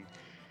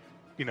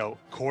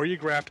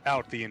choreographed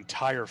out the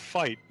entire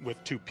fight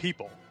with two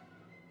people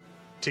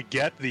to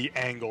get the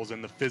angles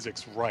and the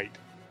physics right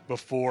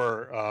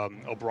before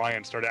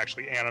O'Brien started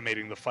actually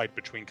animating the fight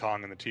between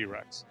Kong and the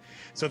T-Rex.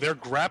 So they're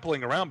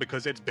grappling around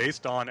because it's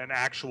based on an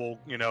actual,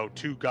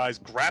 two guys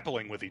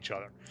grappling with each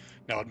other.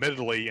 Now,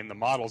 admittedly, in the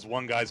models,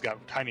 one guy's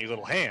got tiny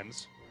little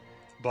hands,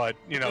 but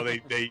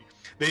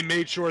they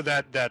made sure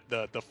that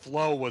the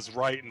flow was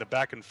right and the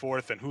back and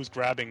forth and who's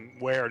grabbing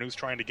where and who's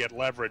trying to get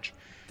leverage.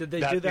 Did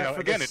they do that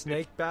for the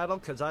snake battle?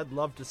 Because I'd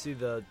love to see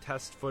the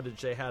test footage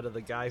they had of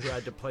the guy who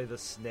had to play the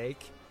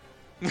snake.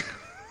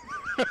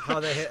 how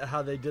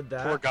they did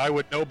that. Poor guy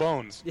with no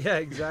bones. Yeah,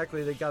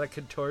 exactly. They got a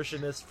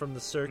contortionist from the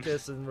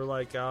circus and were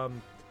like,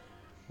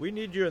 we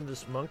need you in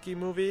this monkey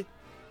movie.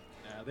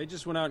 Yeah, they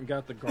just went out and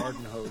got the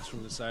garden hose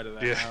from the side of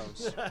that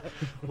house.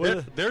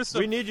 Well,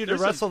 we need you to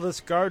wrestle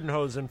this garden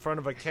hose in front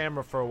of a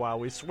camera for a while.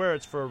 We swear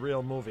it's for a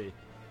real movie.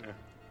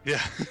 Yeah.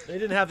 They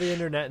didn't have the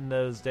internet in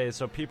those days,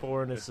 so people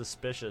weren't as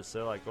suspicious.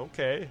 They're like,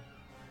 okay.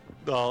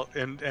 Well,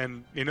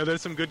 and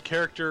there's some good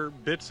character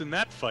bits in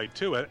that fight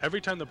too.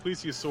 Every time the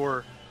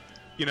plesiosaur,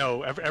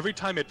 every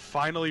time it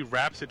finally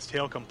wraps its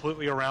tail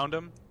completely around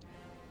him,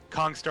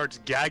 Kong starts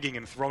gagging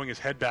and throwing his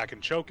head back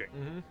and choking.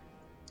 Mm-hmm.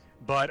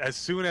 But as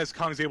soon as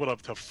Kong's able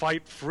to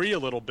fight free a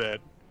little bit,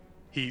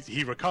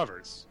 he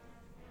recovers,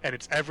 and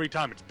it's every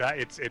time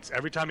it's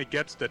every time he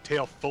gets the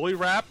tail fully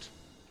wrapped,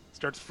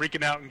 starts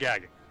freaking out and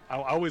gagging. I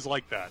always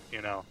like that,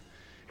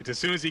 It's as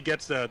soon as he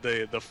gets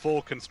the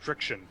full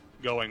constriction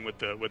going with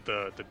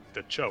the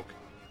choke,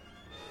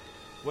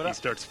 he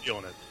starts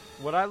feeling it.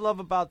 What I love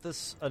about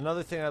this,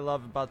 another thing I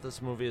love about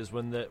this movie is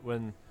when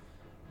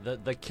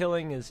the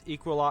killing is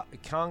equal.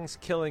 Kong's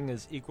killing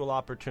is equal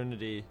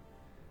opportunity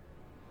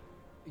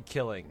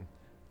killing.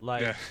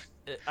 Like,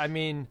 I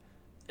mean,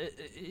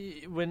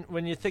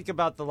 when you think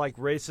about the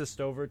racist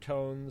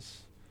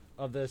overtones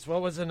of this,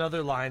 what was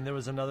another line? There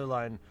was another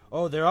line.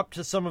 Oh, they're up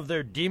to some of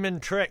their demon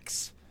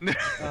tricks.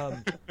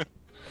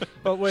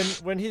 But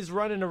when he's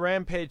running a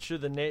rampage through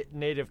the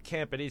native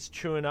camp and he's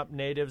chewing up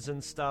natives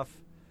and stuff,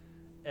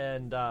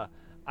 and I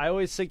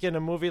always think in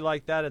a movie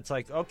like that, it's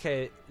like,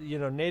 okay,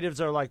 natives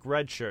are like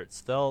red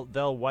shirts.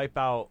 They'll wipe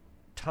out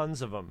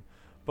tons of them.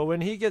 But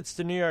when he gets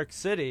to New York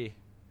City,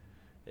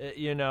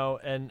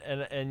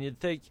 and you'd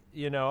think,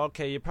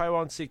 okay, you probably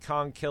won't see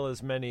Kong kill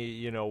as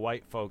many,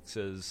 white folks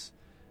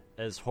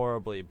as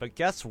horribly. But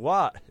guess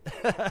what?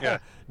 Yeah.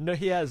 No,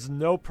 he has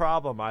no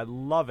problem. I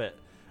love it.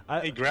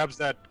 He grabs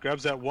that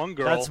one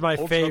girl. That's my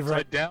favorite.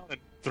 Upside down and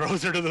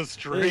throws her to the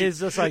street. He's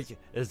just like,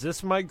 is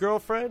this my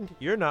girlfriend?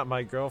 You're not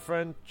my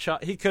girlfriend.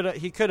 He could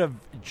have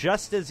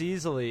just as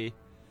easily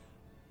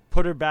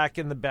put her back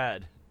in the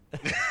bed.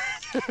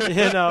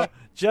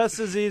 Just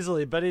as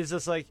easily. But he's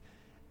just like,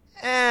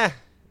 I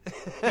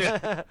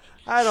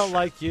don't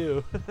like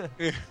you.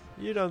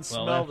 You don't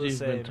smell the same. Well, after he's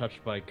been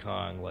touched by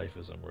Kong, life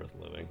isn't worth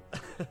living.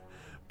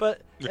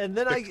 But and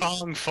then the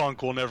Kong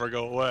funk will never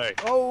go away.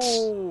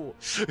 Oh,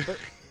 but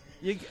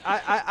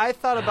I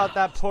thought about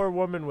that poor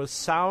woman was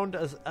sound.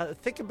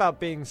 Think about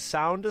being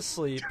sound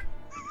asleep,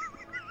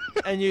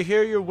 and you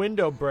hear your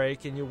window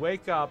break, and you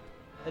wake up,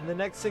 And the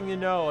next thing you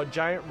know, a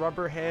giant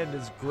rubber hand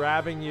is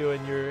grabbing you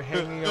and you're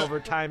hanging over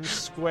Times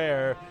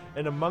Square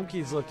and a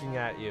monkey's looking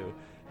at you.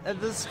 And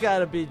this has got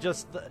to be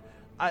just...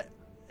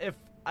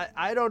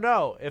 I don't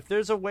know. If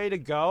there's a way to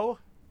go...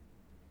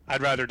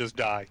 I'd rather just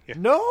die.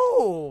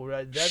 No,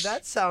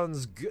 that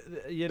sounds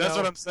good. That's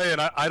what I'm saying.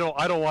 I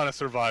don't want to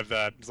survive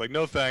that. It's like,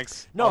 no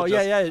thanks. No,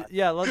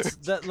 yeah.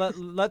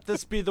 Let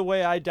this be the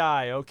way I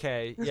die.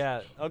 Okay,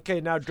 yeah. Okay,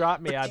 now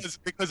drop me.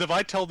 Because if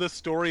I tell this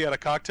story at a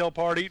cocktail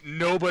party,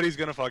 nobody's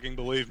gonna fucking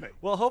believe me.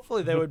 Well,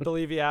 hopefully they would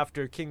believe you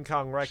after King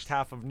Kong wrecked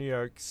half of New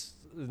York's.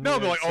 No,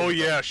 they're like, oh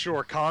yeah,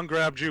 sure. Kong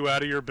grabbed you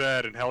out of your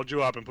bed and held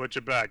you up and put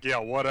you back. Yeah,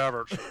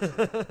 whatever.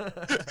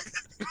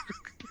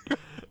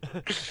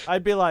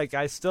 I'd be like,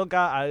 I still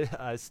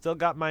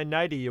got my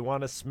nightie. You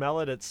want to smell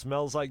it? It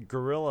smells like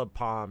gorilla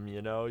palm.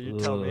 You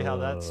tell me how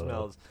that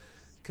smells,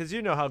 because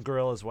you know how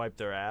gorillas wipe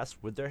their ass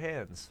with their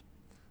hands.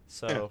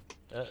 So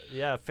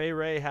yeah, Fay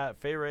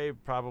Wray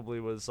probably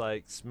was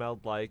like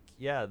smelled like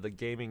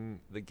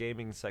the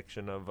gaming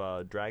section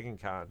of Dragon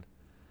Con.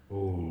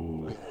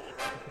 Ooh.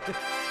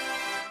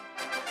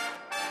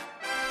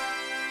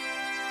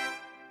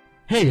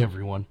 Hey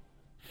everyone.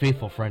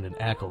 Faithful friend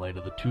and acolyte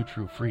of the Two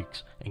True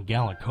Freaks, and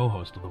gallant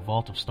co-host of the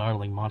Vault of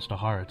Startling Monster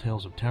Horror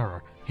Tales of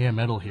Terror, Hair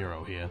Metal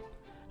Hero here.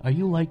 Are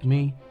you like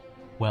me?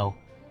 Well,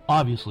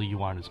 obviously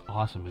you aren't as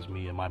awesome as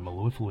me and my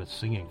mellifluous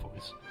singing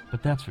voice,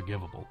 but that's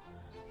forgivable.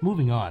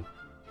 Moving on,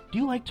 do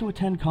you like to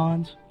attend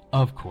cons?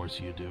 Of course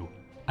you do.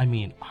 I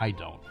mean, I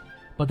don't.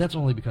 But that's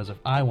only because if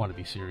I want to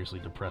be seriously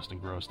depressed and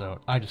grossed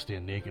out, I just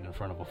stand naked in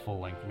front of a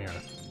full-length mirror.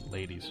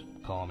 Ladies,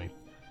 call me.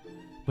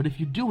 But if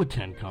you do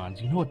attend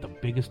cons, you know what the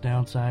biggest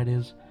downside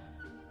is?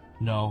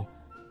 No,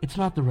 it's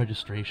not the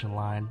registration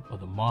line, or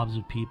the mobs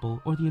of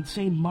people, or the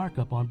insane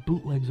markup on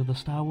bootlegs of the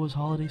Star Wars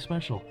Holiday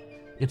Special.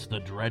 It's the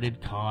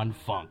dreaded con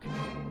funk.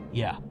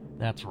 Yeah,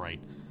 that's right.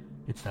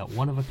 It's that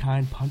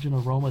one-of-a-kind pungent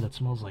aroma that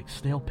smells like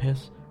stale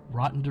piss,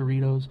 rotten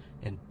Doritos,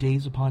 and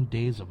days upon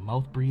days of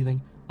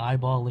mouth-breathing,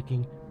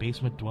 eyeball-licking,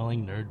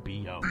 basement-dwelling nerd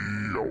B.O.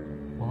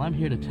 Well, I'm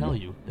here to tell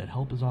you that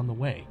help is on the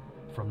way,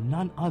 from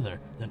none other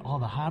than all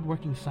the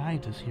hard-working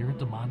scientists here at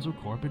DiManzo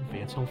Corp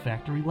Advanced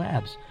Olfactory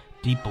Labs,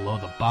 deep below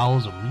the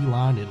bowels of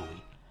Milan,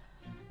 Italy.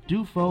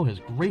 Dufo has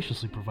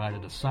graciously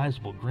provided a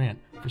sizable grant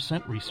for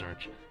scent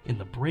research in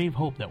the brave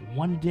hope that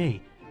one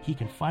day he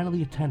can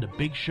finally attend a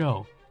big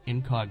show,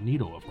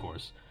 incognito of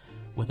course,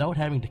 without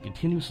having to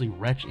continuously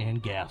retch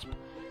and gasp.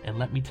 And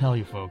let me tell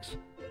you folks,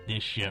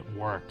 this shit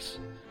works.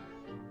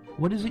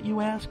 What is it,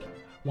 you ask?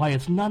 Why,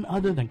 it's none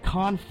other than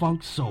Con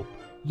Funk soap.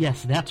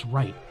 Yes, that's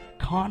right.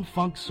 Con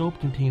Funk soap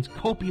contains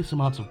copious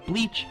amounts of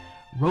bleach,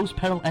 rose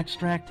petal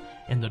extract,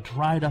 and the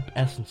dried up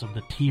essence of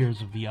the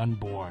tears of the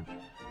unborn.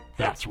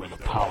 That's where the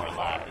power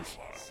lies.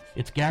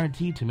 It's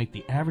guaranteed to make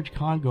the average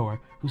con-goer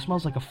who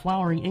smells like a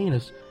flowering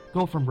anus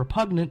go from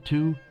repugnant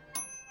to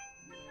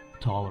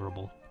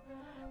tolerable.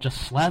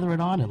 Just slather it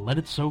on and let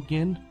it soak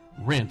in,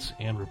 rinse,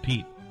 and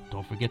repeat.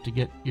 Don't forget to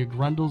get your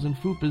grundles and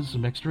fupas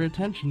some extra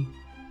attention.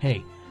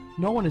 Hey,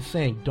 no one is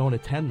saying don't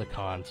attend the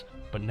cons,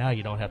 but now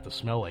you don't have to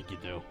smell like you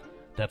do.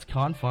 That's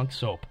Con Funk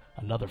soap,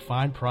 another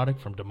fine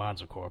product from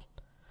DiManzo Corp.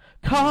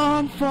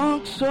 Con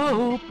Funk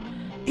soap,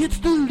 it's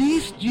the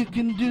least you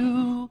can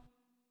do.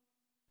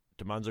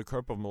 DiManzo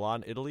Corp of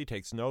Milan, Italy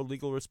takes no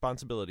legal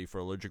responsibility for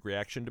allergic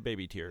reaction to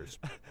baby tears.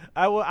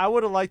 I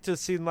would have liked to have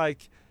seen,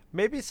 like,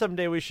 maybe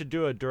someday we should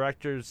do a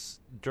director's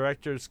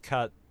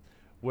cut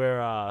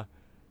where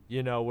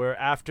where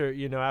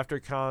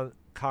after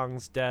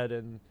Kong's dead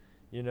and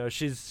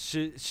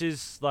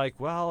she's like,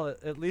 well,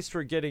 at least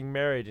we're getting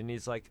married, and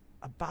he's like,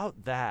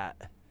 about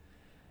that,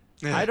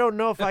 I don't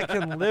know if I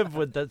can live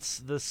with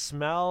the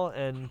smell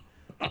and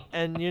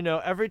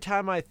every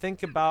time I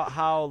think about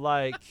how,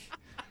 like,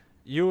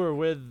 you were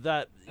with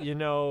that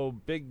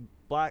big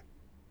black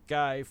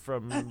guy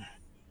from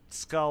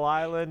Skull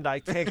Island,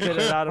 I can't get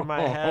it out of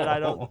my head.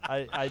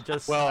 I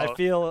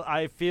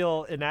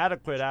feel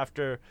inadequate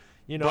after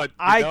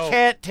I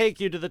can't take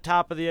you to the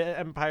top of the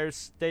Empire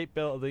State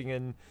Building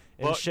and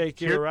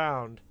shake you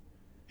around.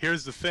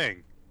 Here's the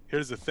thing.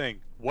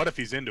 What if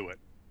he's into it?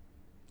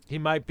 He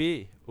might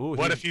be. Ooh,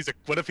 what if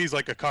he's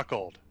like a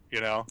cuckold?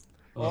 Or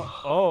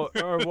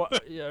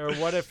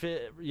what if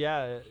it?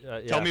 Yeah.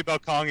 Tell me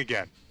about Kong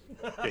again.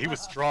 Yeah, he was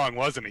strong,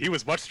 wasn't he? He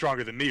was much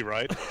stronger than me,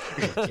 right?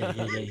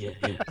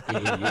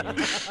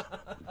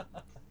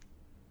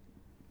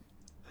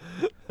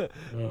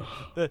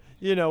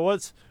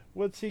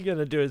 What's he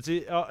gonna do? Is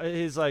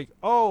he's like,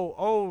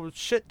 oh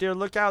shit, dear,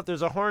 look out!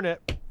 There's a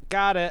hornet.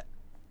 Got it.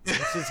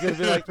 She's gonna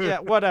be like, yeah,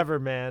 whatever,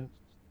 man.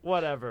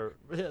 Whatever.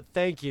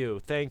 Thank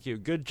you.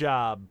 Good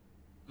job.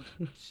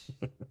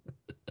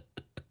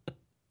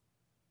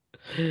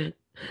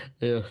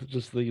 Yeah,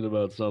 just thinking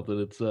about something.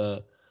 It's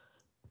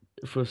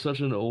for such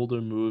an older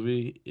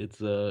movie,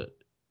 it's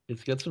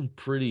got some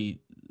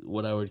pretty,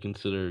 what I would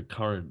consider,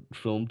 current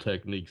film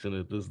techniques in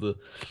it. There's the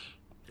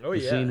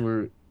scene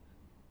where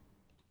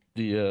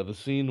the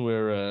scene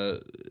where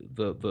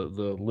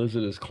the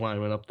lizard is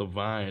climbing up the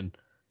vine.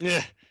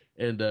 Yeah.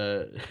 And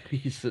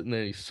he's sitting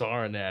there, he's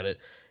sawing at it.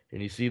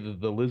 and you see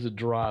the lizard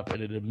drop,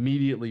 and it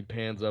immediately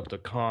pans up to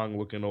Kong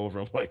looking over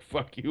him like,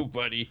 "Fuck you,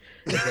 buddy."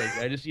 It's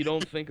like, you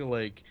don't think of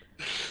like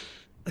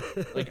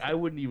I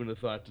wouldn't even have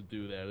thought to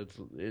do that.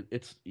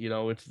 It's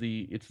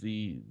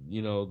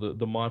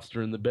the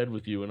monster in the bed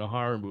with you in a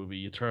horror movie.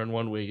 You turn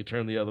one way, you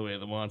turn the other way,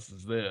 the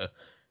monster's there.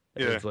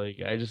 And it's like,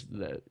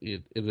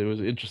 it was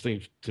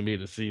interesting to me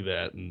to see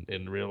that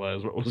and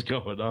realize what was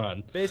going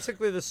on.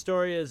 Basically, the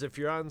story is if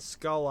you're on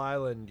Skull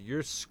Island,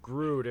 you're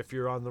screwed if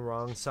you're on the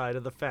wrong side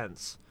of the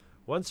fence.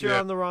 Once you're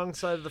on the wrong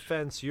side of the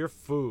fence, you're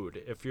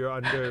food if you're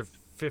under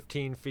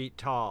 15 feet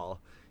tall,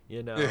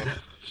 you know.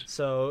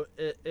 So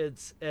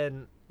it's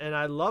and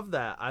I love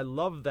that. I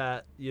love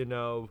that, you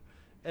know.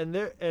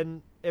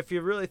 And if you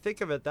really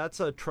think of it,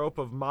 that's a trope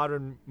of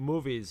modern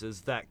movies,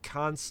 is that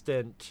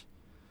constant,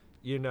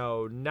 you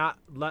know, not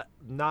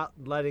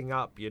letting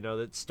up, you know,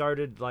 that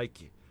started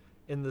like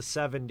in the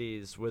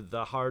 70s with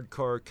the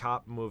hardcore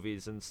cop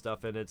movies and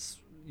stuff, and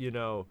it's, you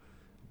know,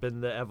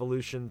 been the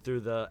evolution through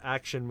the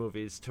action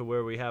movies to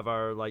where we have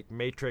our like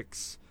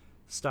Matrix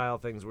style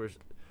things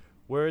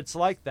where it's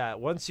like that.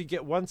 Once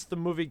the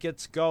movie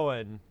gets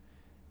going,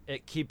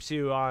 it keeps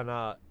you on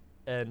I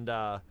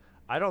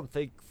don't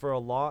think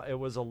it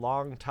was a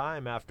long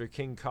time after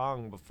King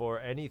Kong before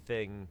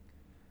anything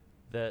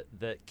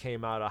that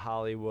came out of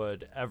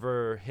Hollywood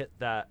ever hit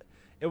that.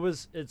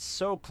 It's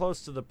so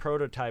close to the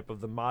prototype of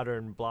the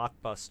modern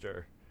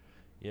blockbuster,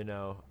 you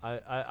know.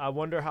 I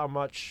wonder how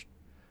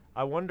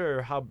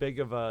big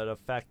of an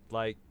effect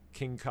like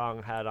King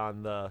Kong had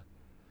on the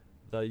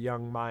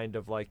young mind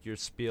of like your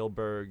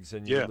Spielbergs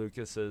and your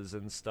Lucases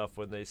and stuff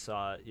when they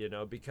saw it, you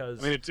know, because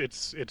I mean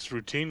it's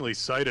routinely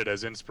cited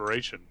as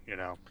inspiration, you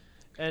know.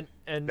 And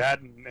that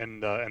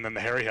and then the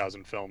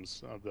Harryhausen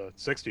films of the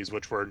 60s,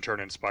 which were in turn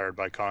inspired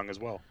by Kong as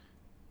well.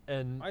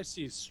 And I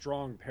see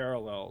strong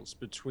parallels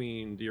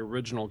between the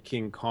original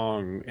King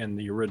Kong and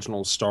the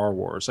original Star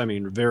Wars. I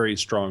mean, very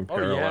strong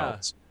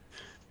parallels.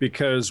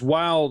 Because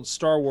while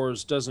Star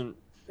Wars doesn't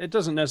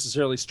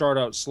necessarily start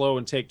out slow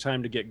and take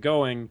time to get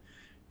going,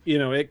 you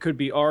know, it could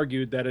be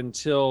argued that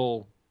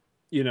until,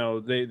 you know,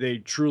 they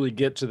truly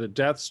get to the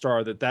Death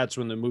Star, that's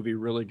when the movie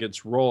really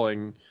gets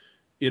rolling.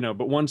 You know,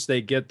 but once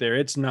they get there,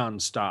 it's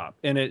nonstop,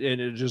 and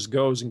it just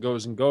goes and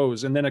goes and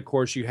goes. And then, of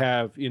course, you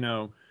have, you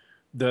know,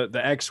 the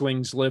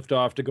X-wings lift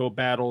off to go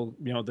battle,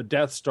 you know, the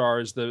Death Star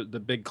is the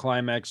big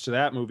climax to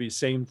that movie.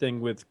 Same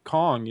thing with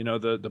Kong. You know,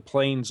 the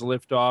planes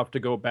lift off to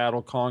go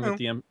battle Kong at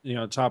the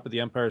top of the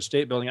Empire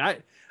State Building. I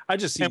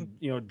just see,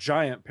 you know,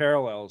 giant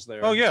parallels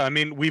there. Oh yeah, I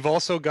mean, we've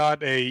also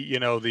got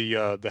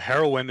the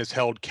heroine is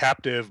held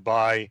captive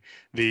by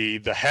the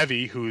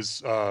heavy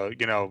who's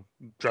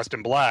dressed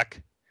in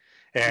black.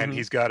 And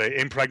he's got an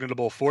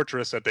impregnable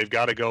fortress that they've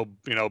got to go,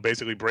 you know,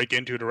 basically break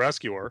into to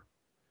rescue her.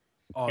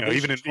 Oh, you know,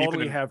 they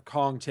totally have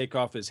Kong take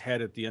off his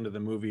head at the end of the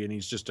movie, and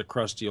he's just a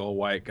crusty old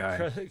white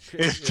guy.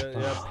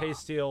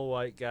 Pasty old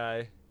white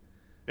guy.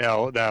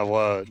 Yeah,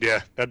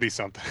 that'd be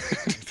something.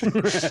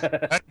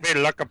 Let me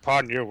look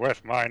upon you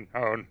with mine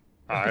own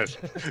eyes.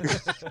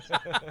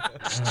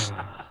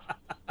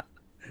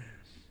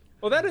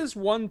 Well, that is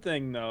one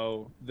thing,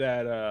 though,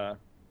 that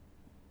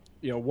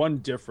you know, one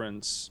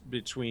difference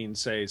between,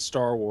 say,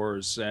 Star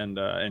Wars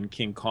and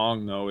King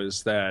Kong, though,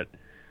 is that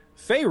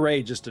Fay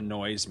Wray just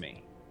annoys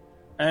me.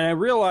 And I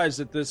realize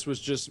that this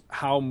was just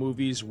how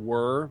movies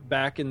were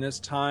back in this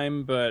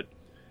time, but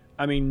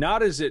I mean,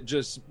 not only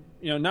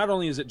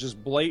is it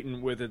just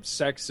blatant with its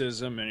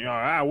sexism and, you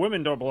know,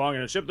 women don't belong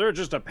in a ship, they're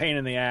just a pain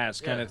in the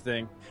ass kind of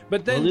thing.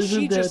 But then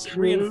she just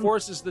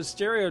reinforces the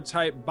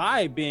stereotype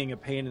by being a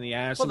pain in the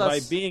ass and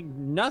by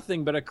being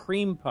nothing but a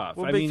cream puff.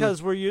 Well,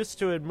 because we're used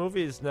to in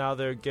movies now,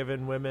 they're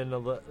giving women a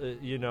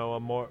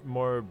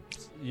more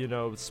you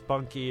know,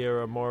 spunky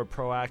or a more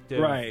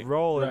proactive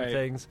role in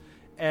things,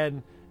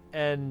 and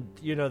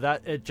you know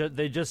that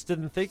they just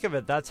didn't think of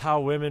it. That's how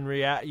women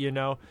react, you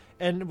know.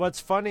 And what's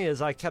funny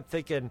is I kept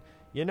thinking,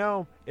 you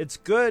know, it's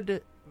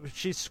good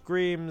she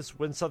screams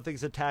when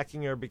something's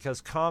attacking her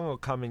because Kong will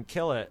come and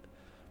kill it.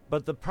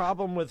 But the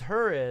problem with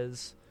her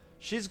is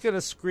she's going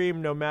to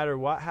scream no matter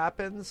what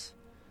happens.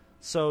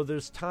 So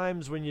there's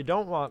times when you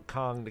don't want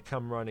Kong to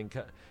come running.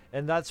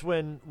 And that's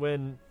when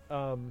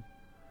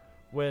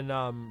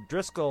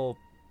Driscoll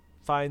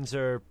finds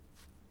her,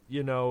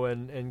 you know,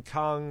 and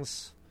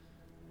Kong's...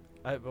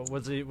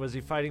 was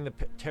he fighting the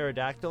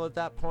pterodactyl at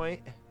that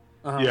point?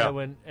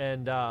 Yeah.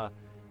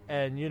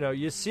 And you know,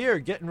 you see her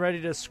getting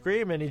ready to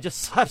scream, and he just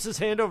slaps his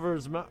hand over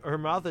her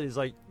mouth, and he's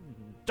like,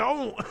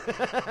 "Don't!"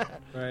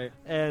 Right.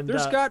 And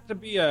there's got to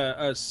be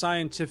a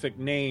scientific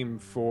name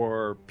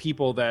for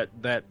people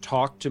that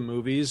talk to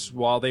movies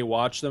while they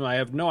watch them. I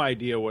have no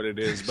idea what it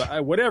is,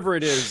 but whatever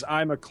it is,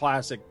 I'm a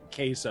classic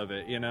case of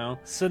it. You know,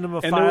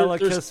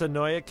 Cinemaphilicus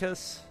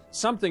anoiacus.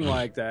 Something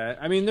like that.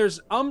 I mean, there's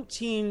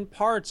umpteen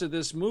parts of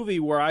this movie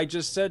where I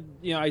just said,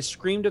 you know, I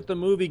screamed at the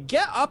movie,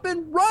 "Get up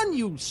and run,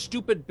 you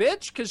stupid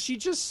bitch," because she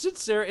just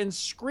sits there and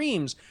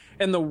screams.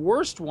 And the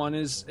worst one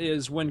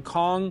is when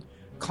Kong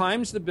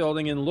climbs the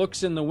building and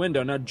looks in the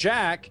window. Now,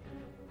 Jack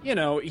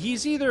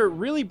he's either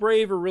really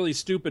brave or really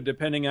stupid,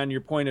 depending on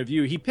your point of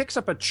view. He picks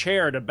up a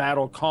chair to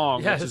battle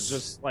Kong, which is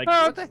just like,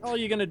 what the hell are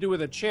you going to do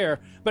with a chair?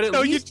 But at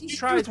least he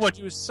tries to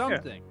do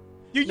something.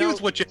 Yeah. You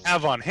use what you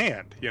have on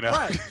hand,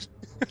 Right.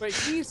 But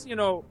he's,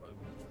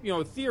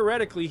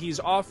 theoretically, he's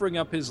offering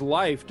up his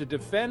life to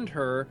defend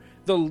her.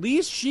 The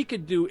least she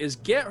could do is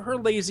get her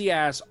lazy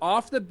ass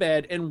off the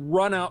bed and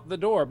run out the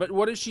door. But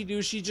what does she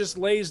do? She just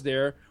lays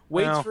there,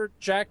 waits for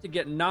Jack to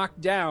get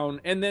knocked down,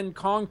 and then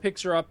Kong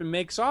picks her up and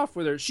makes off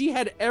with her. She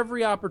had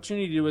every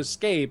opportunity to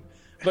escape,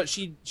 but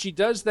she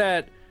does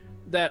that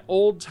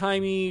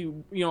old-timey,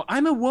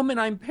 I'm a woman,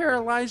 I'm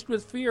paralyzed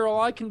with fear,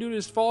 all I can do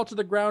is fall to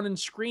the ground and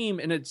scream,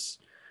 and it's...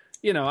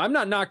 I'm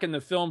not knocking the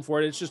film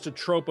for it. It's just a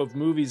trope of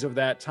movies of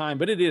that time,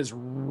 but it is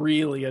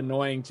really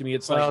annoying to me.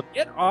 It's like,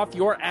 get off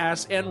your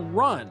ass and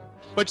run.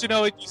 But,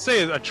 you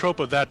say a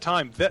trope of that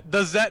time.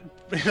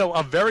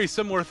 A very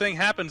similar thing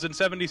happens in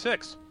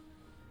 76.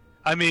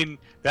 I mean,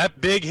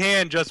 that big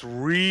hand just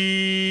reaches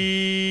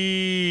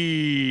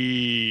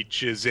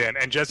in,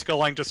 and Jessica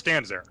Lange just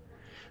stands there.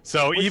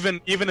 So even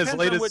as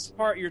late as... which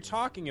part you're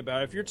talking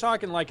about. If you're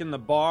talking like in the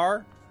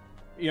bar,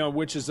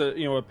 which is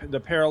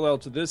the parallel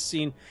to this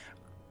scene...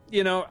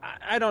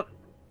 I don't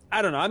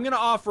know. I'm going to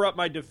offer up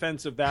my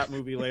defense of that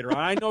movie later on.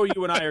 I know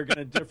you and I are going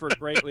to differ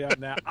greatly on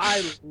that.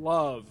 I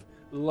love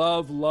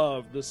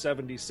the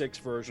 76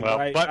 version. Well,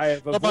 I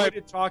have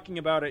avoided talking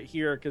about it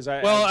here because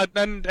I don't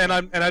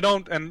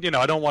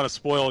want to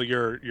spoil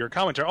your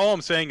commentary. All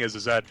I'm saying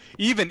is that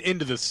even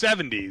into the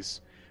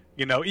 70s,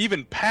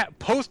 even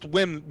post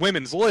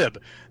women's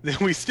lib,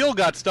 we still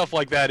got stuff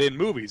like that in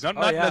movies. Not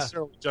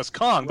necessarily just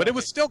Kong, but it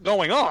was still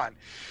going on.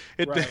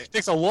 It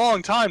takes a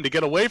long time to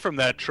get away from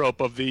that trope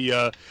of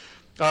the.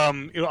 I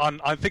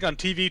think on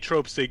TV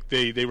tropes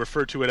they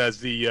refer to it as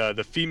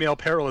the female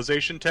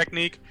paralyzation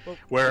technique,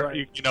 where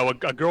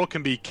a girl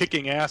can be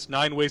kicking ass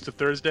 9 ways to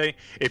Thursday.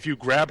 If you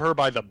grab her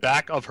by the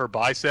back of her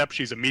bicep,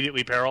 she's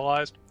immediately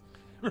paralyzed.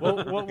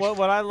 Well,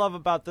 what I love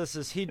about this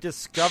is he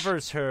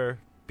discovers her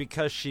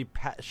because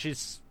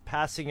she's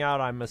passing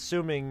out. I'm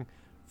assuming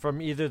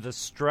from either the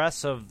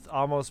stress of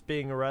almost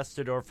being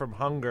arrested or from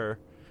hunger.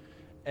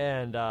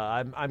 And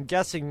I'm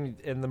guessing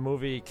in the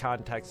movie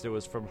context it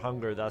was from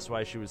hunger. That's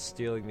why she was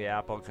stealing the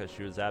apple, because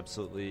she was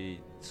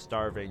absolutely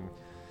starving.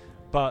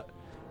 But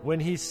when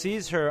he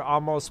sees her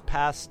almost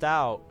passed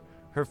out,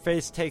 her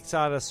face takes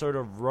on a sort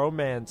of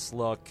romance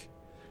look,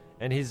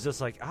 and he's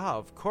just like,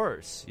 of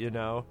course,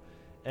 And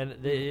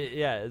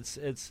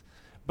it's.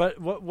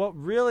 But what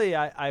really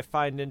I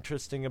find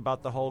interesting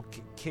about the whole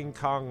King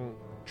Kong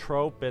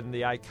trope and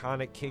the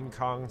iconic King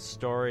Kong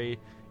story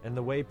and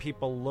the way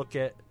people look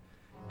at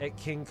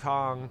King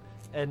Kong,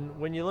 and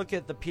when you look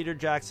at the Peter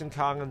Jackson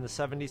Kong and the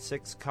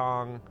 76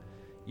 Kong,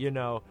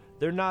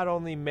 they're not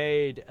only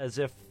made as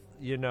if,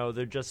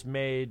 they're just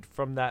made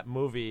from that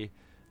movie.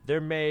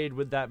 They're made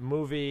with that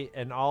movie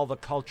and all the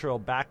cultural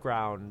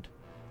background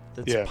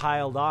that's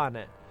piled on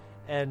it.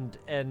 And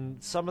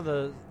some of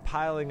the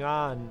piling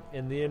on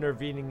in the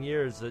intervening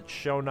years that's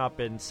shown up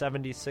in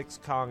 76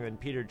 Kong and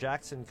Peter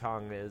Jackson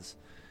Kong is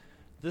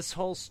this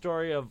whole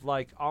story of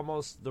like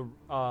almost the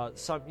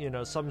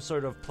some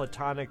sort of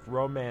platonic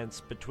romance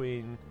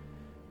between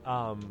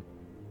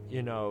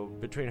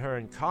between her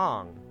and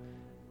Kong,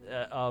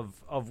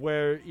 of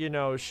where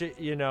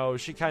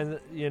she kind of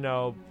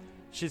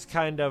she's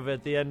kind of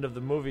at the end of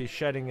the movie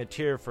shedding a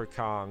tear for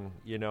Kong,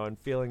 and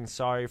feeling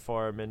sorry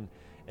for him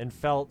and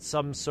felt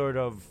some sort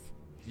of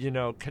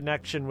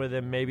connection with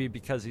him, maybe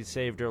because he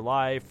saved her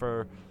life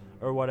or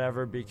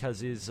whatever, because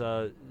he's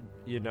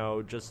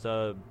just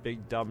a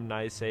big dumb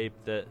nice ape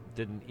that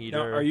didn't eat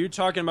her. Are you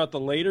talking about the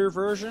later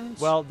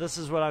versions? Well, this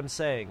is what I'm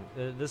saying.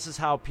 This is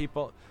how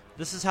people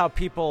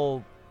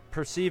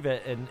perceive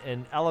it,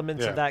 and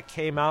elements of that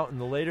came out in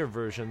the later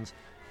versions.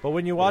 But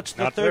when you watch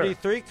the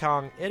 33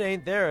 Kong, it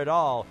ain't there at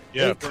all.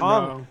 Yeah,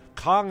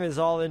 Kong is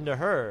all into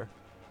her.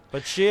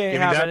 But she ain't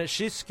having it.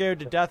 She's scared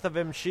to death of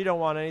him. She don't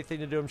want anything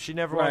to do with him. She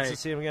never wants to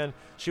see him again.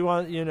 She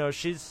wants,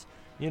 she's,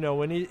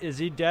 when is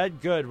he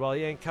dead? Good. Well,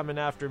 he ain't coming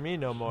after me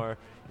no more.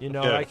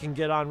 I can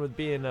get on with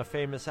being a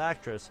famous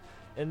actress.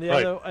 And the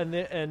other,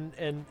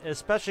 and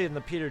especially in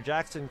the Peter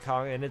Jackson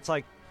Kong, and it's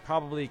like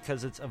probably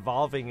because it's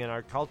evolving in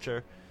our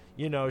culture.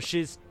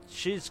 She's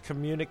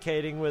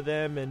communicating with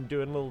him and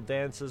doing little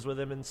dances with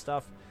him and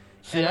stuff.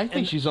 See, I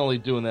think she's only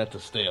doing that to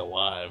stay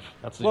alive.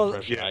 That's the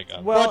impression I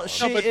got. Well,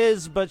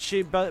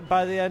 but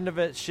by the end of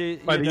it, she's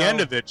by the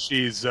end of it,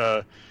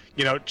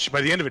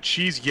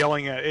 she's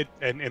yelling at it,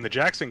 and in the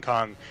Jackson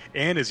Kong,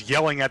 Anne is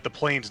yelling at the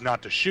planes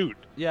not to shoot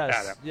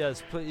at him.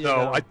 Yes.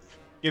 I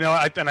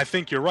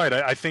think you're right.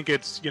 I think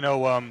it's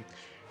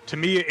to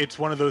me, it's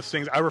one of those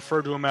things. I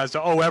refer to them as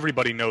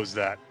everybody knows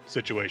that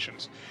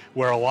situations,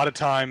 where a lot of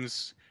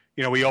times.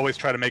 We always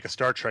try to make a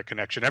Star Trek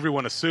connection.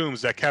 Everyone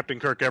assumes that Captain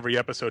Kirk every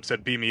episode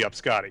said, "Beam me up,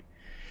 Scotty."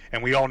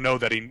 And we all know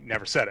that he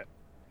never said it.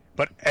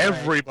 But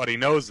everybody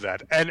knows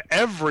that. And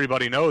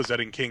everybody knows that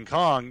in King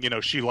Kong,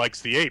 she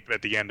likes the ape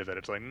at the end of it.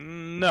 It's like,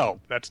 no,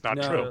 that's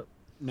not true.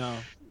 No.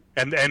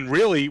 And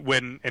really,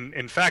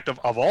 in fact,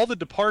 of all the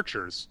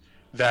departures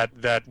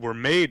that were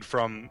made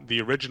from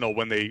the original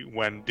when De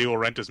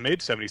Laurentiis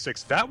made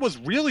 76, that was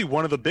really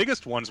one of the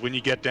biggest ones when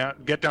you get down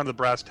to the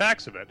brass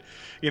tacks of it.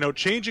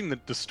 Changing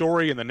the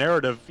story and the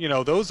narrative,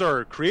 those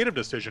are creative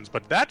decisions,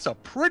 but that's a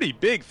pretty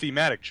big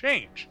thematic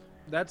change.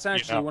 That's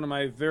actually one of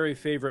my very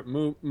favorite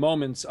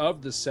moments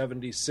of the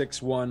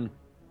 76 one,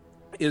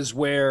 is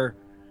where,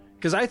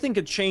 because I think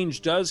a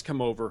change does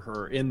come over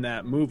her in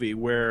that movie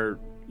where,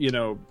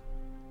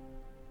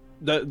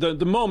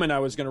 the moment I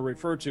was going to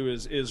refer to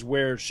is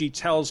where she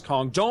tells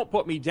Kong, don't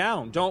put me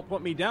down,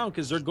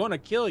 because they're going to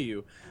kill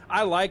you.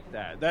 I like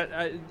that.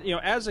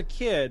 As a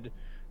kid,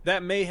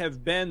 that may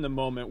have been the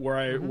moment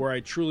where I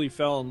truly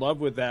fell in love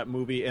with that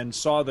movie and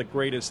saw the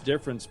greatest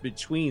difference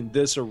between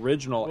this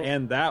original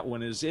and that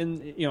one. Is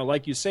in,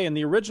 like you say, in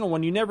the original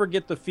one, you never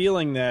get the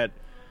feeling that,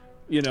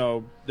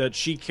 that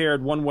she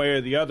cared one way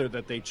or the other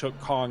that they took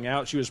Kong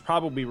out. She was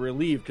probably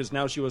relieved because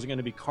now she wasn't going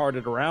to be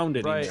carted around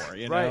anymore.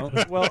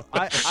 Right. Well,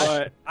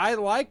 I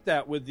like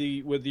that with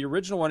the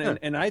original one,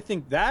 and I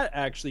think that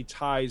actually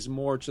ties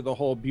more to the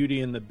whole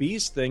Beauty and the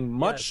Beast thing,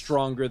 much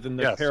stronger than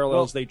the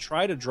parallels they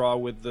try to draw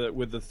with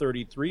the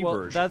 33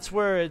 version. That's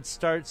where it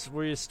starts,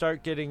 where you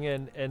start getting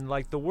in, and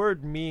like the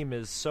word meme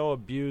is so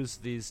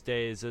abused these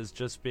days as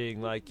just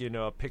being like,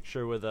 a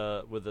picture with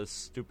a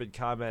stupid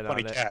comment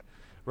funny on it. Cat.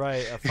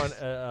 Right,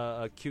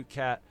 a cute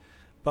cat,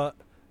 but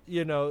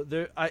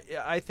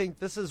I think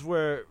this is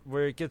where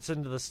it gets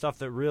into the stuff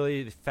that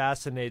really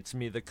fascinates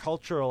me, the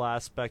cultural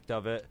aspect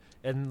of it,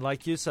 and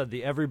like you said,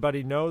 the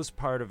everybody knows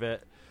part of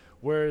it.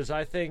 Whereas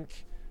I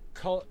think,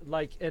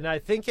 and I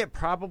think it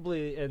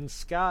probably, and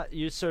Scott,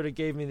 you sort of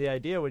gave me the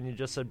idea when you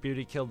just said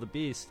Beauty killed the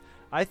Beast.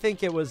 I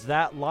think it was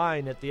that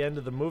line at the end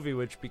of the movie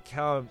which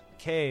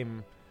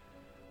became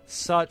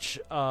such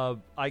a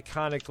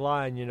iconic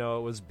line. It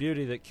was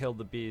Beauty that killed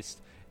the Beast.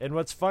 And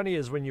what's funny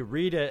is when you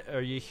read it or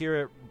you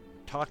hear it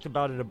talked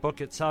about in a book,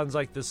 it sounds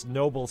like this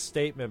noble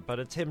statement, but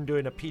it's him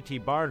doing a P.T.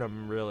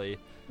 Barnum, really.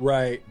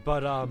 Right.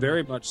 But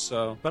very much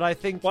so. But I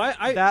think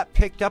that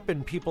picked up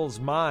in people's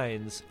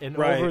minds, and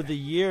over the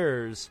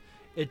years,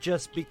 it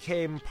just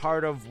became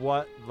part of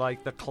what,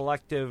 like, the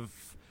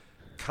collective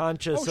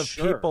conscious of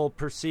people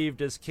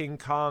perceived as King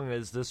Kong,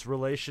 as this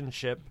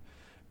relationship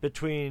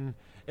between.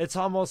 It's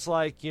almost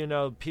like,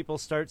 people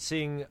start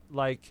seeing,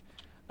 like,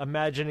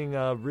 imagining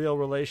a real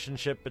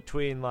relationship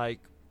between, like,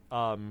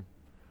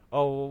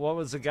 what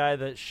was the guy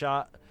that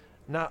shot?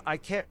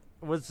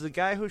 Was the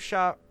guy who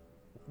shot?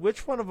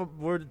 Which one of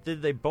them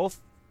did they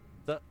both?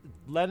 The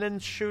Lennon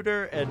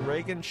shooter and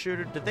Reagan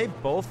shooter. Did they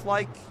both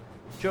like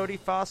Jodie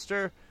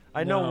Foster?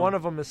 I know one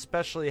of them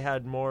especially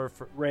had more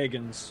for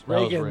Reagan's.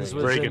 Reagan's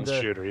was Reagan's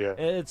shooter, yeah.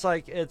 It's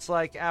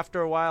like after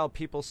a while,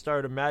 people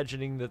start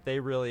imagining that they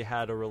really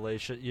had a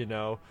relation.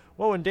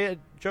 Well, when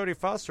Jodie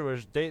Foster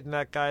was dating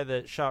that guy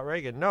that shot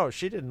Reagan, no,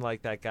 she didn't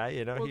like that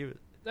guy. Well,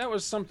 that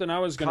was something I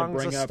was going to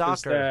bring up.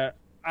 Is that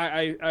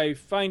I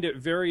find it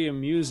very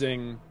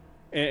amusing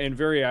and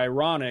very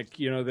ironic,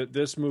 that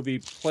this movie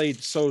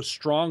played so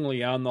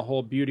strongly on the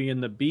whole Beauty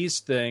and the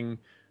Beast thing.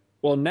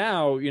 Well,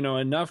 now,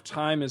 enough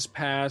time has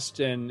passed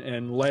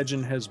and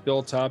legend has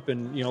built up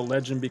and,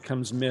 legend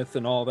becomes myth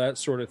and all that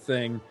sort of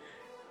thing,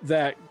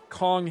 that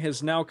Kong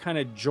has now kind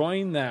of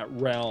joined that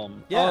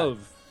realm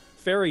of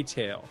fairy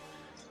tale.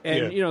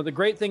 And, the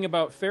great thing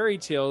about fairy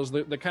tales,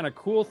 the kind of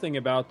cool thing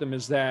about them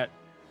is that,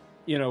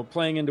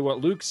 playing into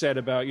what Luke said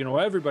about,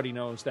 everybody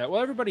knows that. Well,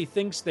 everybody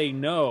thinks they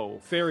know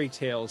fairy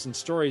tales and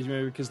stories,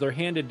 because they're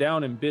handed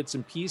down in bits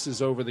and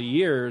pieces over the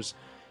years.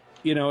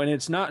 And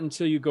it's not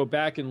until you go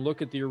back and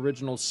look at the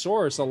original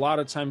source, a lot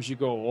of times you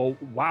go, oh,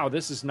 wow,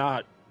 this is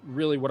not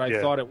really what I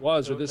thought it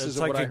was, or this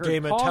isn't like what I a heard.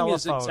 Game of Kong telephone.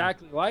 is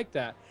exactly like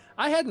that.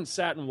 I hadn't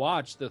sat and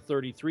watched the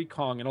 33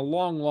 Kong in a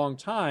long, long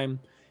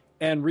time,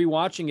 and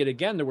rewatching it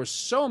again, there were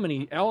so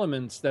many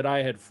elements that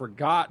I had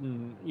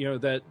forgotten,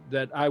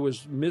 that I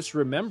was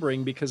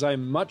misremembering because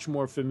I'm much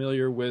more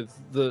familiar with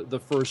the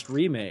first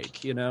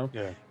remake,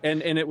 And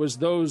it was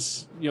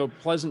those,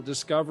 pleasant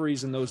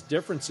discoveries and those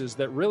differences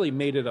that really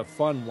made it a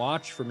fun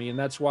watch for me. And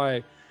that's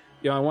why,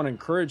 I want to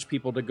encourage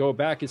people to go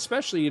back,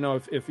 especially,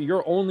 if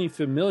you're only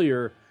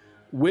familiar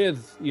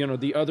with,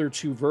 the other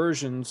two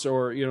versions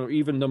or,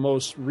 even the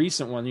most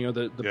recent one,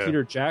 the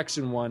Peter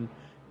Jackson one.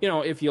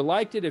 If you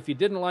liked it, if you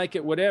didn't like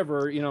it,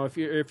 whatever,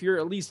 if you're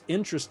at least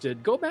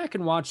interested, go back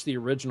and watch the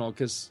original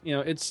because,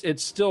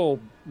 it's still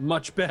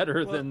much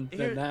better than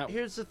that.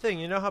 Here's the thing.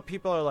 You know how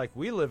people are like,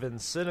 we live in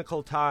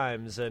cynical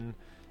times and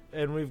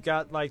we've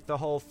got like the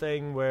whole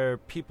thing where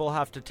people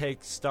have to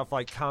take stuff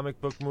like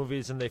comic book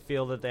movies and they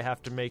feel that they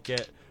have to make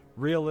it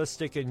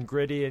realistic and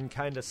gritty and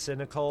kind of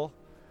cynical.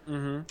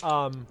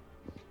 Mm-hmm.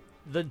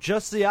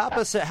 Just the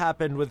opposite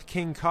happened with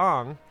King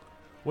Kong.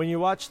 When you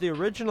watch the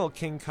original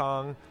King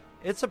Kong,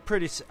 it's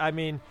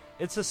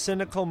a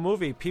cynical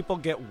movie. People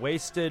get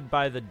wasted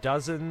by the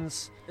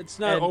dozens. It's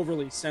not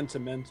overly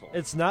sentimental.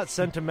 It's not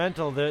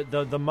sentimental.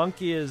 The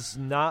monkey is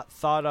not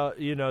thought of.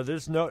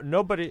 There's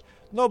nobody.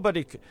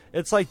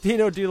 It's like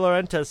Dino De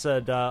Laurentiis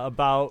said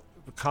about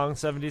Kong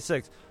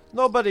 76.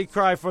 Nobody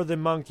cry for the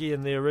monkey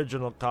in the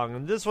original Kong.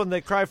 In this one,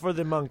 they cry for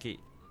the monkey.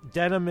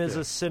 Denham is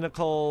a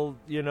cynical,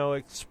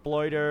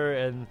 exploiter,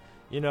 and,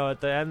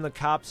 at the end, the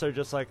cops are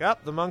just like,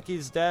 the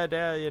monkey's dead,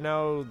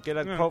 get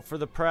a quote for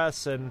the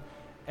press, and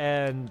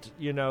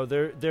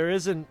there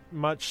isn't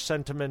much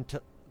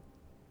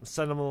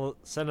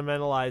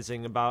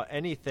sentimentalizing about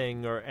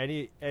anything or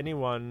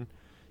anyone.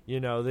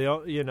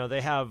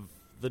 They have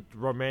the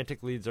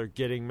romantic leads are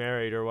getting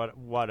married or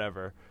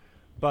whatever,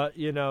 but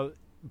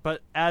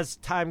but as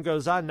time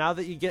goes on, now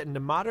that you get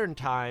into modern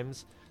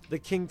times, the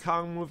King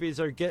Kong movies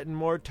are getting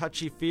more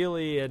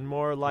touchy-feely and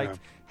more like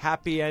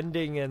happy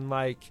ending and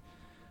like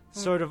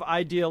sort of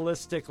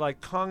idealistic. Like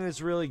Kong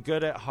is really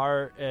good at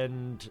heart,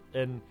 and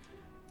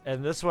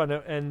this one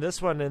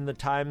in the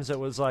Times it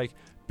was like,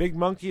 big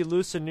monkey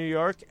loose in New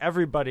York.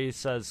 Everybody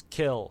says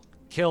kill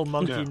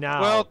monkey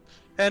now. Well,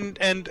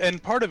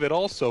 and part of it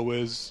also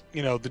is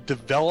the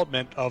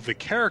development of the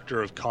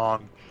character of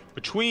Kong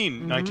between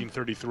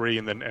 1933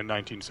 and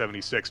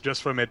 1976.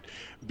 Just from it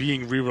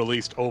being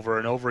re-released over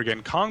and over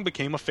again, Kong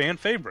became a fan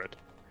favorite.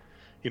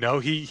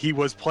 He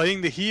was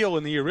playing the heel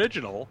in the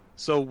original,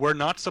 so we're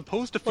not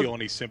supposed to feel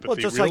any sympathy. Well,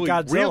 just really,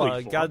 like Godzilla.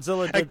 Really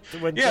Godzilla did.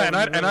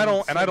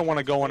 I don't want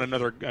to go on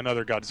another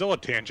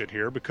Godzilla tangent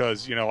here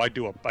because I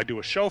do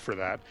a show for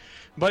that,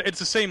 but it's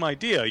the same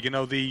idea.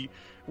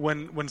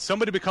 When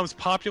somebody becomes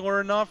popular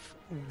enough,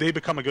 they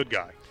become a good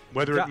guy,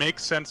 whether it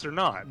makes sense or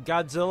not.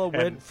 Godzilla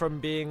went from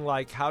being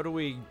like, how do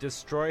we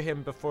destroy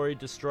him before he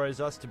destroys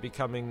us, to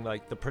becoming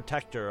like the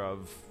protector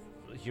of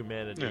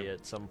humanity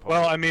at some point.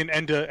 Well, I mean,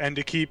 and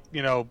to keep,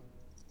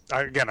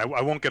 I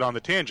won't get on the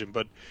tangent,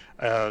 but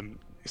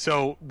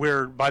so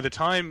by the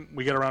time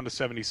we get around to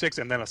 76,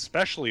 and then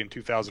especially in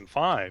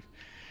 2005,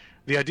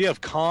 the idea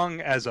of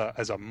Kong as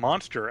a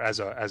monster,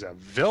 as a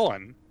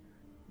villain,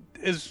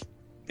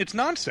 it's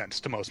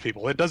nonsense to most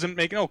people. It doesn't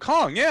make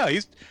Kong,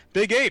 he's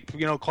big ape,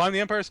 climb the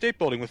Empire State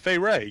Building with Fay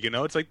Wray.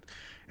 It's like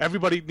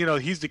everybody,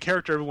 he's the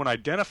character everyone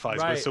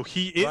identifies with, so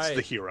he is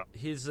the hero.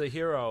 He's the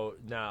hero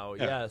now,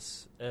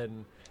 yes,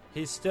 and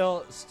he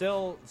still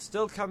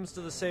comes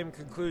to the same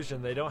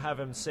conclusion. They don't have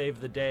him save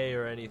the day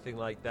or anything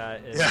like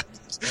that.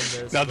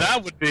 Now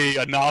that would be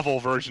a novel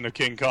version of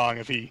King Kong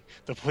if he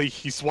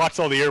swats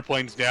all the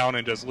airplanes down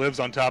and just lives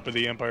on top of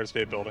the Empire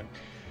State Building.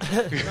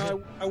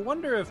 I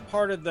wonder if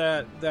part of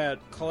that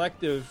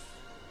collective,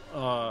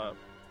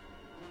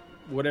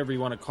 whatever you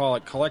want to call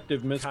it,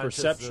 collective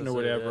misperception or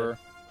whatever,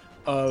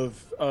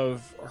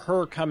 of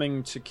her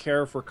coming to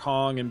care for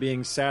Kong and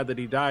being sad that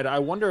he died. I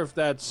wonder if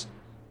that's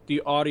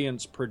the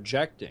audience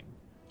projecting.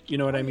 You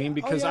know what I mean?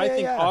 Because I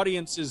think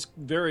audiences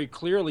very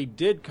clearly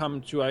did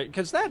come to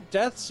because that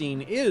death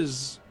scene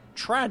is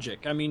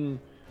tragic. I mean,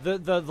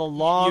 the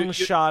long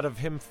shot of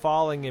him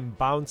falling and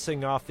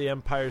bouncing off the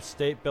Empire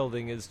State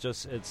Building is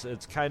just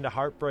it's kind of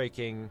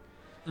heartbreaking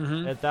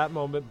at that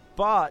moment.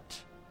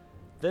 But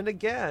then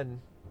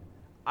again,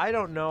 I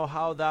don't know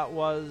how that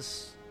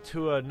was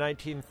to a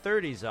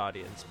 1930s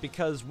audience,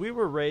 because we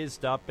were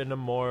raised up in a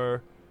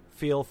more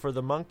feel for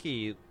the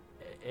monkey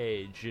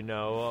age,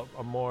 a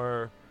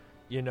more,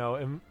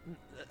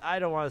 I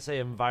don't want to say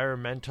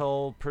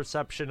environmental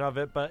perception of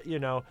it, but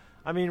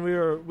I mean,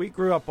 we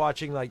grew up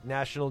watching like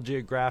National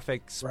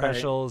Geographic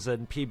specials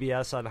and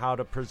PBS on how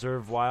to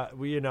preserve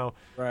wild.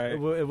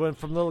 It went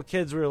from little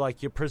kids. We were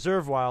like, you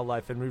preserve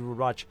wildlife, and we would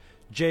watch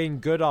Jane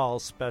Goodall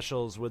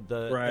specials with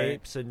the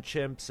apes and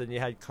chimps, and you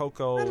had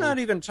Coco. I'm not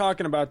even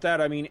talking about that.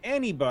 I mean,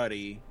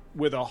 anybody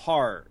with a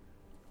heart.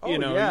 You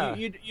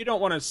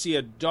don't want to see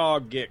a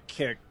dog get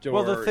kicked. Or,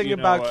 well, the thing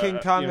about King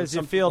Kong is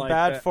you feel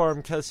bad for him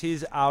because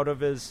he's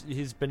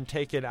been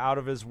taken out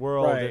of his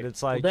world, and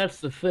it's like, that's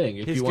the thing.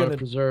 If you want to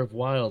preserve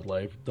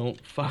wildlife, don't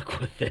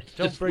fuck with it.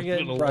 Don't bring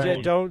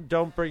it.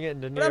 Don't bring it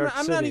into New York City.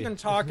 I'm not even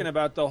talking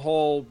about the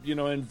whole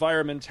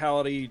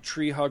environmentality,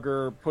 tree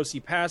hugger, pussy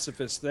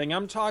pacifist thing.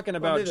 I'm talking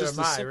about just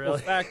the simple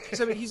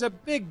fact. I mean, he's a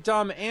big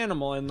dumb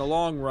animal in the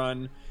long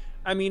run.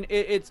 I mean,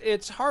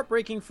 it's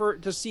heartbreaking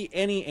to see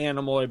any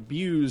animal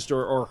abused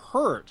or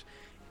hurt.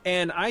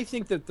 And I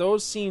think that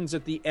those scenes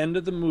at the end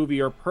of the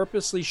movie are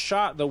purposely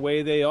shot the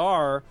way they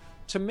are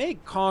to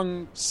make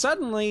Kong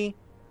suddenly,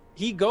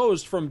 he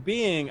goes from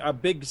being a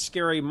big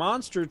scary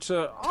monster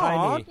to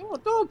tiny.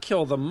 Don't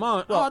kill the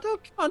monkey.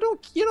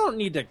 You don't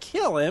need to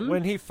kill him.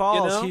 When he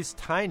falls, he's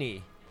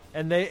tiny.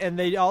 And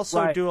they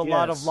also do a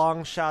lot of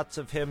long shots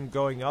of him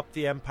going up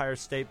the Empire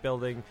State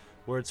Building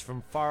where it's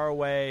from far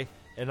away.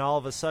 And all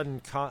of a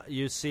sudden,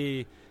 you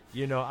see,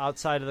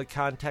 outside of the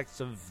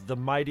context of the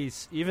mighty,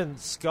 even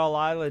Skull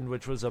Island,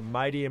 which was a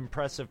mighty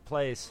impressive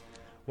place.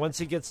 Once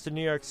he gets to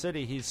New York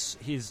City,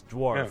 he's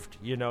dwarfed.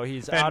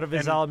 He's out of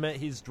his element.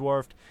 He's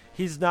dwarfed.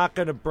 He's not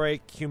going to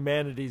break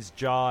humanity's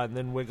jaw and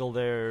then wiggle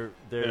their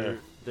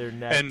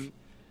neck.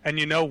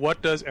 And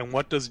what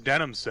does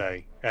Denham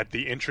say at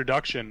the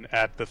introduction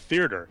at the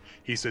theater?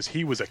 He says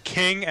he was a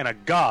king and a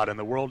god in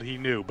the world he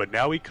knew, but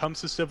now he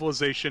comes to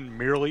civilization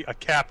merely a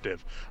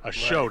captive, a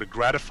show to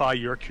gratify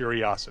your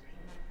curiosity.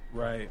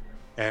 Right.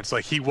 And it's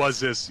like he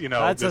was this,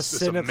 That's this a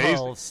cynical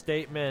amazing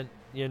statement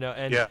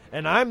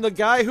and I'm the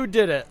guy who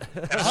did it.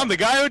 And I'm the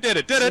guy who did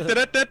it.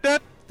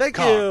 Thank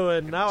you,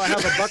 and now I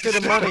have a bucket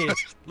of money.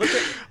 Look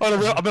at.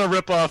 I'm gonna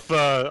rip off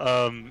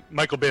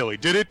Michael Bailey.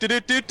 Did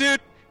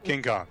it.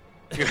 King Kong.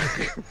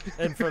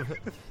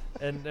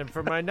 and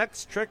for my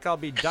next trick, I'll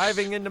be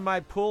diving into my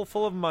pool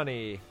full of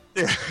money.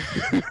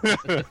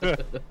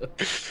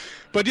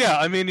 But yeah,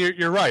 I mean,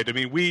 you're right. I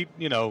mean,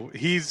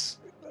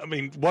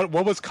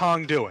 what was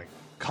Kong doing?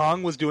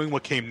 Kong was doing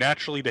what came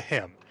naturally to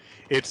him.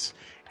 It's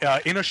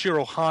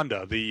Inoshiro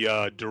Honda,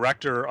 the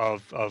director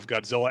of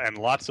Godzilla and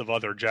lots of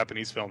other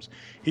Japanese films.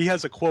 He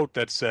has a quote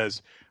that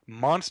says,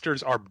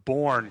 "Monsters are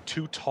born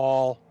too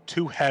tall,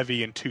 too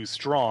heavy, and too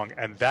strong,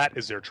 and that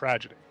is their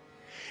tragedy."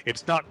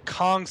 It's not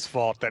Kong's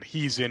fault that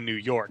he's in New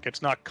York.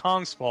 It's not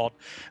Kong's fault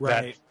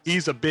that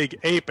he's a big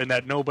ape and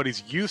that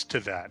nobody's used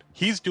to that.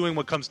 He's doing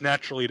what comes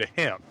naturally to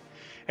him.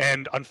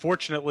 And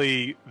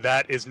unfortunately,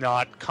 that is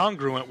not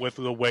congruent with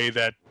the way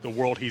that the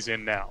world he's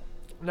in now.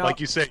 No. Like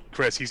you say,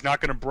 Chris, he's not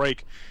going to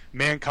break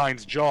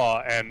mankind's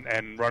jaw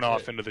and run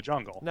off into the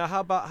jungle. Now,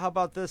 how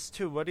about this,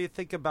 too? What do you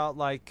think about,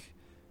 like,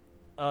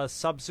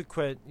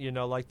 subsequent,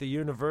 like the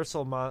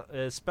Universal,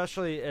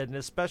 especially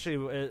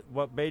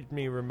what made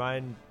me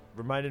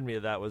reminded me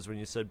of that was when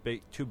you said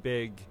too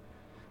big,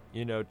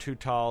 too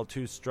tall,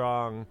 too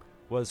strong,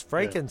 was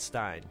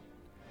Frankenstein.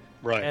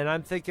 Right. And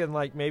I'm thinking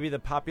like maybe the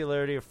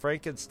popularity of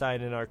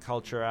Frankenstein in our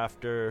culture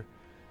after,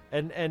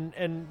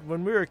 and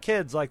when we were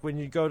kids, like when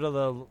you go to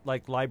the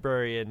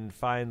library and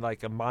find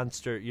like a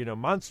monster,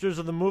 monsters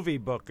of the movie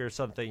book or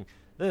something,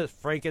 there's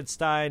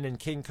Frankenstein and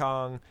King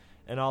Kong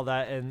and all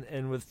that.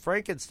 And with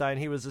Frankenstein,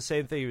 he was the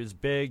same thing. He was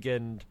big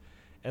and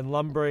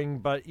lumbering,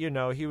 but he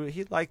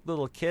liked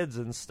little kids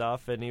and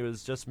stuff, and he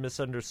was just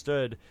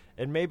misunderstood.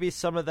 And maybe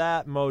some of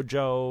that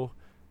mojo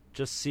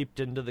just seeped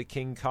into the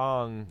King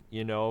Kong,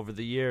 over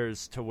the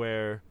years, to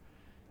where,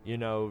 you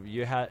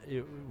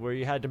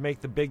had to make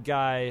the big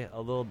guy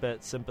a little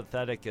bit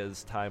sympathetic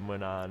as time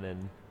went on.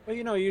 And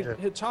well, you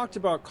had talked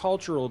about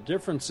cultural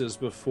differences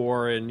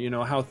before, and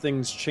how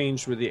things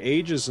changed with the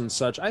ages and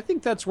such. I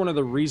think that's one of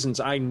the reasons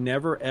I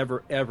never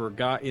ever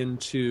got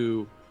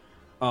into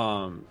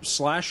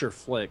slasher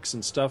flicks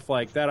and stuff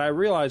like that. I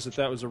realized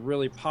that was a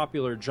really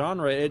popular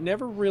genre. It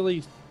never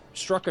really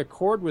struck a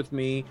chord with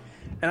me,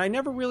 and I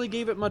never really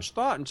gave it much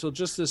thought until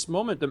just this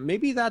moment, that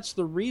maybe that's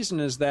the reason,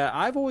 is that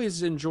I've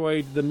always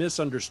enjoyed the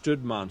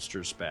misunderstood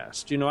monsters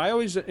best. I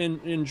always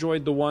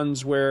enjoyed the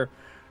ones where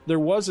there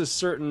was a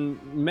certain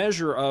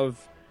measure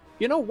of,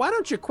 why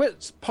don't you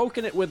quit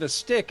poking it with a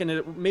stick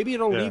and maybe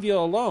it'll leave you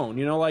alone,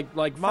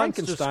 like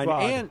Frankenstein.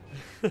 And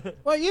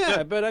well,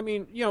 yeah, but I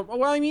mean,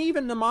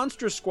 even the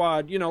Monster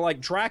Squad, like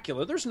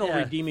Dracula, there's no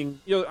redeeming,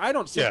 I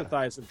don't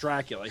sympathize with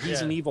Dracula.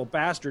 He's an evil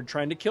bastard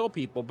trying to kill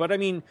people. But I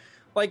mean,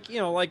 like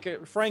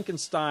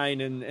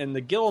Frankenstein and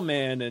the Gill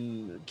Man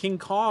and King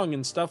Kong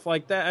and stuff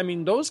like that. I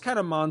mean, those kind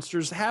of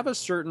monsters have a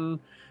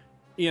certain,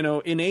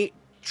 innate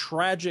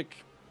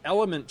tragic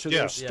element to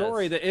their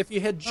story, that if you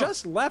had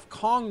just left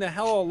Kong the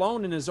hell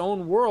alone in his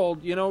own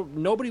world,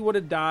 nobody would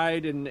have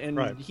died, and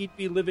he'd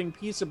be living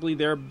peaceably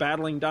there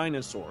battling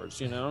dinosaurs.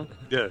 Yeah,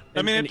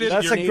 I mean,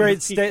 that's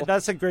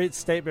a great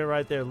statement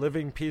right there.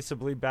 Living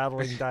peaceably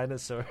battling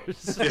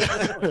dinosaurs.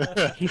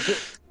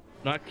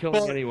 Not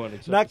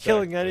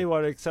killing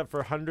anyone. Except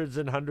for hundreds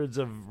and hundreds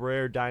of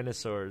rare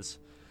dinosaurs.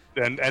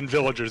 And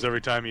villagers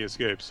every time he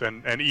escapes,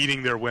 and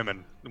eating their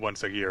women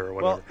once a year or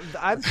whatever. Well,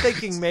 I'm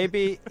thinking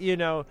maybe,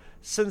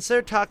 since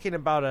they're talking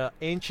about an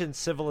ancient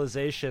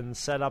civilization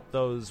set up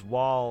those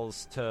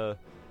walls to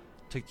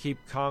keep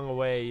Kong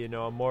away,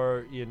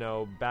 more,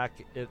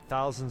 back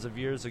thousands of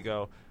years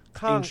ago.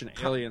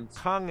 Ancient aliens.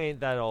 Kong ain't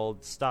that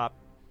old. Stop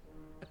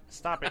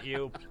it,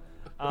 you.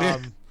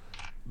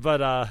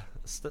 But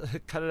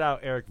cut it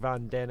out, Eric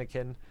Von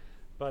Daniken.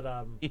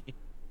 But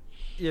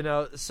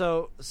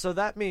so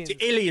that means the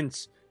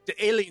aliens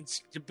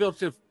built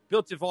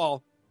the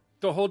wall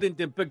to hold in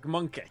the big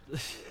monkey.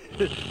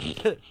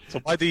 So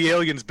why the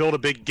aliens build a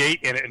big gate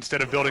in it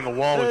instead of building a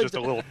wall with just a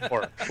little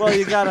door? Well,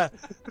 you gotta.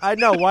 I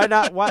know why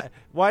not.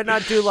 Why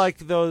not do like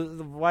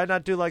those? Why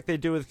not do like they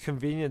do with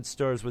convenience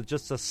stores with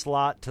just a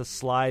slot to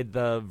slide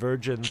the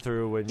virgin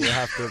through when you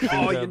have to feed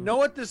them? You know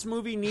what this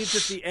movie needs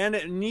at the end?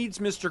 It needs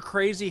Mr.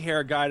 Crazy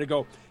Hair Guy to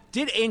go,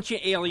 did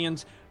ancient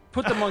aliens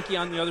put the monkey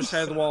on the other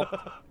side of the wall?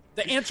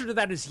 The answer to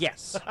that is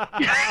yes.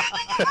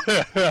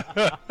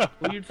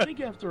 Well, you'd think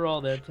after all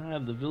that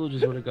time, the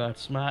villagers would have got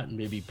smart and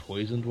maybe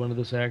poisoned one of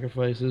the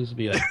sacrifices.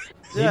 Be like,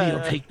 maybe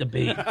he'll take the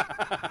bait.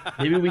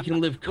 Maybe we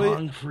can live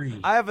Kong free.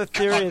 I have a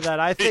theory that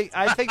I think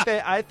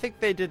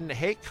they didn't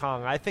hate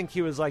Kong. I think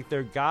he was like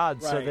their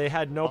god, so they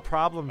had no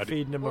problem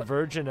feeding him a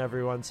virgin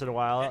every once in a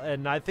while.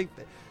 And I think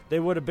they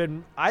would have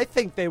been. I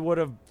think they would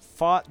have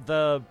fought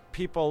the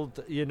people.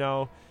 It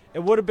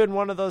would have been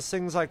one of those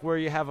things like where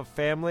you have a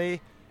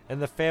family. And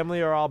the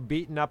family are all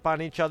beaten up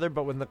on each other,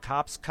 but when the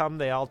cops come,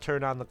 they all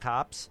turn on the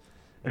cops.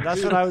 And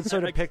that's what I would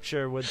sort of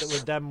picture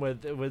with them.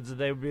 With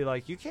they would be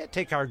like, you can't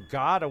take our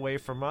God away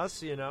from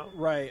us, you know?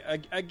 Right.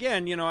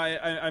 Again, you know,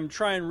 I'm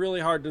trying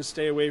really hard to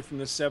stay away from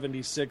the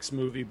 76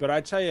 movie, but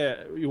I tell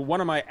you,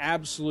 one of my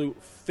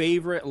absolute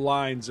favorite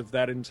lines of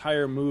that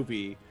entire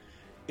movie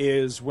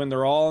is when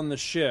they're all on the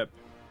ship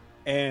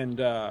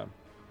and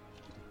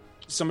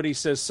somebody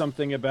says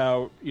something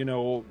about, you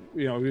know,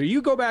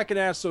 you go back and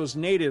ask those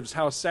natives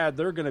how sad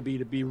they're going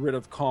to be rid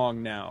of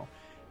Kong now.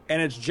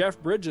 And it's Jeff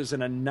Bridges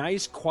in a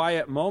nice,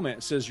 quiet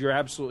moment says,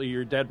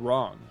 you're dead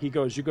wrong. He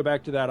goes, you go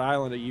back to that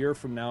island a year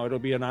from now, it'll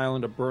be an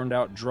island of burned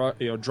out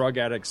drug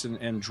addicts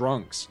and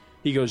drunks.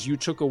 He goes, you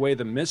took away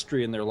the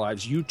mystery in their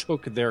lives. You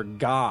took their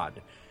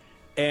God.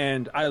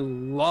 And I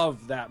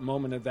love that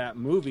moment of that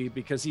movie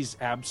because he's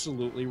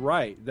absolutely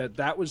right.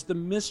 That was the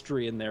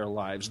mystery in their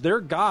lives.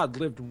 Their God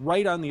lived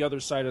right on the other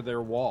side of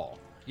their wall.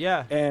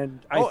 Yeah, and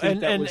I think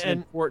that was an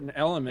important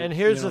element. And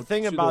here's the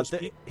thing about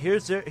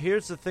here's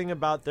the thing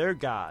about their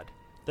God.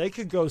 They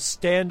could go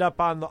stand up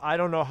on the. I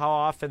don't know how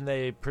often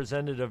they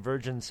presented a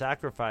virgin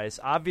sacrifice.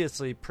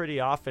 Obviously,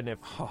 pretty often.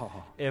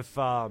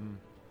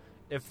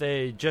 If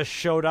they just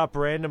showed up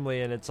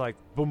randomly and it's like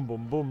boom,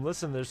 boom, boom.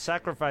 Listen, there's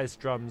sacrifice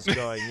drums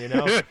going. You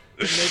know,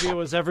 maybe it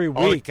was every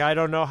week. I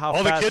don't know how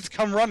all fast the kids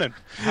come running.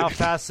 How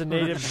fast the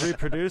natives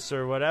reproduce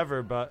or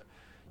whatever, but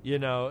you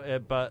know,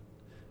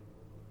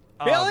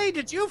 Billy,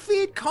 did you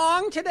feed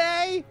Kong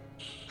today?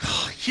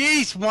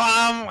 Jeez,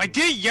 Mom, I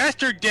did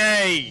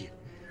yesterday.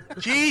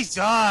 Jesus.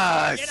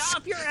 Get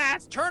off your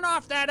ass, turn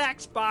off that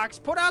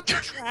Xbox, put out the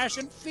trash,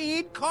 and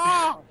feed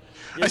Kong.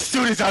 As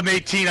soon as I'm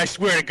 18, I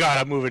swear to God,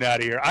 I'm moving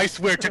out of here. I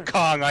swear to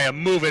Kong, I am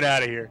moving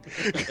out of here.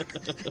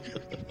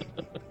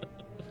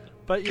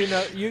 But, you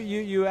know,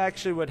 you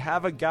actually would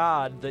have a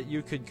God that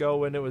you could go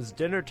when it was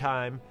dinner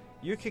time.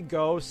 You could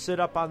go sit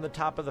up on the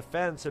top of the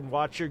fence and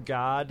watch your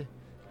God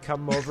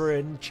come over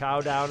and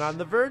chow down on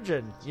the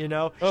virgin, you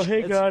know. Oh,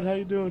 hey, God, how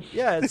you doing?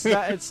 Yeah,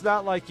 it's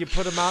not like you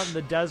put him out in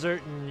the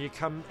desert and you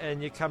come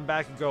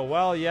back and go,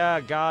 well,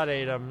 yeah, God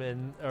ate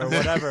him or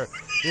whatever,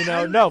 you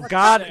know. No,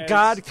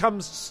 God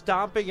comes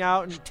stomping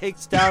out and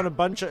takes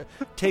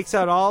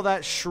out all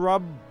that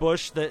shrub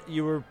bush that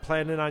you were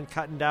planning on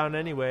cutting down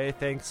anyway.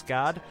 Thanks,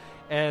 God.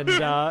 And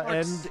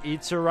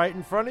eats her right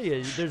in front of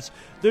you.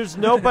 There's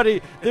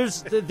nobody.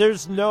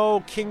 There's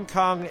no King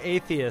Kong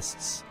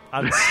atheists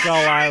on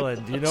Skull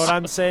Island. You know what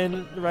I'm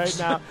saying right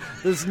now?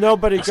 There's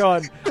nobody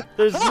going.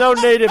 There's no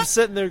native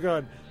sitting there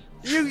going,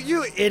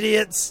 you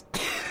idiots.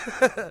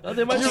 No,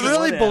 you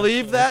really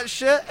believe that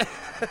shit?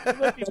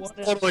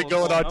 Totally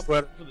going on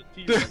Twitter.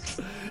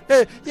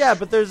 Yeah,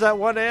 but there's that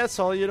one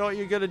asshole. You know what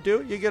you're going to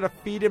do? You're going to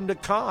feed him to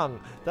Kong.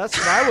 That's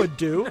what I would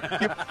do.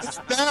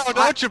 No,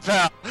 don't you,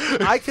 pal?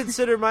 I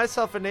consider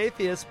myself an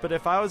atheist, but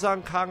if I was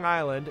on Kong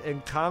Island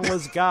and Kong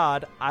was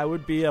God, I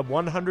would be a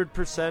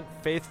 100%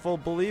 faithful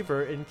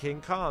believer in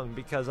King Kong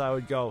because I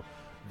would go,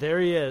 there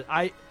he is.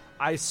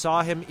 I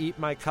saw him eat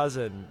my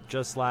cousin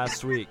just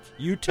last week.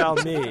 You tell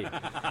me.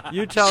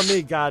 You tell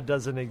me God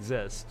doesn't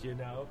exist, you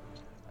know?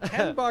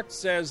 $10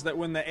 says that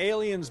when the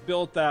aliens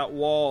built that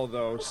wall,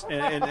 though,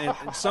 and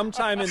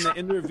sometime in the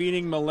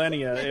intervening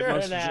millennia, it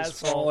must have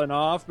just fallen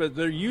off. But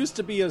there used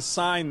to be a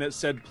sign that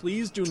said,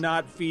 "Please do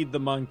not feed the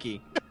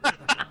monkey."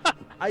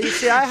 You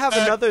see, I have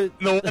another.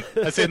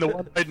 The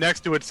one right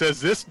next to it says,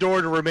 "This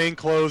door to remain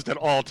closed at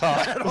all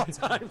times." At all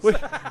times.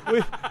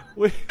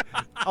 we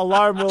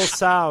alarm will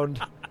sound.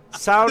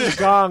 Sound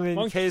gong in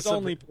Monkeys case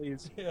only, of...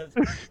 please. Yes.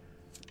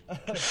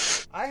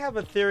 I have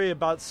a theory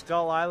about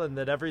Skull Island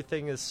that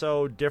everything is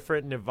so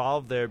different and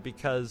evolved there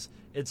because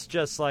it's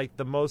just like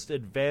the most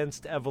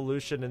advanced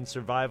evolution and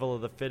survival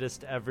of the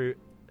fittest ever.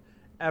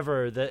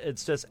 That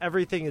it's just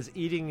everything is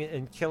eating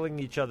and killing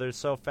each other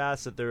so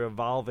fast that they're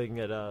evolving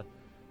at a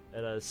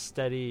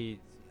steady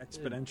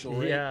exponential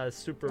rate. Yeah,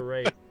 super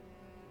rate.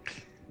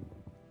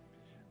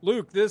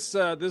 Luke, this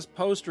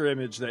poster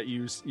image that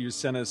you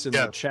sent us in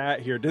the chat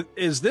here,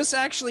 is this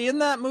actually in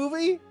that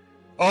movie?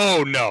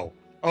 Oh no.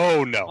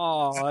 Oh,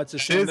 that's a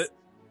shame.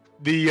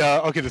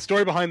 The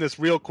story behind this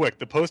real quick.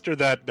 The poster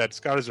that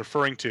Scott is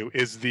referring to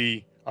is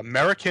the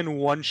American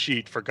one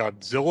sheet for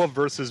Godzilla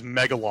vs.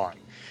 Megalon.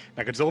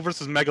 Now, Godzilla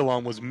vs.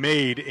 Megalon was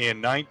made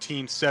in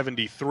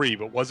 1973,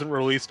 but wasn't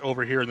released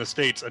over here in the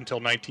States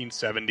until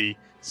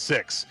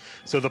 1976.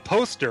 So the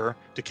poster,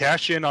 to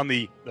cash in on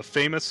the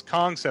famous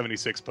Kong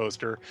 76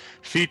 poster,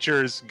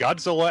 features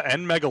Godzilla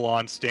and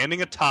Megalon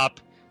standing atop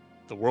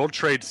the World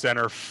Trade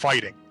Center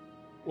fighting.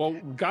 Well,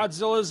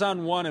 Godzilla's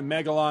on one and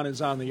Megalon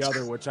is on the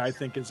other, which I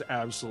think is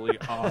absolutely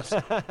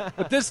awesome.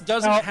 But this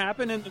doesn't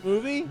happen in the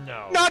movie?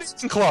 No. Not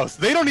even close.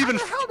 They don't even...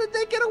 How did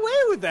they get away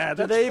with that?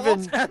 Do they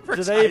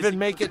even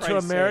make it to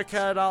America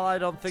at all? I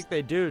don't think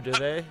they do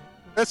they?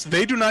 Yes,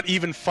 they do not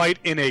even fight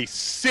in a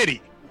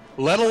city,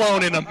 let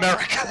alone in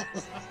America.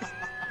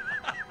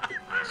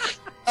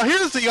 Now,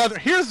 here's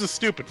the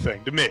stupid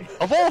thing to me.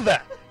 Of all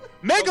that,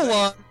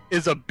 Megalon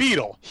is a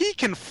beetle. He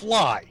can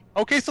fly.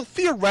 Okay, so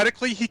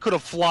theoretically, he could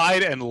have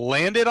flied and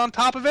landed on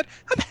top of it.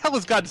 How the hell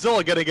is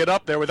Godzilla going to get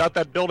up there without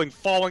that building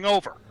falling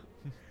over?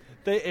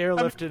 They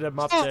airlifted him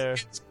up there.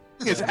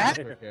 his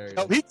action.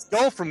 He can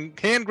go from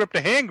hand grip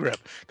to hand grip.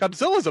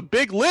 Godzilla's a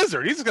big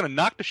lizard. He's going to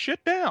knock the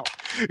shit down.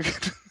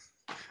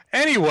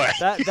 Anyway,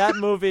 that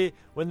movie,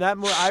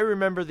 I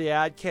remember the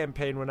ad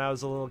campaign when I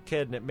was a little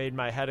kid, and it made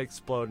my head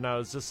explode. And I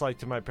was just like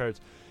to my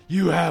parents,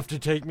 "You have to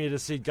take me to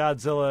see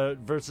Godzilla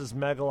versus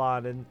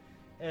Megalon."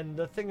 And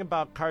the thing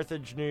about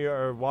Carthage, New York,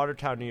 or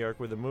Watertown, New York,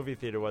 where the movie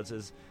theater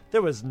is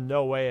there was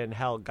no way in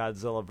hell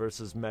Godzilla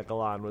versus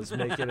Megalon was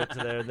making it to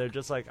there. And they're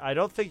just like, "I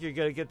don't think you're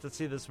gonna get to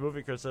see this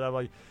movie, Chris." And I'm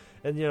like,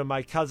 and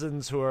my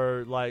cousins who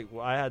are like,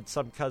 I had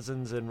some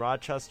cousins in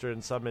Rochester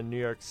and some in New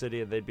York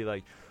City, and they'd be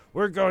like,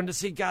 "We're going to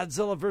see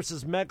Godzilla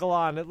versus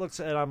Megalon."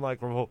 And I'm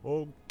like,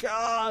 oh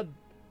God,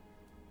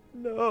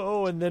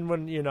 no. And then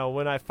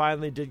when I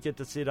finally did get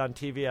to see it on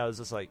TV, I was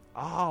just like,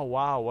 oh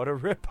wow, what a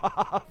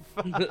ripoff.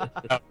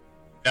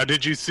 Now,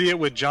 did you see it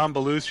with John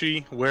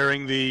Belushi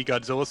wearing the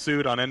Godzilla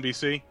suit on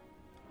NBC?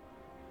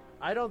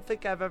 I don't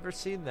think I've ever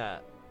seen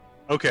that.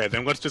 Okay,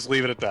 then let's just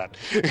leave it at that.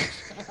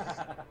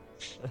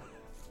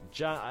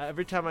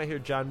 Every time I hear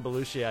John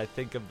Belushi, I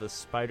think of the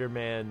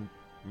Spider-Man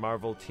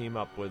Marvel team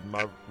up with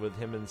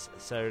him in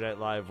Saturday Night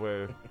Live,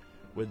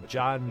 with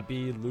John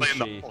B.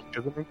 Lucci. Hulk,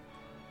 isn't he?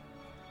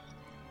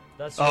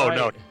 That's right.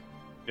 No,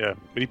 yeah,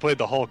 but he played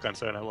the Hulk on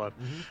Saturday Night Live.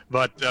 Mm-hmm.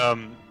 But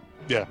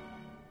yeah.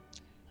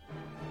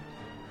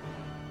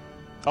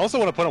 I also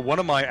want to put on one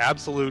of my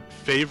absolute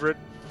favorite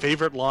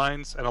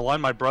lines, and a line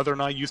my brother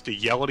and I used to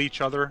yell at each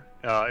other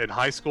in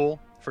high school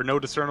for no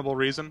discernible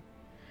reason,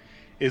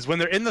 is when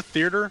they're in the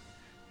theater,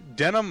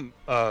 Denham,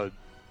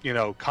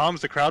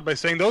 calms the crowd by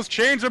saying, "Those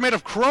chains are made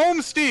of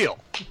chrome steel."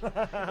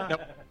 Now,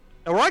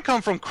 where I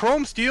come from,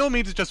 chrome steel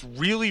means it's just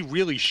really,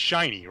 really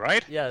shiny,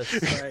 right? Yes,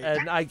 right.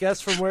 And I guess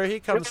from where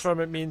he comes from,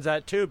 it means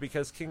that too,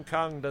 because King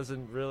Kong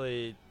doesn't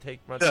really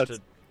take much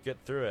to get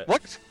through it.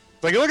 Look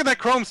at that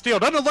chrome steel.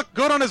 Doesn't it look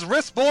good on his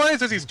wrist,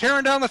 boys, as he's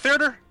tearing down the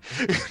theater?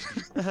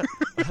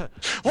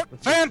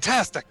 Look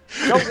fantastic.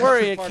 Don't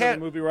worry, it can't.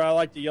 The movie where I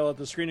like to yell at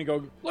the screen and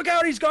go, "Look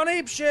out, he's gone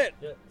ape shit."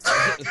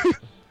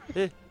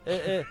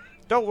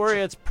 Don't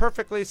worry, it's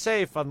perfectly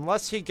safe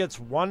unless he gets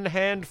one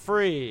hand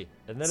free,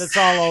 and then it's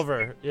all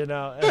over.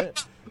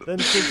 Then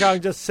King Kong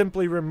just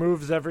simply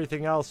removes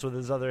everything else with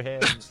his other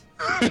hands.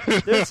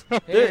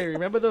 Hey,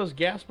 remember those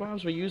gas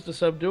bombs we used to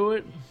subdue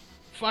it?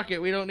 Fuck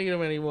it, we don't need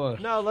them anymore.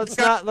 No, let's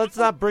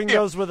not bring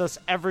those with us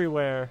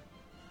everywhere.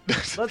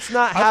 Let's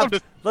not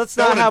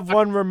have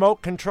one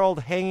remote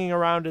controlled hanging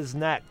around his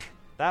neck.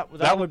 That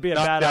would be a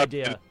bad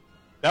idea.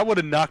 That would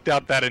have knocked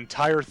out that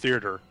entire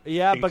theater.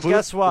 Yeah, but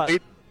guess what?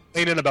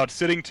 Complaining about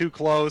sitting too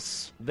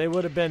close. They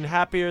would have been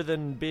happier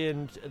than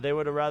being. They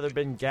would have rather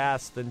been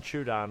gassed than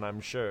chewed on, I'm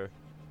sure.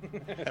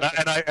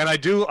 and I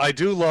do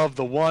love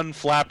the one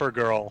flapper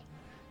girl.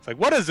 It's like,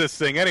 what is this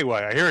thing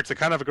anyway? I hear it's a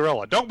kind of a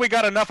gorilla. Don't we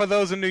got enough of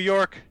those in New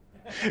York?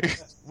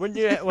 when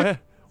you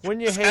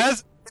hate,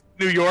 as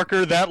a New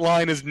Yorker, that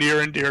line is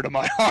near and dear to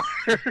my heart.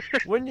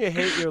 When you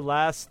hate your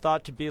last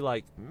thought to be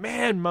like,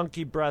 man,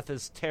 monkey breath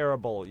is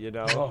terrible.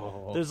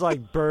 There's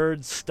like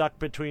birds stuck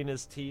between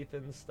his teeth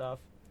and stuff.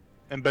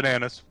 And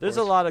bananas. There's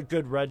a lot of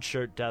good red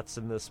shirt deaths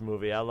in this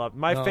movie. I love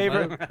my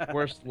favorite. My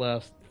worst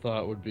last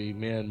thought would be,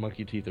 man,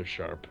 monkey teeth are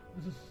sharp.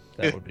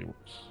 That would be worse.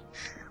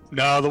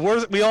 No, the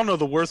worst. We all know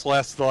the worst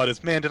last thought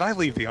is, man, did I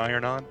leave the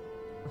iron on?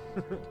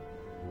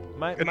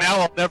 Now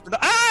I'll never.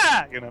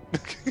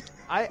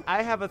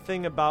 I have a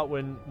thing about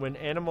when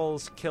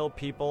animals kill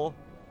people.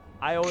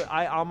 I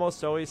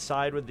almost always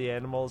side with the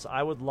animals.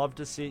 I would love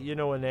to see,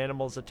 when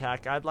animals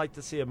attack. I'd like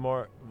to see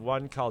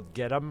one called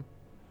Get 'Em,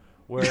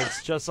 where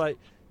it's just like,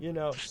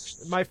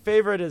 my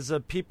favorite is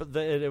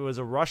it was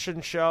a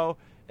Russian show,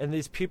 and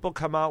these people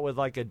come out with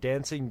like a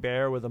dancing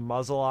bear with a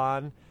muzzle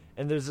on.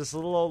 And there's this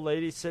little old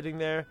lady sitting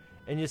there,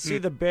 and you see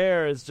the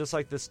bear is just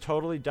like this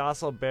totally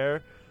docile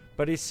bear,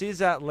 but he sees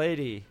that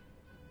lady,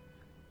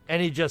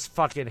 and he just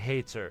fucking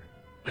hates her.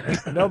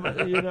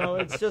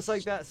 It's just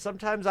like that.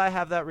 Sometimes I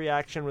have that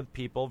reaction with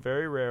people,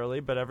 very rarely,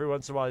 but every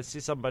once in a while I see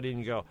somebody and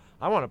you go,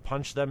 I want to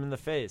punch them in the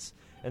face.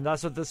 And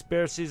that's what this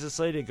bear sees this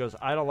lady. He goes,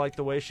 I don't like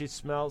the way she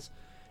smells.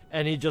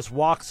 And he just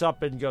walks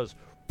up and goes,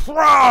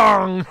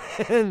 prong!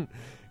 And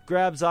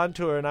grabs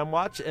onto her,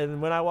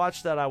 and when I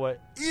watched that, I went,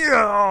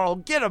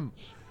 yo, get him!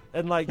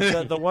 And like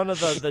the one of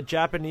the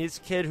Japanese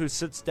kid who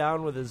sits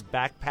down with his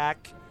backpack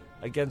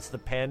against the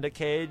panda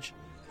cage,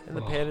 and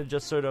the panda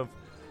just sort of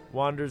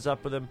wanders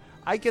up with him.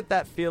 I get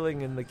that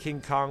feeling in the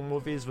King Kong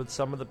movies with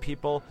some of the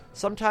people.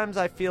 Sometimes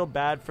I feel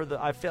bad for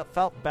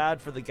felt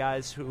bad for the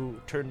guys who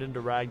turned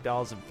into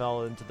ragdolls and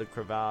fell into the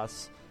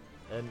crevasse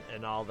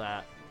and all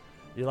that.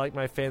 You like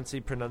my fancy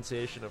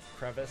pronunciation of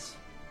crevice?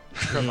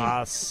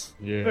 Crevasse.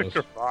 Yes.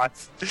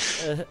 Crevasse.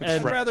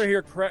 I'd rather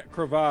hear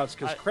crevasse,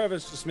 because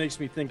crevice just makes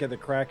me think of the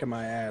crack in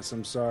my ass.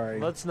 I'm sorry.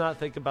 Let's not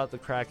think about the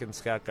crack in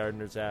Scott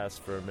Gardner's ass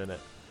for a minute.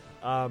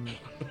 I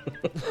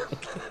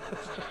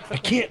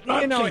can't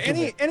not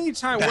any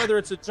time, whether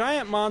it's a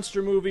giant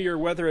monster movie or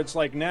whether it's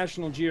like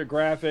National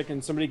Geographic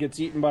and somebody gets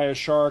eaten by a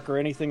shark or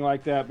anything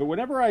like that, but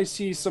whenever I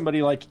see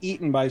somebody like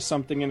eaten by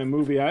something in a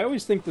movie, I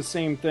always think the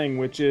same thing,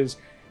 which is,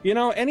 You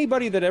know,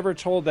 anybody that ever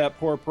told that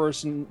poor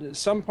person at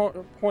some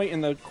point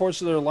in the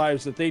course of their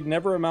lives that they'd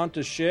never amount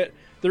to shit,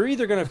 they're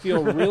either going to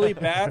feel really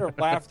bad or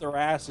laugh their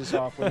asses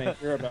off when they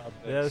hear about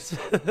this.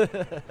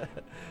 Yes.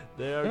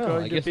 They are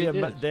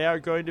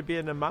going to be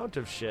an amount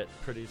of shit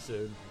pretty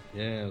soon.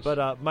 Yes.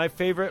 But my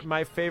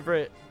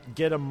favorite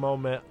get a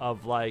moment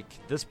of like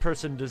this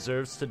person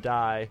deserves to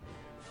die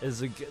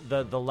is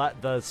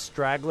the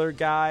straggler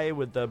guy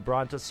with the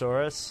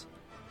brontosaurus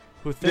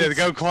who thinks to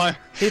go climb.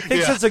 He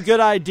thinks it's a good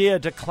idea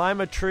to climb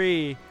a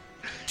tree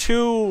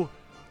to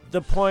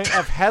the point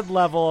of head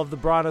level of the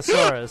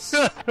brontosaurus.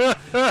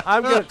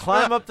 I'm going to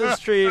climb up this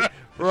tree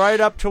right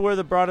up to where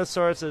the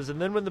brontosaurus is,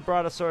 and then when the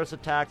brontosaurus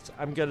attacks,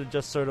 I'm going to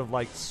just sort of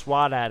like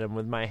swat at him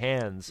with my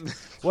hands.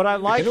 What I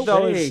like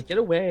though is get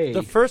away.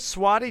 The first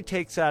swat he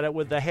takes at it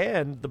with the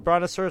hand, the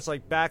brontosaurus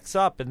like backs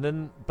up, and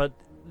then but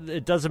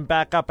it doesn't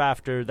back up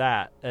after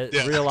that.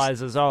 It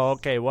realizes, oh,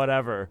 okay,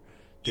 whatever.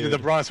 Dude. The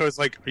brontosaurus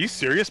like, are you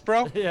serious,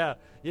 bro? Yeah,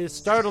 you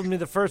startled me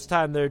the first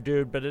time there,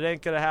 dude, but it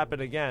ain't gonna happen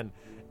again.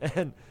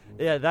 And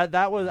yeah,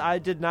 that was, I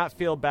did not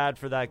feel bad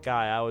for that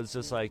guy. I was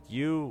just like,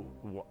 you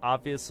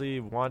obviously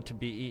want to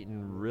be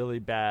eaten really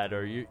bad,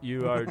 or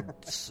you are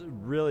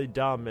really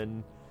dumb,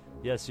 and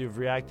yes, you've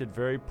reacted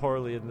very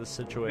poorly in this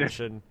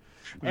situation.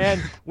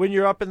 And when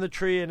you're up in the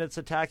tree and it's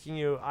attacking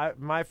you,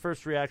 my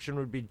first reaction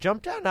would be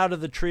jump down out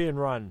of the tree and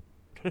run.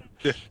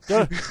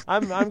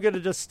 I'm going to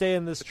just stay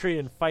in this tree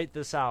and fight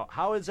this out.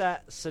 How is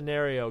that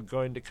scenario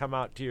going to come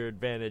out to your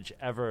advantage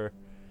ever?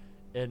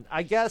 And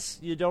I guess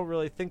you don't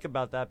really think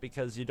about that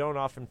because you don't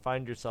often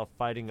find yourself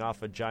fighting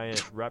off a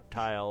giant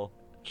reptile.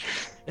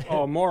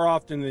 Oh, more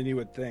often than you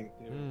would think.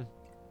 Dude.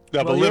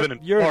 Yeah, but living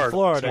you're in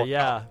Florida,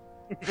 yeah.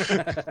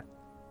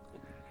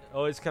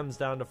 Always comes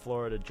down to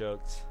Florida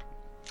jokes.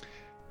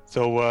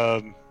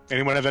 So,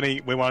 anyone have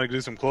any? We want to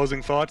do some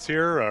closing thoughts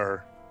here,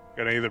 or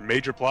got any other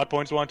major plot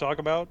points we want to talk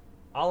about?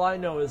 All I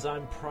know is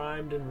I'm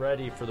primed and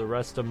ready for the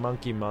rest of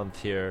Monkey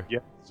Month here.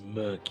 Yes,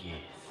 Monkey.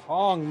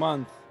 Kong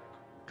Month.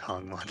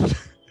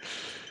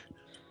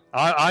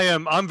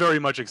 I'm very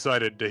much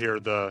excited to hear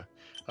the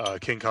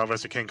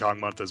rest of King Kong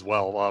Month as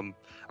well.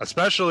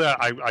 Especially,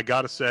 I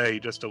gotta say,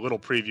 just a little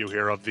preview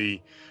here of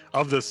the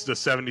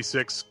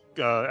 76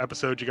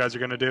 episode you guys are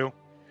gonna do.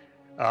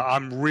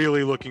 I'm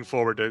really looking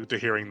forward to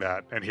hearing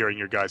that and hearing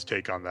your guys'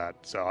 take on that.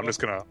 So I'm just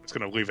gonna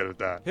leave it at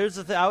that. Here's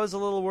the thing: I was a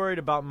little worried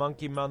about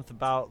Monkey Month,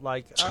 about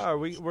like,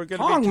 we're gonna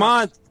Kong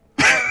Month.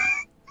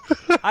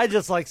 I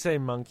just like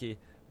saying monkey.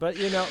 But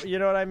you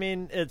know what I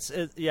mean.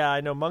 Yeah.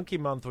 I know Monkey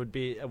Month would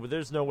be.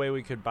 There's no way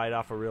we could bite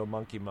off a real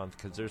Monkey Month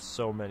because there's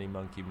so many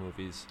monkey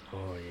movies.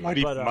 Oh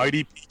yeah.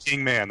 Mighty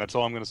Peking Man. That's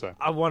all I'm gonna say.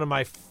 One of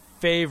my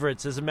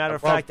favorites. As a matter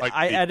of fact,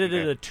 I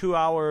edited a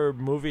 2-hour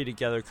movie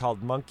together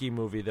called Monkey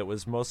Movie that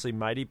was mostly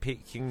Mighty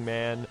Peking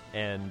Man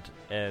and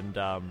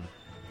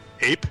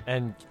Ape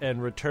and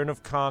Return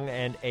of Kong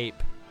and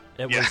Ape.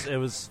 It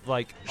was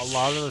like a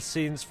lot of the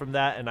scenes from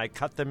that, and I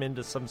cut them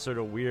into some sort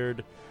of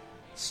weird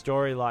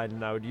storyline,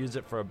 and I would use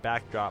it for a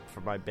backdrop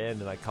for my band,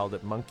 and I called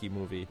it Monkey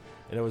Movie,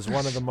 and it was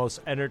one of the most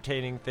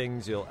entertaining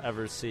things you'll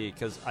ever see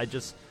because I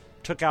just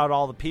took out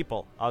all the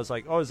people. I was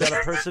like, oh, is that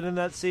a person in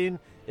that scene?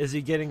 Is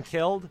he getting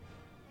killed?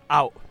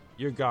 Out.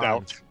 You're gone.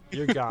 Out.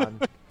 You're gone.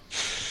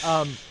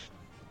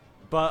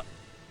 But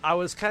I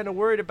was kind of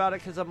worried about it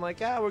because I'm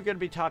like, we're going to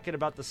be talking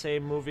about the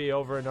same movie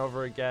over and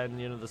over again,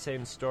 the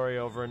same story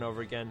over and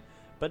over again.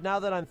 But now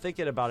that I'm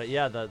thinking about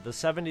it, the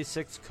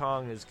 76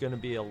 Kong is going to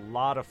be a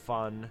lot of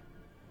fun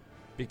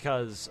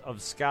because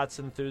of Scott's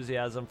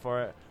enthusiasm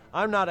for it.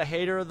 I'm not a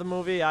hater of the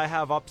movie. I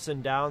have ups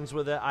and downs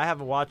with it. I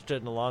haven't watched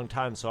it in a long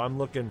time, so I'm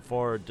looking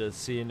forward to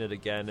seeing it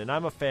again. And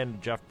I'm a fan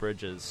of Jeff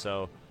Bridges,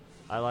 so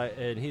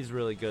and he's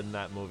really good in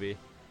that movie.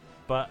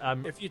 But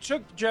if you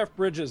took Jeff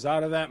Bridges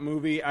out of that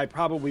movie, I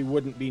probably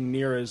wouldn't be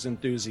near as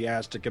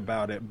enthusiastic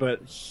about it.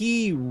 But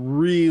he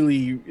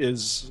really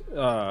is.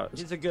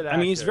 He's a good actor. I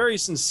mean, he's very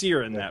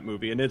sincere in that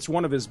movie, and it's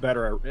one of his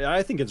better.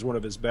 I think it's one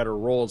of his better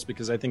roles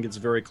because I think it's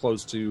very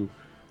close to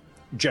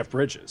Jeff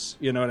Bridges.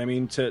 You know what I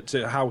mean?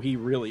 To how he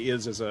really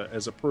is as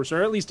a person,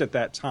 or at least at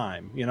that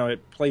time.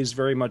 It plays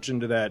very much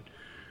into that.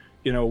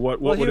 What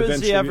would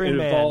eventually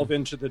evolve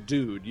into the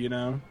dude,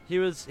 He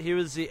was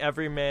the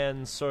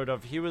everyman sort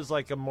of. He was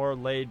like a more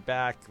laid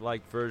back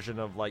like version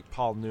of like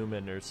Paul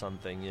Newman or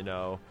something,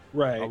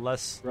 Right.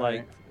 Less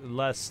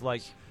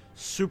like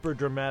super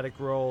dramatic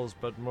roles,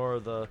 but more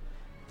of the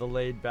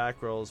laid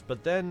back roles.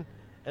 But then,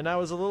 and I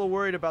was a little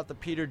worried about the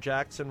Peter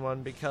Jackson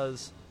one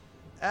because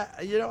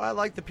I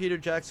like the Peter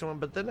Jackson one,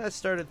 but then I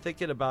started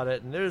thinking about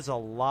it, and there's a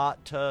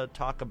lot to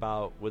talk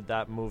about with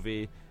that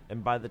movie.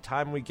 And by the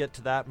time we get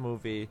to that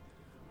movie,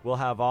 we'll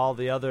have all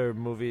the other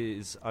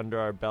movies under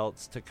our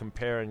belts to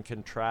compare and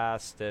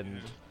contrast.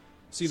 And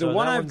see, the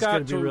one I've got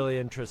to be really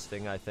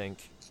interesting, I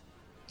think.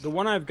 The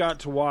one I've got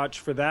to watch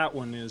for that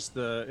one is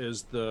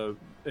the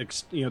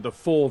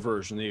full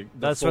version.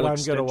 That's what I'm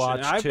going to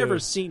watch. I've never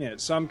seen it,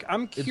 so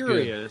I'm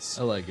curious.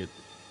 I like it.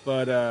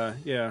 But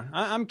yeah,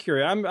 I'm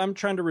curious. I'm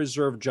trying to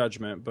reserve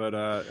judgment. But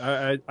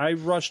I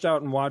rushed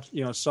out and watched,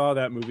 saw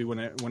that movie when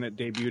it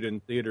debuted in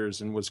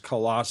theaters and was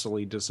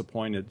colossally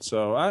disappointed.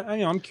 So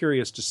I'm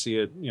curious to see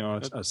it,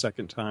 a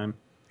second time.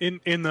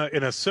 In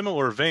a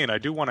similar vein, I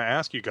do want to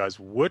ask you guys,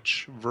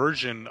 which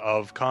version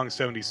of Kong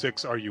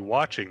 76 are you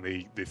watching?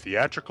 The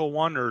theatrical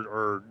one,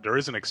 or there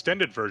is an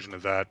extended version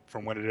of that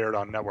from when it aired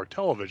on network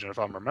television, if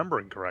I'm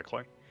remembering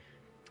correctly?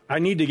 I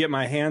need to get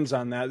my hands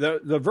on that.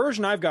 The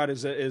version I've got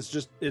is it's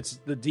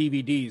the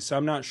DVD, so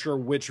I'm not sure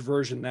which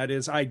version that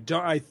is.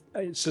 I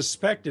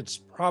suspect it's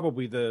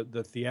probably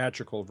the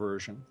theatrical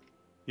version.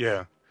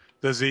 Yeah.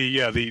 There's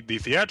the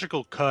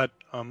theatrical cut,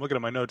 I'm looking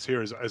at my notes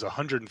here, is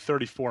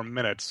 134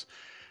 minutes.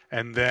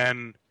 And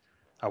then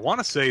I want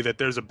to say that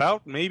there's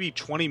about maybe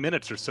 20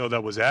 minutes or so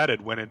that was added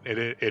when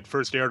it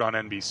first aired on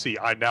NBC.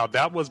 Now,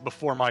 that was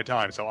before my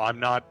time, so I'm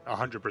not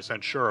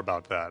 100% sure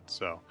about that.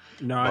 So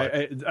no,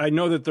 I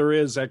know that there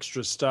is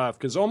extra stuff,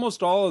 because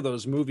almost all of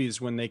those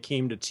movies, when they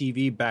came to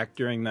TV back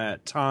during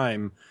that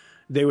time,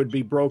 they would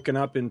be broken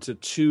up into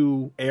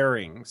 2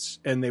 airings,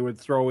 and they would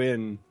throw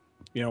in,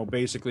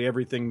 basically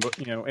everything,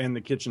 and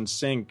the kitchen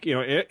sink,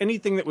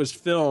 anything that was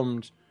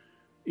filmed.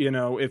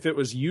 If it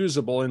was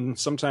usable, and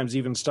sometimes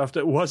even stuff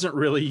that wasn't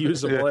really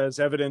usable,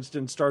 as evidenced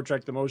in Star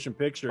Trek: The Motion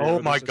Picture.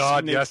 Oh my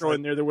God! They yes, throw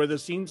in there where the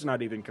scene's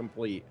not even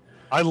complete.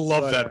 I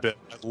love that bit.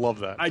 I love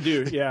that. I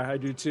do. Yeah, I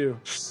do too.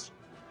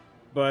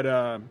 But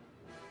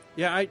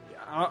yeah,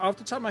 off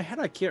the top of my head,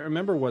 I can't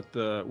remember what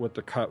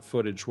the cut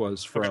footage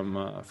was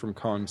from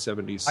Kong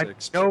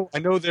 76. I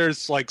know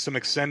there's like some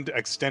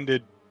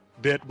extended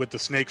bit with the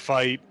snake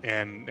fight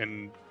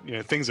and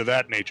things of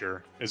that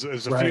nature. Is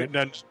a right.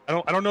 few,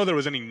 I don't know there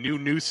was any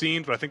new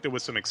scenes, but I think there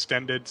was some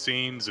extended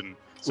scenes and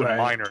some right.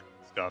 minor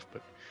stuff.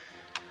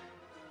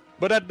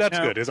 But that's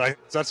good.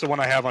 That's the one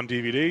I have on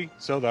DVD,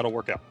 so that'll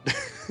work out.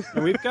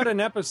 And we've got an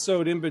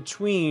episode in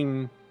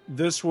between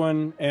this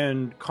one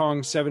and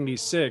Kong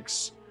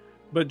 76.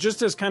 But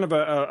just as kind of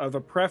a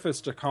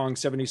preface to Kong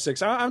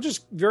 76, I'm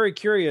just very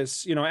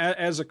curious,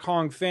 as a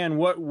Kong fan,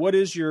 what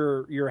is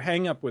your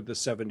hang up with the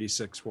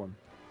 76 one?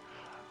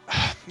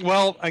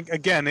 Well,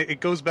 again, it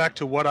goes back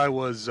to what I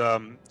was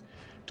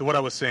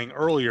saying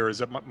earlier, is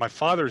that my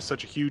father is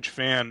such a huge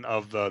fan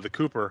of the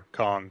Cooper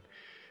Kong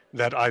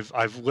that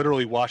I've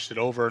literally watched it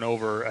over and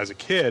over as a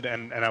kid,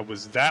 and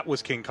that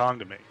was King Kong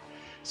to me.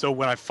 So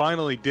when I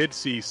finally did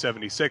see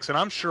 76, and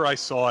I'm sure I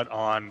saw it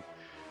on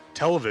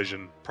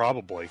television,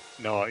 probably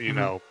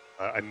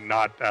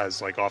not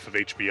as like off of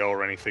HBO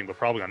or anything, but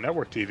probably on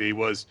network TV,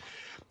 was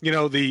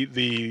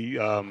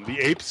the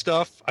ape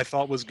stuff I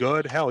thought was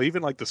good. Hell,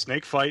 even like the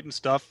snake fight and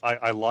stuff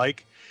I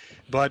like,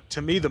 but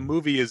to me the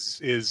movie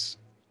is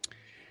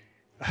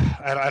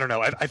I don't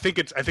know. I think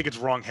it's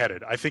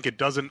wrong-headed. I think it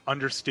doesn't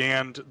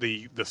understand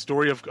the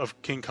story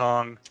of King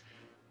Kong.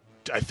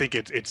 I think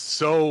it's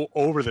so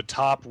over the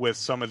top with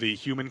some of the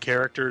human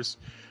characters.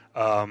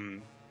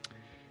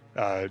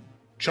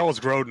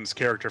 Charles Grodin's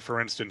character, for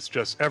instance,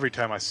 just every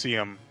time I see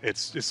him,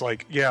 it's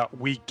like, yeah,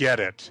 we get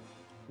it.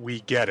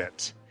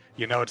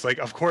 It's like,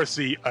 of course,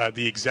 the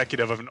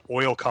executive of an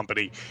oil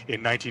company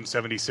in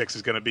 1976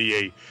 is going to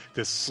be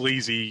this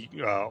sleazy,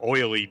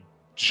 oily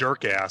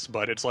jerk ass,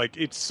 but it's like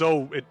it's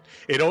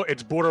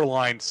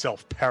borderline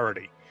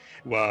self-parody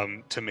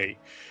to me,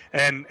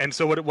 and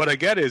so what I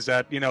get is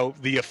that the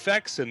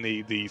effects and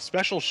the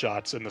special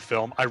shots in the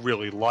film I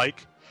really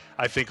like.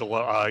 I think a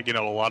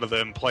lot of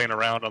them playing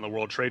around on the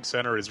World Trade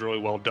Center is really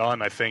well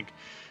done. I think,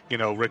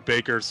 Rick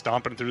Baker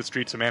stomping through the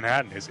streets of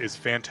Manhattan is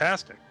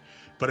fantastic.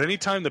 But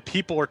anytime the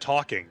people are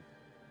talking,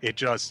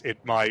 this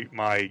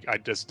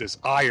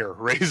ire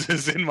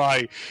raises in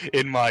my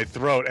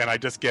throat, and I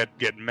just get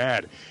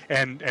mad.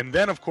 And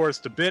then of course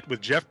the bit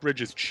with Jeff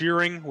Bridges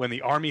cheering when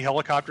the Army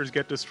helicopters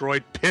get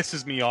destroyed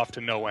pisses me off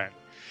to no end.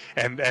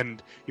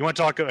 And you want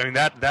to talk? I mean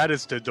that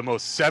is the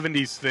most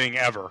 70s thing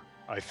ever.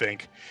 I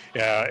think,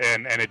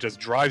 and it just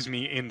drives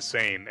me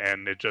insane,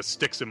 and it just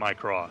sticks in my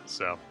craw.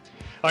 So,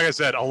 like I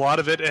said, a lot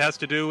of it has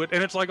to do with,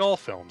 and it's like all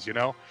films,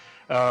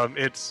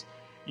 it's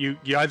you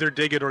either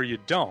dig it or you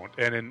don't,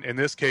 and in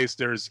this case,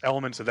 there's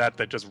elements of that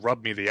just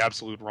rub me the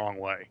absolute wrong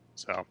way.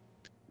 So,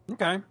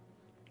 okay,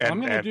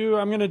 I'm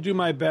gonna do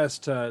my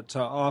best to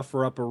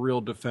offer up a real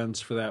defense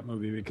for that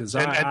movie, because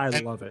I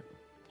love it.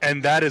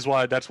 And that's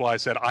why I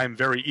said I'm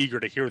very eager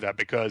to hear that,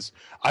 because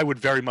I would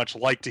very much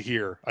like to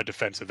hear a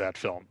defense of that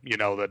film.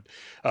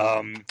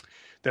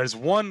 There's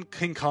one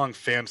King Kong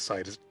fan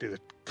site.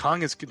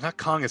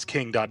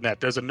 KongIsKing.net.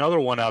 There's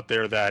another one out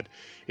there that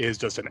is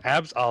just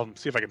I'll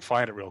see if I can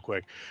find it real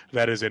quick.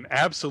 That is an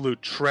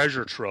absolute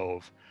treasure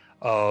trove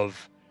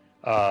of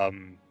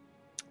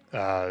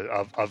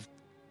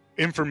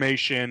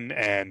information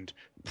and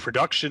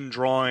production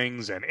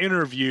drawings and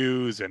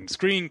interviews and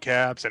screen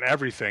caps and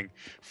everything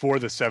for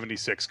the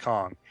 76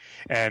 Kong.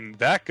 And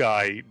that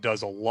guy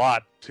does a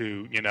lot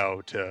to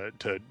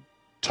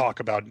talk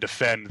about and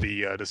defend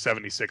the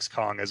 76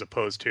 Kong as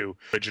opposed to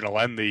original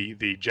and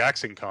the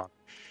Jackson Kong.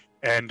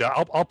 And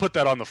I'll put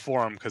that on the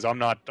forum because I'm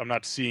not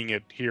seeing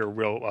it here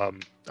real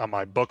on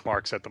my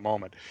bookmarks at the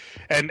moment.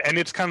 And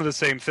it's kind of the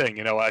same thing.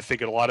 You know, I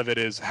think a lot of it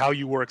is how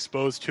you were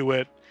exposed to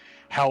it,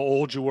 how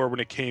old you were when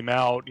it came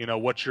out. You know,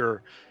 what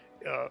your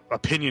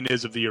opinion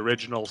is of the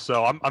original.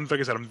 So I'm like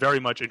I said, I'm very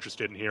much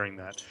interested in hearing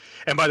that.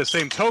 And by the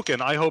same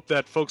token, I hope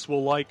that folks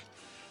will like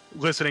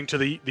listening to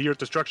the Earth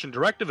Destruction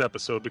Directive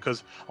episode,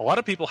 because a lot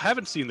of people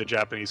haven't seen the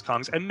Japanese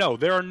Kongs, and no,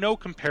 there are no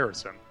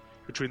comparison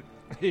between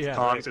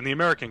Kongs and the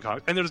American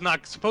Kongs, and there's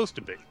not supposed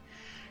to be.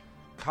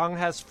 Kong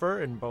has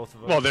fur in both of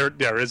them. Well,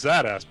 there is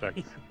that aspect,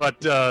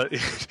 but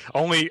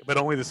only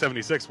the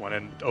 76 one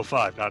in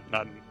 05, not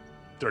in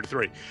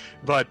 33.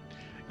 But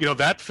you know,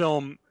 that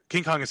film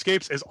King Kong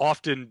Escapes is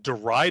often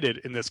derided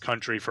in this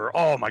country for,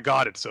 oh my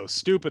God, it's so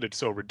stupid, it's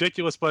so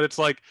ridiculous. But it's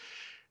like,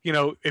 you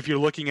know, if you're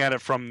looking at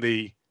it from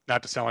the,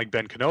 not to sound like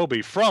Ben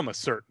Kenobi, from a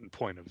certain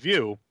point of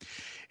view,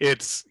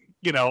 it's,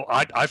 you know,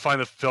 I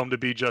find the film to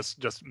be just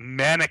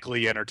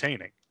manically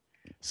entertaining.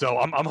 So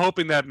I'm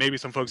hoping that maybe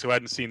some folks who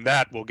hadn't seen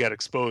that will get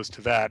exposed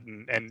to that,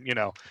 and you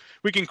know,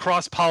 we can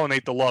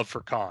cross-pollinate the love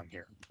for Kong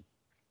here.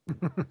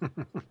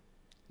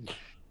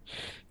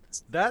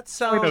 That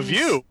sounds point of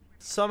view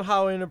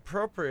somehow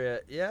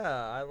inappropriate. Yeah,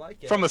 I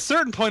like it. From a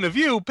certain point of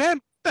view, Ben,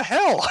 what the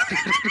hell?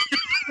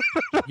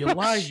 You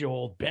lied, you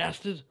old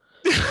bastard.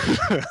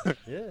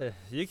 Yeah,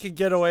 you could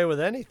get away with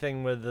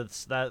anything with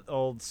that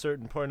old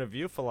certain point of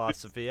view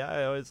philosophy.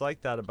 I always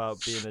like that about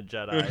being a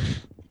Jedi.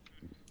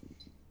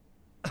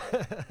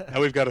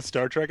 Now we've got a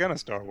Star Trek and a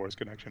Star Wars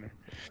connection here.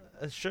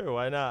 Sure,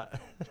 why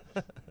not?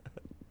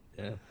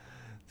 Yeah.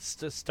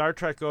 Star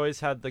Trek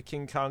always had the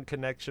King Kong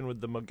connection with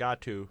the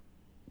Mogatu.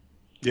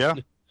 Yeah.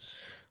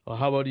 Well,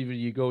 how about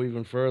you go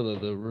even further?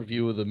 The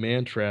review of the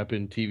Man Trap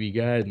in TV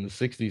Guide in the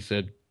 60s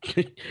said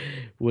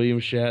William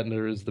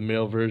Shatner is the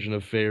male version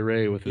of Fay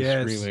Wray with his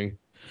screaming.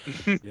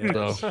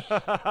 Yes. So.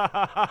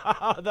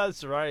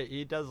 That's right.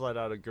 He does let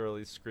out a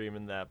girly scream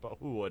in that, but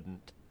who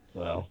wouldn't?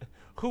 Well,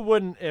 who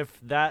wouldn't if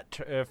that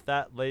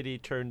lady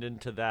turned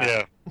into that?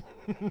 Yeah.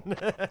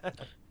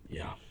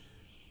 Yeah.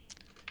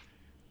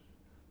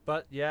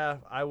 But yeah,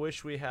 I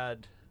wish we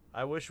had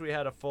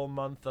a full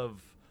month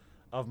of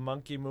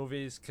monkey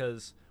movies,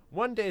 because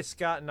one day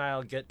Scott and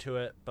I'll get to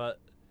it, but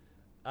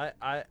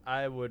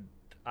I would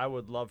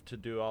love to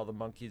do all the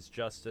monkeys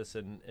justice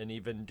and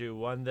even do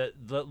one that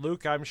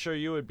Luke, I'm sure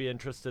you would be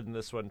interested in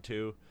this one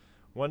too.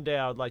 One day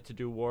I would like to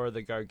do War of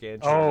the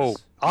Gargantuas. Oh,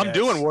 I'm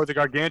doing War of the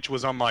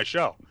Gargantuas on my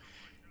show.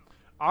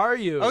 Are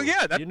you? Oh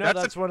yeah,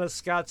 that's one of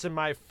Scott's and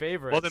my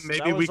favorites. Well, then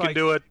maybe we can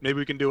do it. Maybe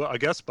we can do a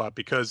guest spot,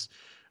 because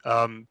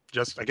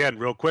just again,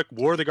 real quick,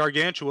 War of the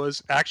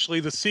Gargantuas, actually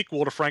the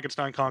sequel to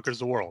Frankenstein Conquers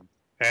the World,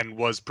 and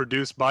was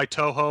produced by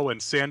Toho, and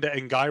Sanda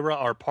and Gaira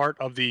are part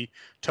of the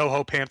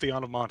Toho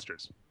pantheon of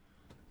monsters.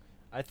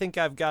 I think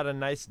I've got a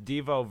nice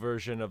Devo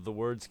version of The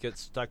Words Get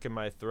Stuck in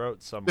My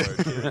Throat somewhere,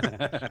 too.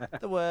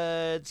 The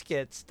words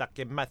get stuck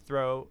in my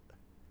throat.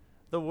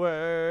 The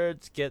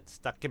words get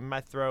stuck in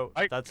my throat.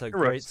 That's a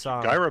great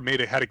song.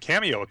 Gaira had a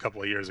cameo a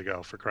couple of years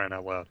ago, for crying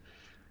out loud.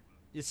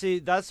 You see,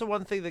 that's the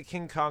one thing that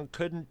King Kong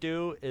couldn't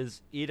do,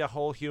 is eat a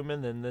whole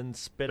human and then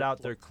spit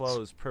out their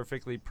clothes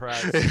perfectly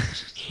pressed.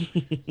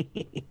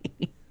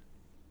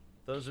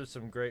 Those are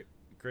some great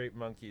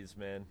monkeys,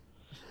 man.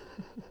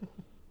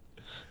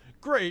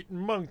 Great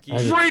monkey. I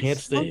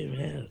just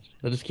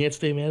can't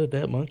stay mad at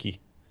that monkey.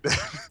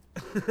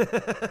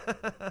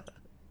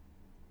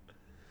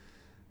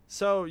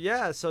 So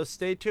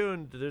stay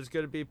tuned. There's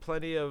going to be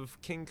plenty of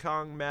King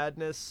Kong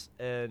madness,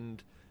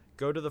 and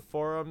go to the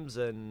forums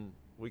and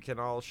we can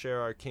all share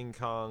our King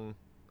Kong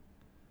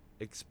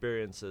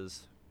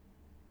experiences.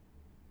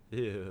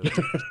 Ew.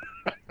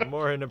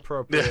 More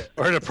inappropriate.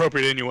 Yeah, or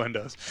inappropriate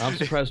innuendos. I'm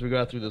surprised we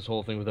got through this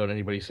whole thing without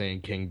anybody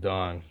saying King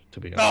Dong, to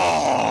be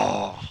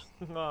honest.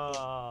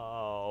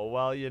 Oh,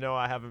 well, you know,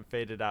 I haven't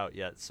faded out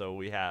yet, so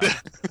we have.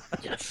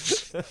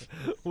 Yes.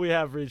 We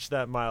have reached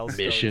that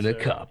milestone. Mission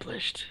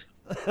accomplished.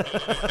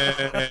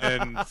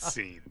 And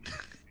scene.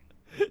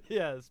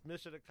 Yes,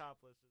 mission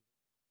accomplished.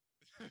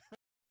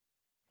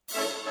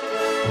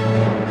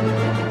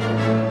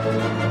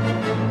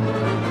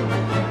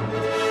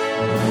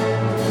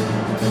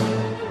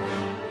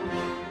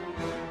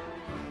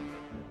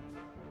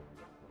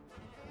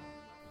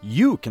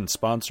 You can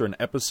sponsor an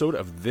episode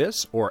of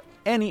this or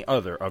any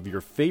other of your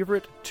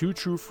favorite Two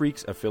True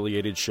Freaks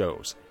affiliated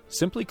shows.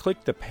 Simply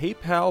click the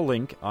PayPal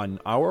link on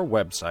our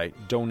website,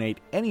 donate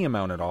any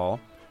amount at all,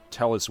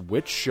 tell us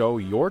which show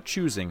you're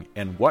choosing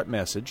and what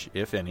message,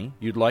 if any,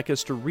 you'd like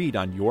us to read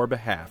on your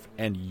behalf,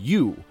 and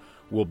you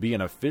will be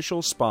an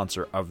official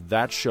sponsor of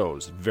that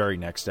show's very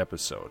next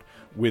episode,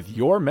 with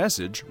your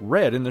message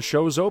read in the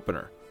show's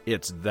opener.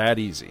 It's that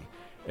easy,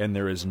 and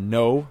there is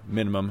no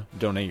minimum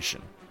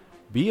donation.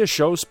 Be a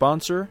show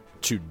sponsor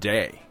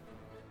today.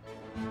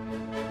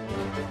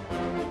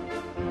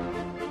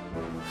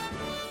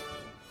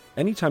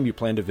 Anytime you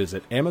plan to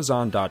visit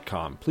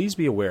Amazon.com, please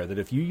be aware that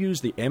if you use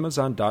the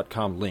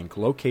Amazon.com link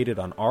located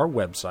on our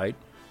website,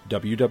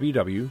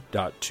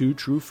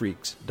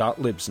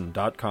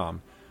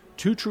 www.twotruefreaks.libsyn.com,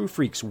 Two True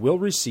Freaks will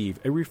receive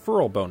a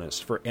referral bonus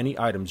for any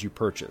items you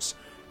purchase.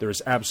 There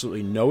is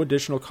absolutely no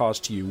additional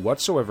cost to you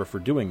whatsoever for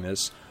doing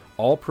this.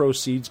 All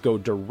proceeds go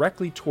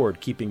directly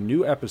toward keeping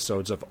new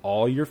episodes of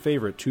all your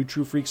favorite Two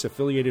True Freaks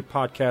affiliated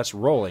podcasts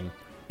rolling,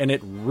 and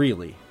it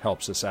really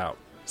helps us out.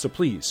 So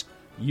please,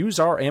 use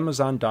our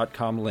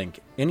Amazon.com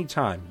link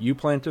anytime you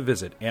plan to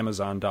visit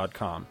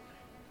Amazon.com.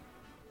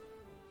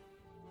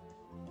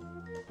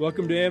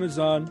 Welcome to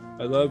Amazon.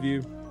 I love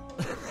you.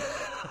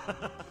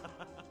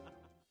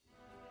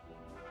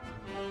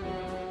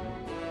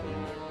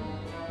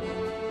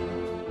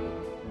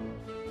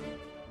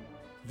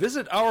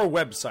 Visit our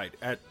website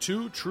at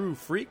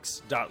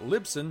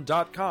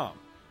twotruefreaks.libsyn.com.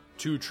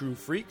 Two True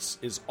Freaks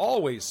is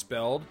always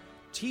spelled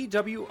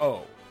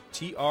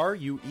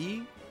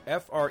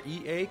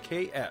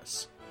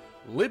TWOTRUEFREAKS.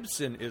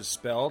 Libsyn is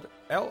spelled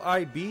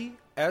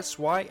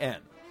LIBSYN.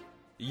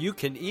 You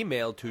can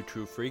email Two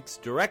True Freaks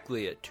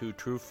directly at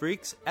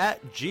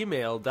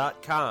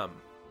twotruefreaks@gmail.com.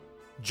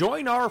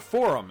 Join our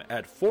forum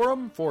at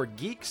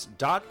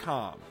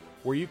forumforgeeks.com,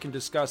 where you can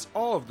discuss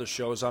all of the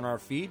shows on our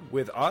feed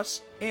with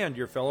us and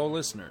your fellow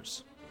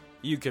listeners.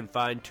 You can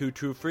find Two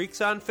True Freaks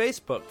on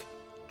Facebook.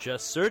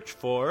 Just search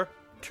for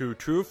Two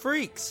True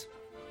Freaks.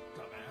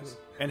 Dumbass.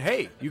 And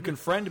hey, you can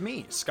friend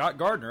me, Scott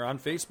Gardner, on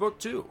Facebook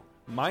too.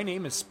 My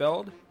name is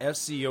spelled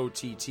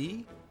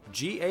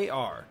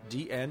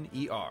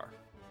SCOTTGARDNER.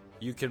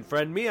 You can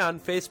friend me on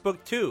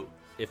Facebook too,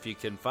 if you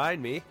can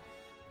find me.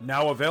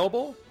 Now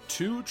available,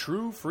 Two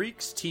True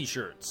Freaks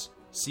t-shirts.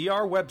 See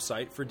our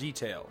website for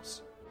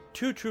details.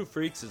 Two True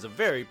Freaks is a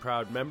very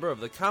proud member of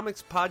the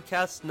Comics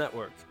Podcast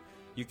Network.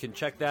 You can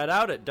check that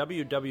out at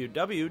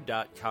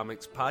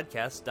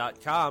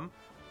www.comicspodcast.com,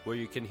 where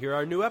you can hear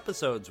our new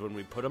episodes when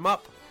we put them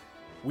up.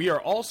 We are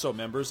also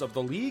members of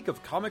the League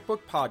of Comic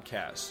Book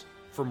Podcasts.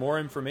 For more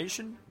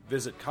information,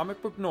 visit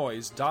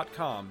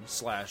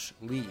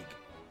comicbooknoise.com/league.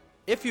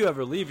 If you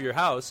ever leave your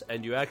house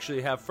and you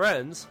actually have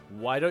friends,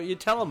 why don't you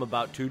tell them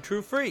about Two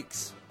True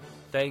Freaks?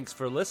 Thanks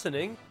for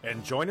listening,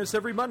 and join us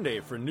every Monday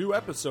for new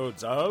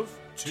episodes of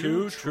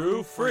Two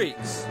True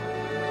Freaks.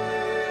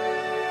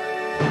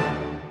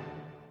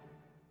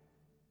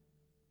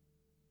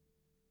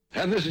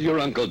 And this is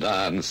your Uncle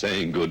Don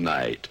saying good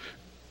night.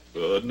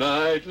 Good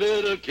night,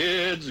 little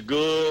kids,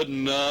 good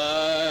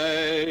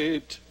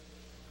night.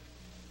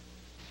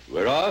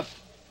 We're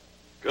off?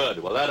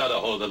 Good. Well, that ought to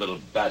hold the little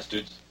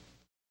bastards.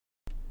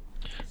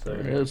 So,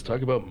 let's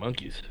talk about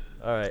monkeys.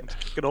 All right.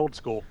 Get old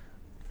school.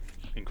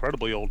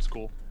 Incredibly old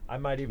school. I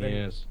might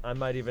even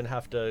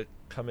have to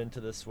come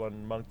into this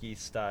one monkey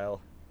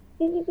style.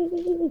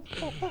 You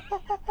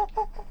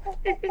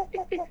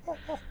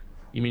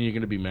mean you're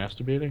going to be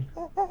masturbating?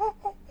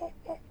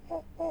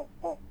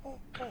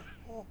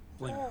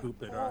 Fling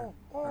poop at our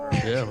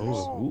yeah,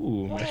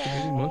 ooh,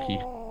 masturbating monkey.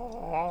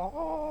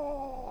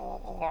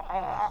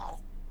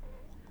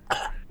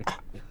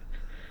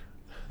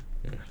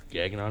 Yeah,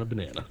 gagging on a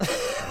banana.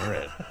 All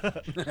right.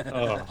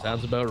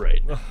 Sounds about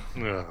right.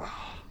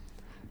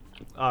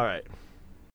 All right.